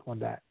your take on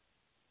that?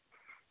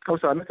 Oh,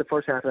 sorry, I missed the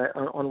first half of that.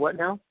 On what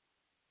now?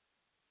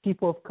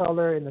 People of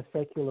color in the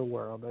secular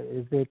world.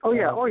 Is it? Oh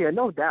yeah,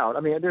 no doubt.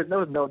 I mean, there's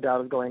no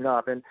doubt it's going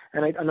up, and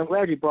I'm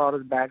glad you brought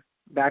us back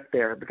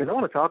there, because I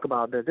want to talk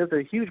about this. There's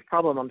a huge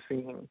problem I'm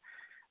seeing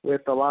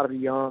with a lot of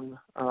young,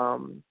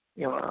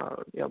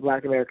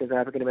 Black Americans,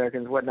 African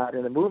Americans, whatnot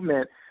in the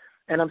movement,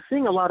 and I'm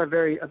seeing a lot of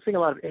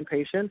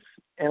impatience,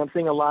 and I'm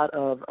seeing a lot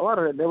of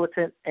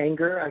militant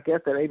anger, I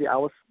guess, that maybe I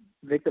was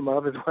victim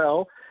of as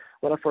well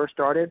when I first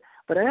started.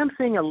 But I am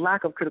seeing a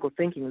lack of critical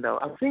thinking, though.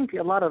 I'm seeing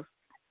a lot of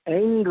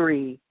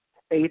angry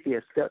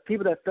atheists,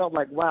 people that felt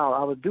like, wow,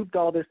 I was duped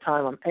all this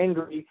time, I'm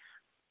angry,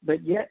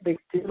 but yet they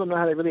still don't know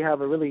how to really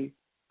have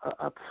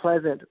a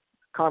pleasant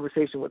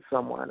conversation with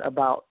someone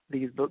about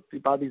these books,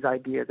 about these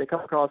ideas. They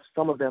come across,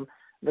 some of them,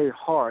 very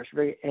harsh,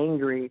 very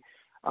angry,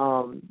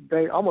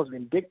 very almost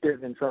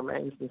vindictive in some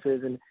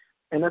instances, and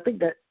I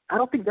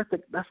don't think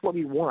that's what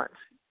we want.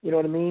 You know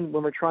what I mean?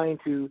 When we're trying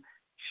to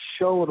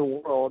show the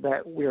world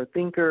that we are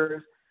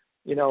thinkers,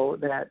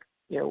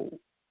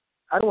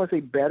 I don't want to say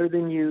better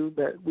than you,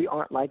 but we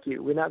aren't like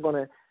you. We're not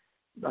going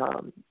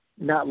to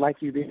not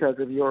like you because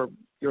of your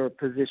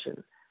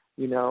position,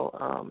 and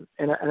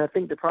I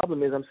think the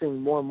problem is I'm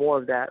seeing more and more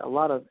of that, a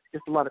lot of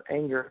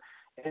anger,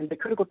 and the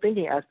critical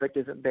thinking aspect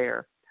isn't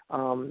there.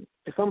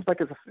 It's almost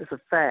like it's a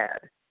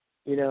fad,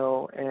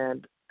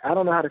 and I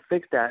don't know how to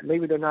fix that.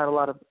 Maybe there are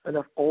not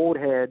enough old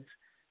heads,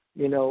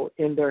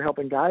 in there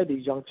helping guide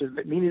these youngsters,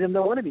 but many of them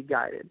don't want to be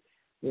guided,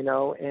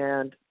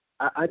 and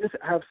I just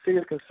have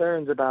serious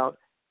concerns about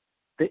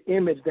the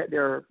image that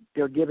they're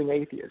giving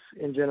atheists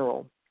in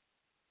general.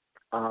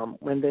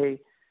 When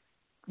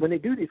they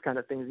do these kind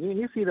of things,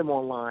 you see them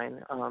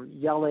online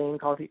yelling,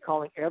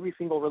 calling every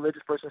single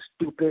religious person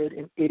stupid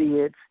and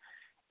idiots,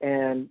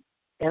 and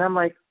I'm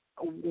like,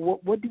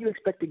 what do you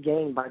expect to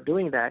gain by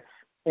doing that?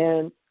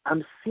 And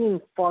I'm seeing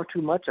far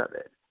too much of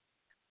it.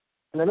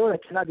 And I know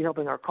that cannot be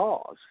helping our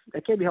cause.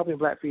 It can't be helping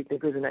Black free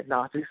thinkers and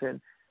agnostics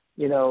and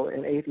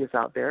atheists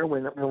out there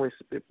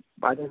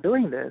by them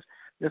doing this.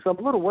 And so I'm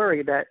a little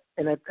worried that,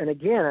 and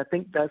again, I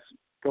think that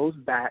goes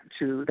back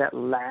to that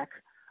lack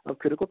of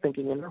critical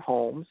thinking in their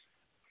homes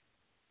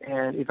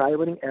and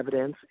evaluating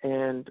evidence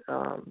and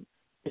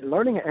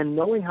learning and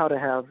knowing how to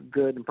have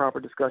good and proper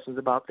discussions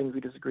about things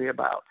we disagree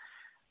about.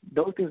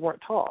 Those things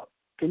weren't taught.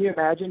 Can you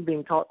imagine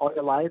being taught all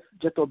your life,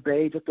 just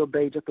obey, just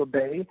obey, just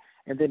obey,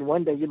 and then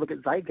one day you look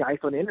at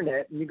zeitgeist on the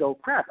internet and you go,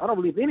 crap, I don't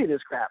believe any of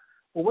this crap.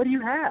 Well, what do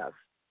you have?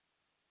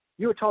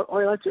 You were taught all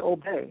your life to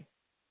obey.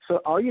 So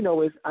all you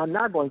know is I'm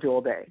not going to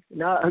obey.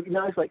 Now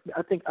it's like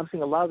I think I'm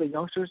seeing a lot of the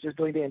youngsters just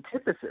doing the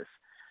antithesis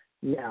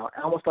now,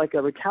 almost like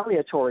a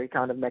retaliatory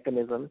kind of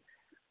mechanism.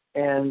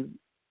 And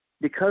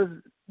because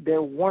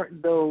there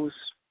weren't those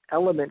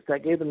elements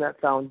that gave them that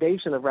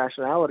foundation of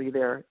rationality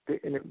there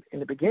in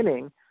the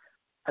beginning,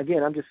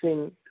 again, I'm just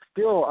seeing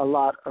still a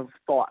lot of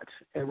thought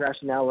and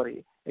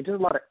rationality and just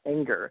a lot of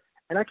anger.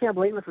 And I can't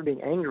blame them for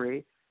being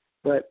angry,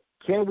 but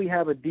can we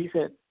have a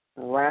decent,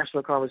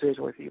 rational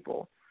conversation with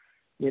people?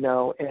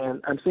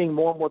 And I'm seeing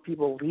more and more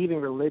people leaving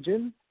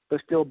religion,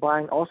 but still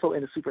buying also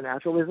into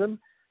supernaturalism.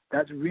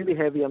 That's really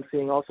heavy. I'm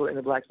seeing also in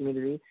the Black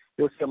community.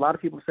 You'll see a lot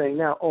of people saying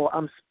now, "Oh,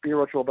 I'm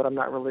spiritual, but I'm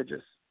not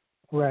religious."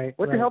 Right.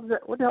 What the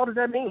hell does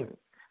that mean?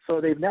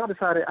 So they've now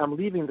decided I'm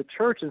leaving the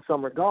church in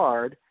some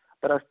regard,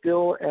 but I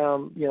still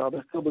am,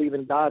 they still believe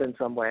in God in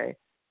some way.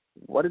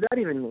 What does that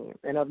even mean?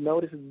 And I've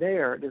noticed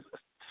there's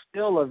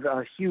still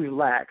a huge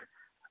lack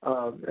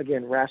of,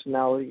 again,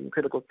 rationality and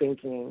critical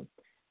thinking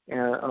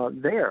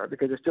there,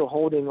 because they're still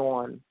holding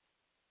on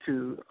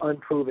to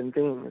unproven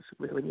things,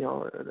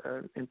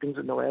 and things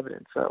with no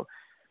evidence. So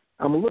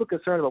I'm a little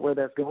concerned about where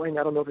that's going.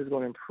 I don't know if it's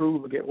going to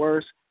improve or get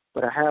worse,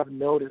 but I have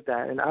noticed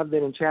that. And I've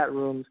been in chat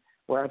rooms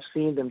where I've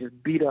seen them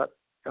just beat up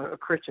a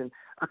Christian.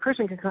 A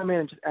Christian can come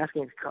in and just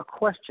asking a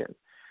question.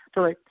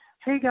 So like,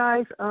 hey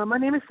guys, my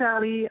name is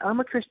Sally. I'm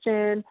a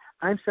Christian.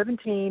 I'm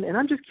 17, and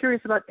I'm just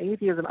curious about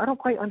atheism. I don't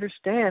quite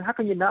understand. How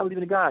can you not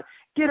believe in God?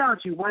 Get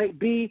out, you white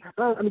bee.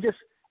 And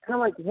I'm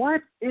like,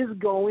 what is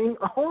going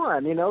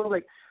on? You know,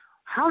 like,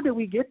 how did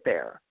we get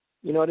there?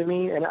 You know what I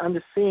mean? And I'm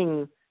just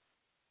seeing,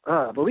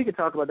 but we could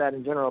talk about that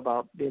in general,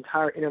 about the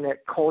entire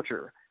internet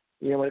culture,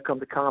 you know, when it comes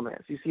to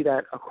comments. You see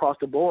that across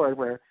the board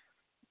where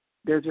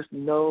there's just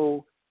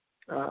no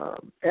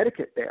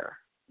etiquette there,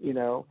 you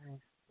know.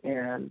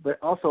 But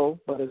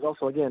there's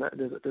also, again,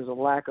 there's a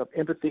lack of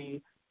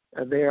empathy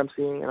there I'm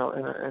seeing, you know,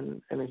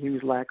 and a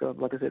huge lack of,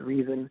 like I said,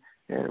 reason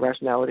and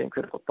rationality and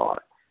critical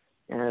thought.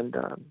 And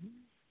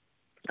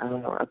I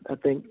don't know. I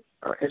think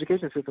our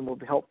education system will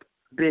help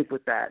big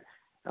with that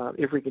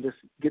if we can just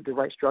get the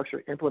right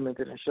structure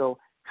implemented and show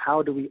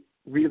how do we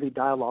really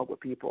dialogue with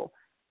people.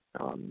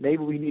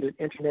 Maybe we need an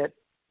internet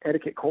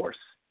etiquette course.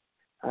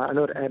 I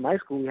know that at my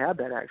school we have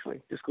that,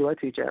 actually. The school I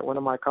teach at, one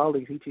of my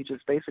colleagues, he teaches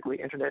basically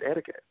internet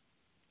etiquette.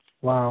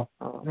 Wow.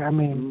 I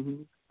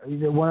mean,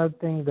 one of the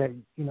things that,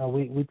 you know,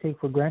 we take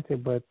for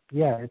granted, but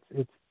yeah,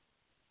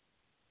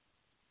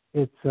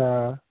 it's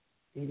a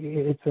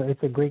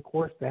great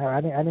course to have.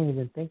 I didn't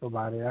even think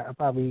about it. I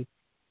probably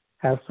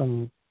have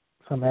some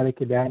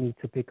etiquette that I need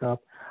to pick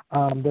up.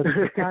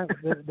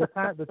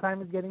 The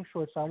time is getting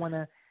short, so I want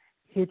to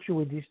hit you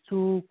with these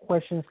 2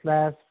 questions /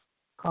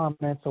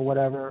 comments or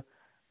whatever,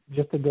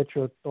 just to get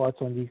your thoughts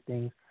on these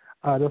things.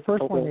 The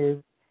first one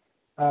is,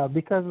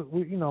 because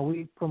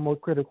we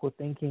promote critical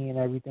thinking and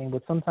everything,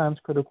 but sometimes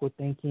critical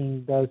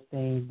thinking does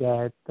things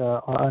that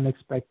are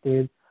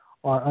unexpected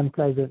or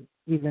unpleasant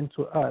even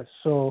to us.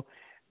 So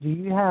do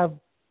you have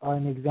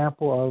an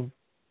example of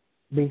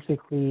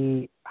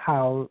basically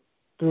how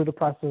through the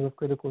process of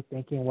critical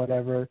thinking,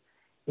 whatever,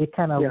 it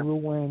kind of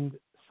ruined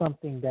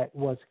something that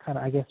was kind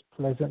of, I guess,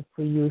 pleasant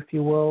for you, if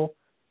you will?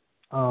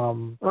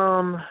 No,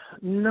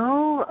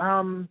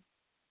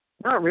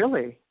 not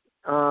really.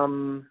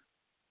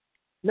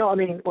 No, I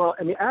mean,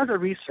 as a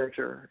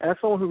researcher, as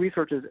someone who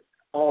researches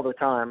all the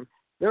time,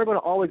 there are going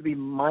to always be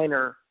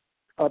minor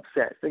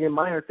upsets. Again,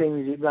 minor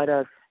things. You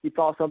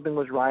thought something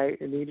was right,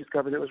 and then you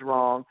discovered it was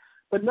wrong,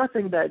 but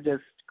nothing that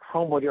just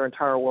crumbled your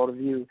entire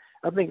worldview.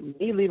 I think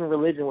me leaving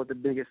religion was the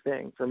biggest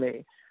thing for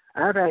me.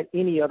 I haven't had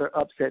any other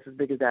upsets as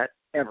big as that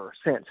ever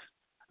since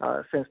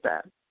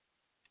that.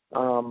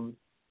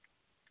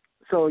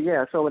 So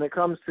when it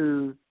comes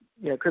to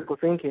critical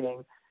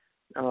thinking,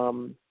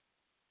 I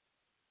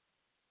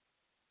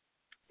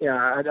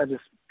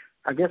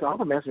guess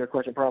I'll answer your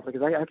question properly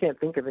because I can't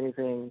think of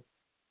anything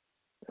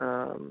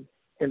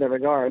in that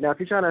regard. Now, if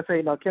you're trying to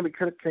say, can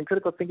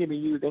critical thinking be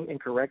used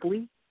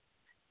incorrectly?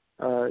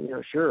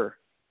 Sure,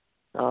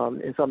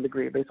 in some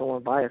degree based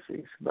on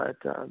biases. But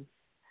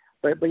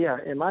yeah,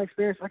 in my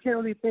experience, I can't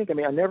really think. I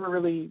mean, I never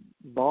really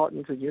bought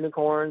into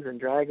unicorns and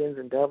dragons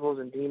and devils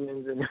and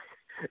demons and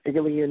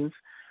aliens.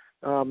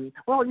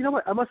 Well, you know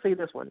what? I must say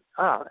this one.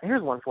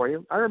 Here's one for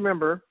you. I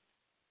remember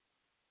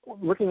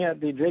looking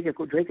at the Drake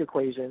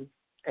equation,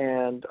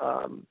 and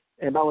by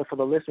the way, for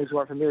the listeners who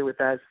aren't familiar with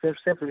that, it's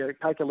simply a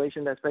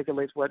calculation that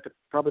speculates what the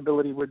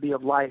probability would be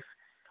of life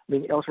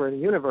being elsewhere in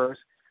the universe.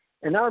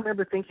 And I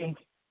remember thinking,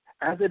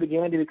 as I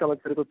began to become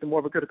more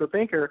of a critical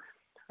thinker,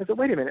 I said,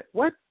 wait a minute,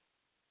 what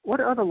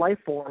other life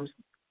forms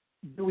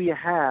do we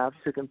have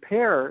to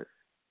compare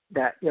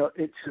that,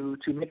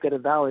 to make that a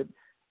valid,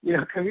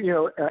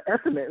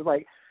 estimate?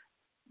 Like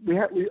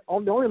the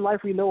only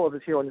life we know of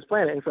is here on this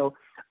planet. And so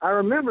I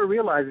remember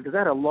realizing, because I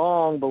had a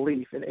long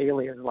belief in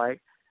aliens, to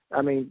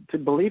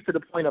believe to the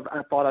point of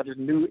I thought I just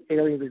knew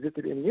aliens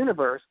existed in the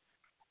universe.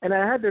 And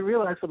I had to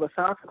realize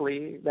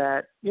philosophically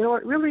that,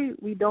 really,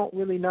 we don't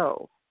really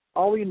know.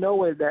 All we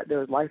know is that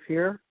there's life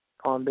here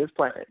on this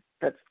planet.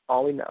 That's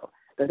all we know.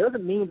 That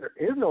doesn't mean there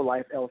is no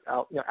life else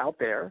out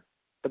there,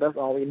 but that's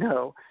all we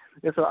know.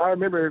 And so I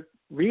remember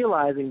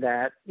realizing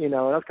that, and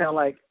I was kind of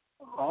like,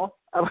 I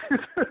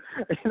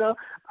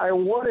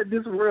wanted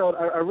this world.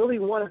 I really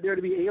wanted there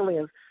to be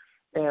aliens.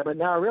 But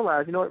now I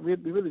realize, we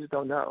really just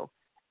don't know.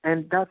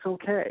 And that's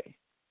okay.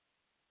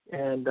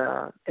 And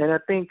I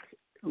think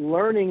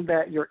learning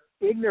that you're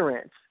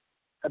ignorant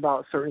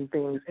about certain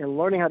things and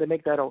learning how to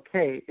make that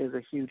okay is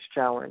a huge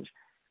challenge.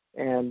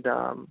 And,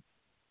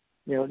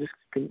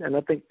 and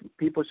I think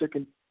people should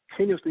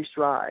continuously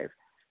strive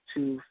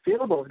to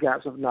fill those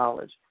gaps of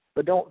knowledge,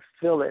 but don't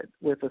fill it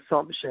with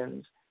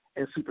assumptions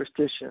and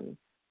superstition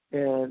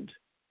and,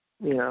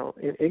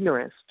 in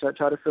ignorance.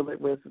 Try to fill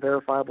it with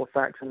verifiable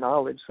facts and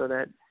knowledge so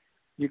that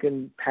you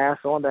can pass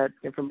on that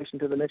information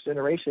to the next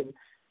generation.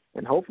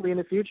 And hopefully in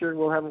the future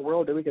we'll have a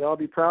world that we can all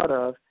be proud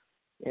of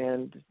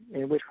and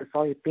in which we're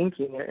finally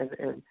thinking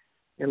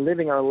and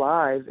living our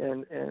lives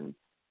and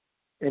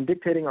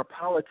dictating our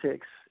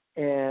politics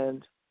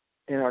and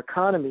our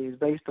economies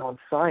based on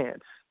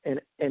science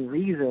and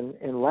reason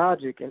and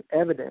logic and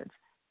evidence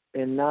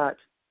and not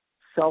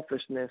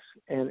selfishness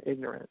and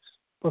ignorance.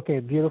 Okay,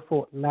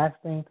 beautiful. Last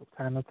thing,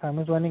 time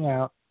is running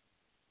out.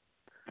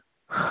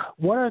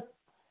 What are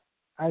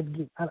I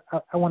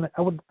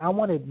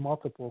wanted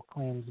multiple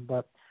claims,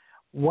 but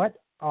what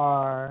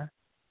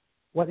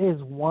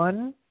is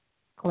one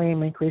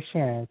claim in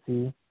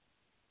Christianity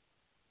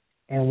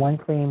and one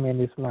claim in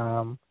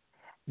Islam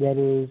that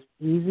is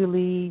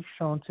easily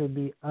shown to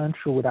be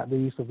untrue without the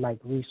use of like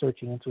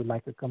researching into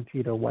like a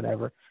computer or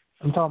whatever?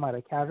 I'm talking about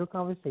a casual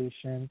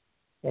conversation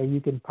that you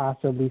can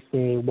possibly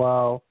say,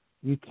 well,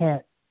 you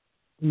can't,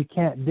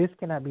 this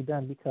cannot be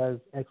done because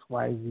X,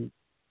 Y, Z.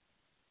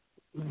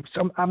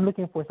 So I'm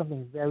looking for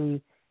something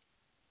very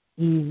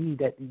easy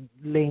that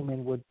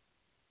laymen would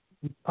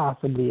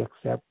possibly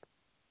accept.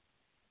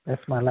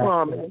 That's my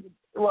last point.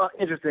 Well,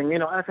 interesting. You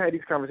know, I've had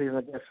these conversations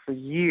like this for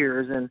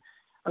years, and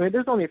I mean,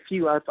 there's only a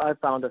few I've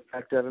found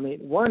effective. I mean,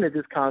 one is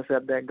this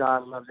concept that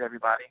God loves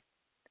everybody.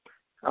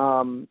 You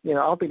know,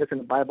 I don't think that's in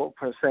the Bible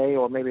per se,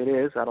 or maybe it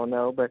is. I don't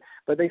know, but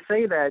they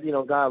say that, you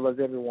know, God loves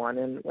everyone.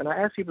 And when I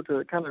ask people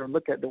to kind of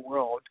look at the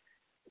world,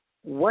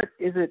 what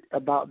is it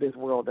about this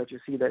world that you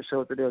see that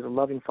shows that there's a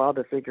loving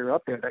Father figure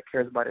up there that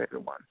cares about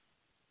everyone?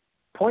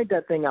 Point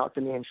that thing out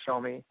to me and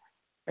show me.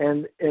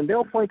 And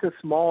they'll point to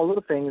small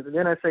little things, and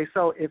then I say,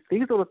 so if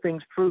these little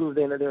things prove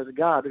then that there's a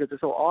God because they're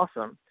so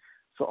awesome,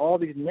 so all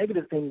these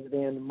negative things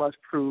then must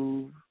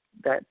prove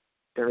that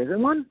there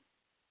isn't one,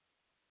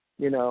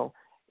 you know.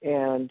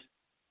 And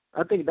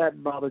I think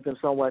that bothers them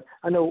somewhat.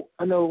 I know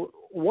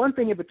one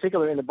thing in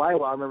particular in the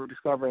Bible I remember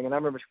discovering, and I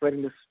remember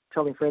spreading this,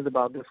 telling friends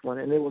about this one,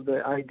 and it was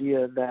the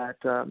idea that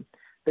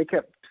they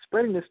kept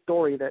spreading this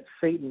story that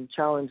Satan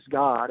challenged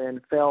God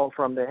and fell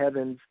from the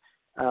heavens,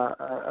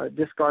 a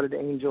discarded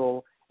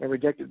angel, and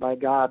rejected by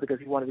God because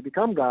he wanted to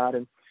become God.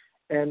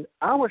 And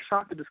I was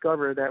shocked to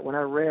discover that when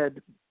I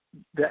read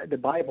the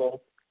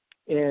Bible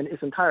in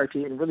its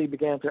entirety and really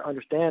began to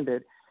understand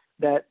it,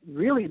 that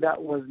really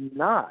that was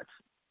not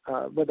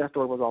what that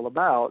story was all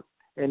about.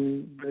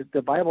 And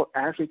the Bible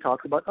actually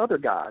talks about other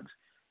gods.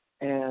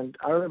 And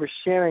I remember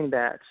sharing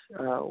that,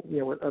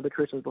 with other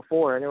Christians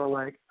before, and they were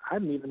like, I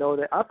didn't even know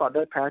that. I thought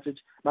that passage,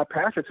 my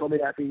pastor told me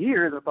that for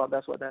years. I thought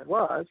that's what that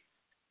was.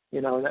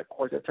 And that, of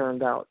course, it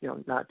turned out,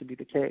 not to be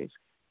the case.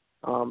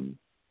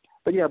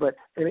 But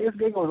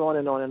it goes on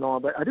and on and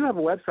on. But I do have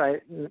a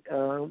website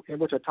in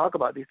which I talk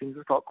about these things.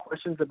 It's called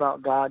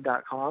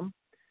questionsaboutgod.com.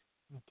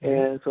 Okay.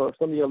 And so if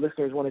some of your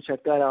listeners want to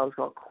check that out, it's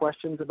called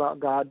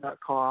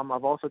questionsaboutgod.com.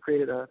 I've also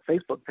created a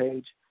Facebook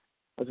page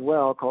as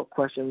well called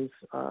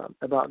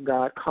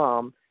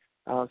questionsaboutgod.com.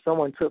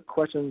 Someone took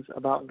Questions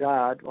About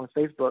God on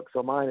Facebook,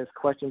 so mine is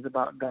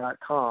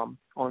questionsaboutgod.com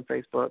on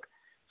Facebook.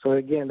 So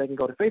again, they can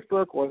go to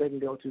Facebook or they can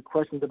go to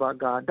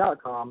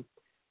questionsaboutgod.com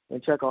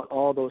and check out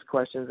all those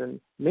questions.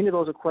 And many of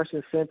those are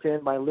questions sent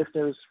in by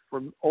listeners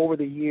from over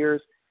the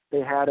years they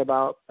had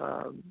about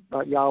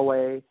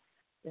Yahweh.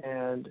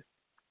 And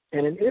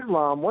in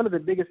Islam, one of the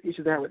biggest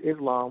issues they had with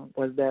Islam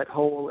was that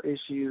whole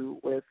issue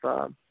with,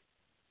 and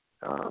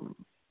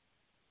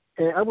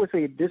I would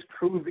say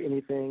disprove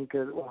anything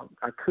because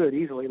I could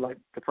easily, like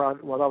the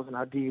Prophet, that was in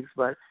Hadiths,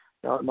 but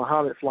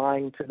Muhammad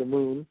flying to the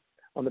moon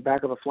on the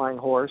back of a flying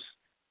horse.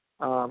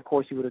 Of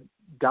course, he would have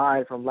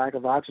died from lack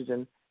of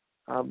oxygen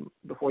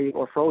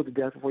or froze to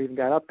death before he even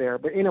got up there.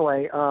 But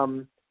anyway,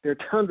 there are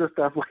tons of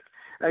stuff, like,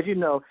 as you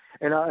know,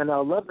 and I'd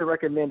love to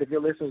recommend, if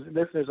your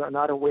listeners are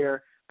not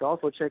aware, to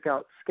also check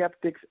out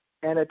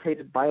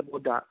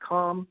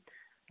skepticsannotatedbible.com.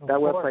 That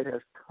website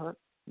has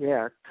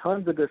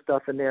tons of good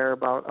stuff in there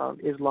about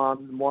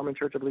Islam, the Mormon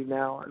Church, I believe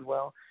now as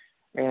well,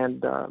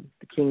 and the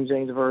King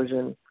James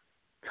Version.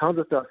 Tons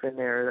of stuff in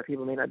there that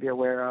people may not be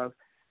aware of.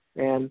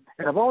 And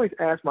I've always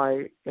asked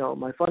my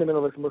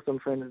fundamentalist Muslim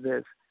friends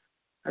this.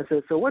 I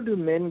said, so what do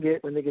men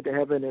get when they get to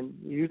heaven? And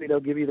usually they'll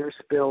give you their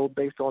spill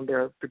based on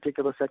their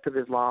particular sect of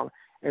Islam.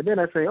 And then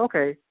I say,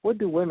 okay, what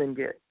do women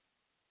get?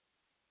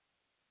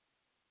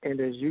 And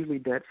there's usually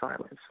dead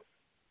silence.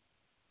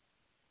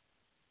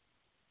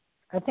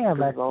 I think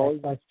I've asked that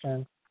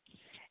question.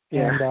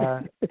 Yeah.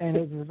 And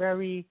it's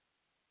very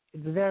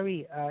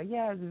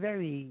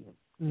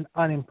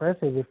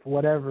unimpressive. If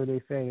whatever they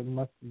say, it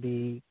must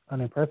be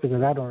unimpressive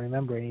because I don't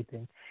remember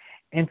anything.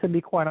 And to be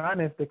quite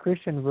honest, the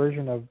Christian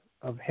version of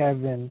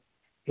heaven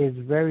is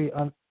very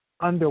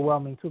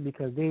underwhelming too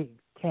because they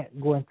can't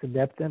go into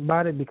depth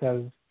about it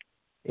because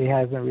it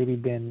hasn't really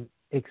been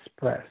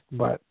expressed.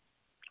 But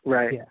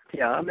right,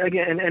 yeah.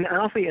 Again, and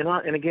honestly,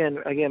 and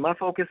again, my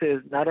focus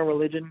is not on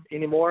religion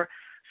anymore.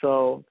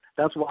 So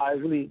that's why I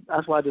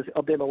just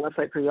update my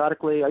website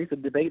periodically. I used to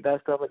debate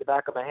that stuff at the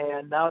back of my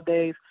hand.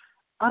 Nowadays,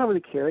 I don't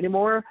really care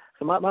anymore.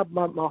 So my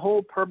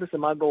whole purpose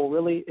and my goal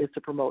really is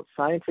to promote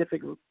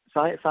scientific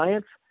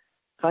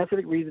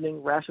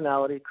reasoning,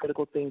 rationality,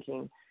 critical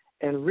thinking,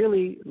 and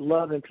really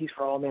love and peace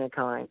for all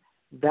mankind.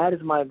 That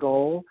is my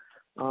goal,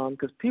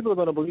 because people are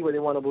going to believe what they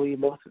want to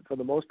believe for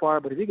the most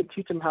part, but if you can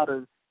teach them how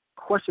to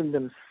question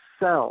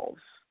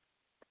themselves,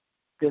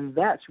 then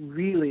that's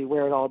really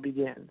where it all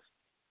begins.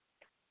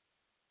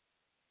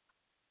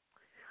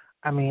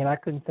 I mean, I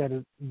couldn't say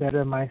it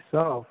better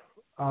myself.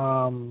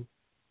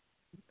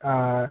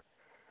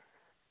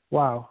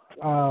 Wow.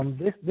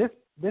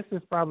 This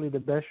is probably the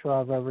best show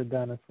I've ever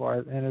done as far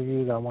as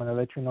interviews. I want to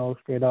let you know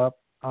straight up.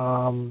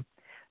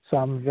 So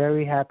I'm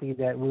very happy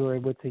that we were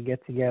able to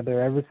get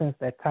together. Ever since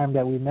that time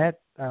that we met,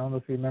 I don't know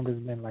if you remember, it's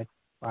been like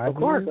 5 years. Of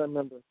course, I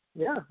remember.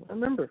 Yeah, I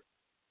remember.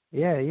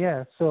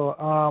 Yeah. So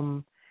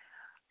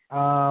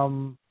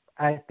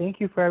I thank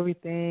you for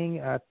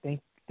everything.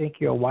 Thank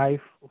your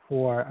wife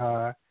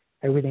for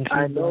everything she's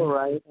I know, doing.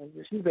 right?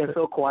 She's been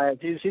so quiet.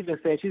 She's been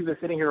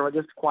sitting here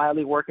just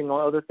quietly working on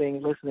other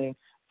things, listening.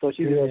 So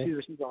she's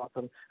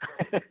awesome.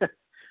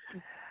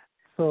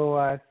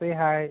 So say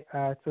hi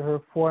to her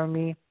for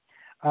me.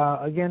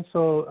 Again,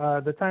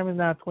 so the time is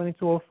now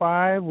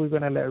 22:05. We're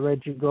going to let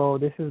Reggie go.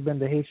 This has been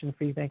the Haitian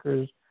Free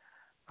Thinkers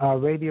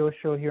radio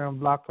show here on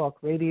Block Talk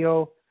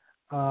Radio.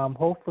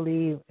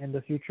 Hopefully, in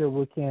the future,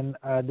 we can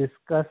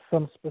discuss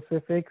some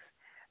specifics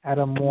at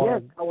a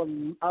more... Yes,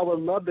 I would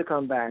love to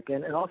come back.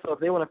 And also, if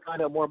they want to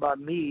find out more about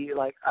me,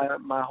 like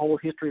my whole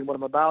history and what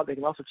I'm about, they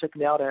can also check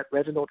me out at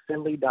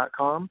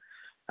reginaldfinley.com.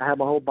 I have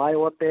my whole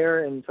bio up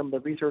there and some of the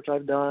research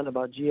I've done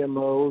about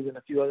GMOs and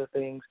a few other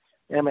things.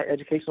 And my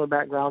educational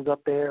background's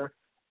up there,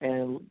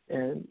 and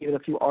even a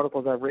few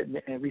articles I've written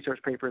and research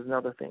papers and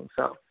other things.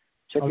 So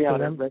check me out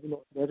at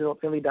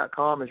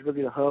reginaldfinley.com. It's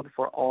really the hub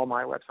for all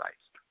my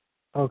websites.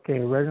 Okay,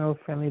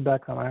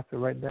 reginaldfinley.com. I have to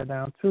write that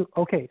down too.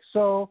 Okay,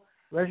 so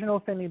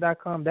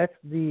reginaldfinley.com, that's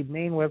the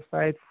main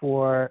website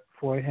for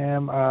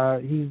him.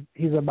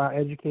 He's about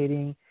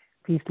educating,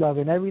 peace, love,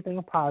 and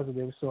everything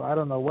positive. So I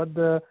don't know what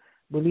the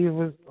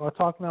believers are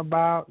talking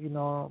about,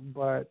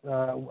 but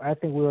I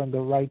think we're on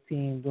the right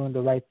team, doing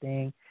the right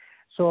thing.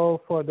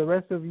 So for the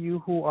rest of you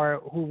who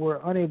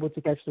were unable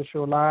to catch the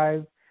show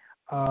live,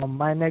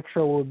 my next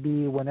show will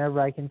be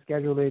whenever I can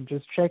schedule it.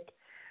 Just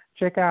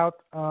check out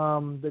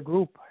the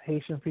group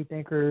Haitian Free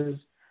Thinkers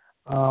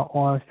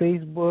on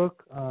Facebook.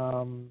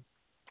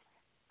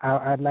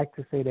 I'd like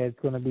to say that it's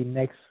going to be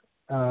next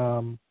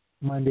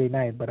Monday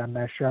night, but I'm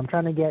not sure. I'm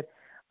trying to get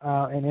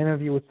an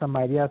interview with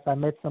somebody else. I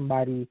met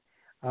somebody,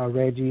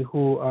 Reggie,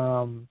 who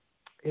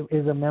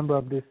is a member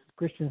of this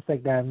Christian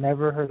sect that I've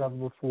never heard of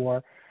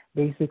before.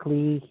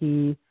 Basically,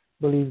 he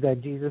believes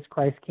that Jesus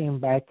Christ came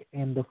back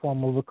in the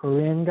form of a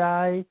Korean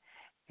guy,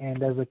 and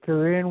there's a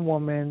Korean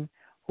woman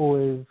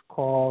who is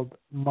called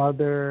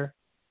Mother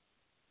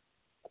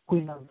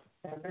Queen of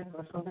Heaven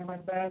or something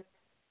like that.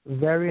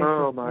 Very interesting.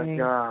 Oh my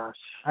gosh!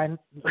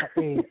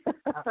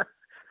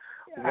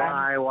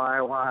 Why?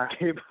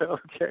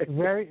 Okay.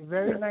 Very,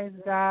 very nice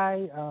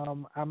guy.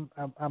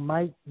 I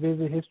might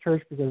visit his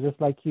church because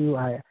just like you,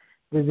 I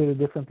visited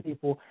different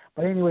people.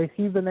 But anyways,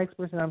 he's the next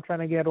person I'm trying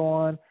to get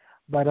on.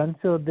 But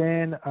until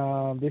then,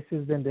 this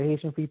has been the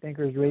Haitian Free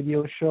Thinkers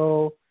radio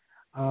show.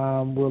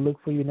 We'll look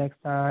for you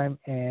next time,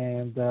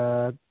 and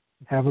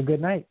have a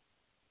good night.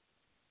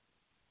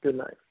 Good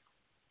night.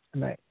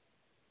 Good night.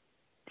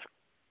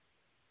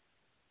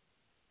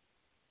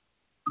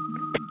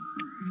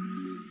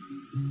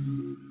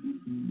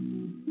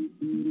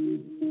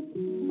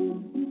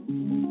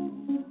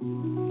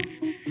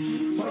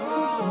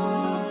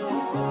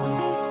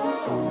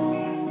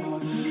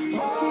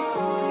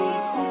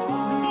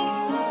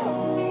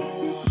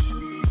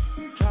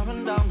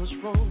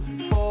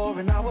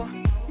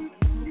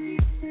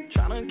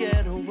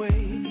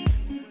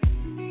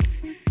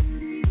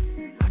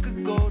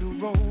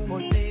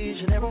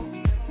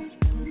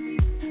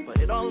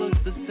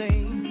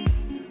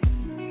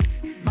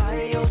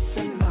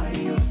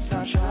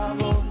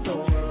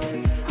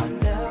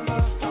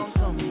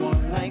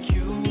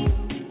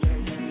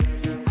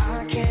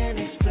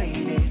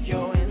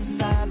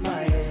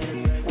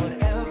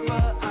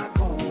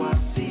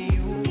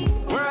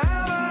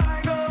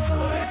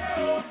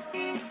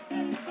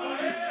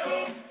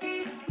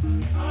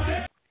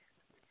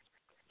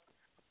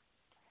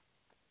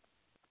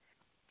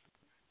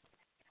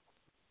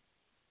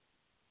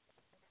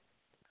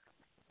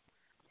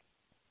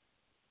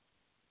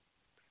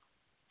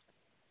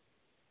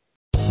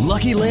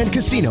 Lucky Land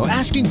Casino,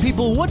 asking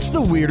people, what's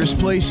the weirdest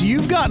place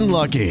you've gotten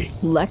lucky?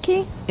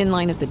 Lucky? In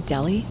line at the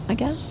deli, I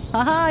guess?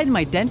 Aha, in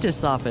my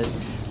dentist's office.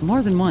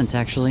 More than once,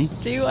 actually.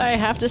 Do I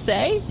have to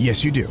say?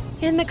 Yes, you do.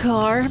 In the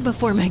car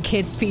before my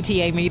kids'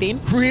 PTA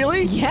meeting.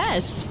 Really?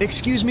 Yes.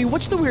 Excuse me,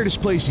 what's the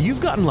weirdest place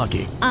you've gotten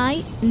lucky?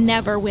 I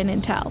never win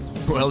and tell.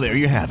 Well, there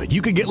you have it.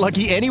 You can get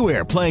lucky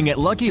anywhere, playing at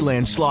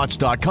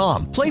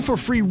LuckyLandSlots.com. Play for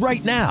free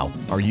right now.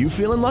 Are you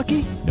feeling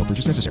lucky? No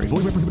purchase necessary.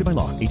 Void where prohibited by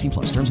law. 18+.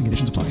 Terms and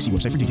conditions apply. See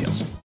website for details.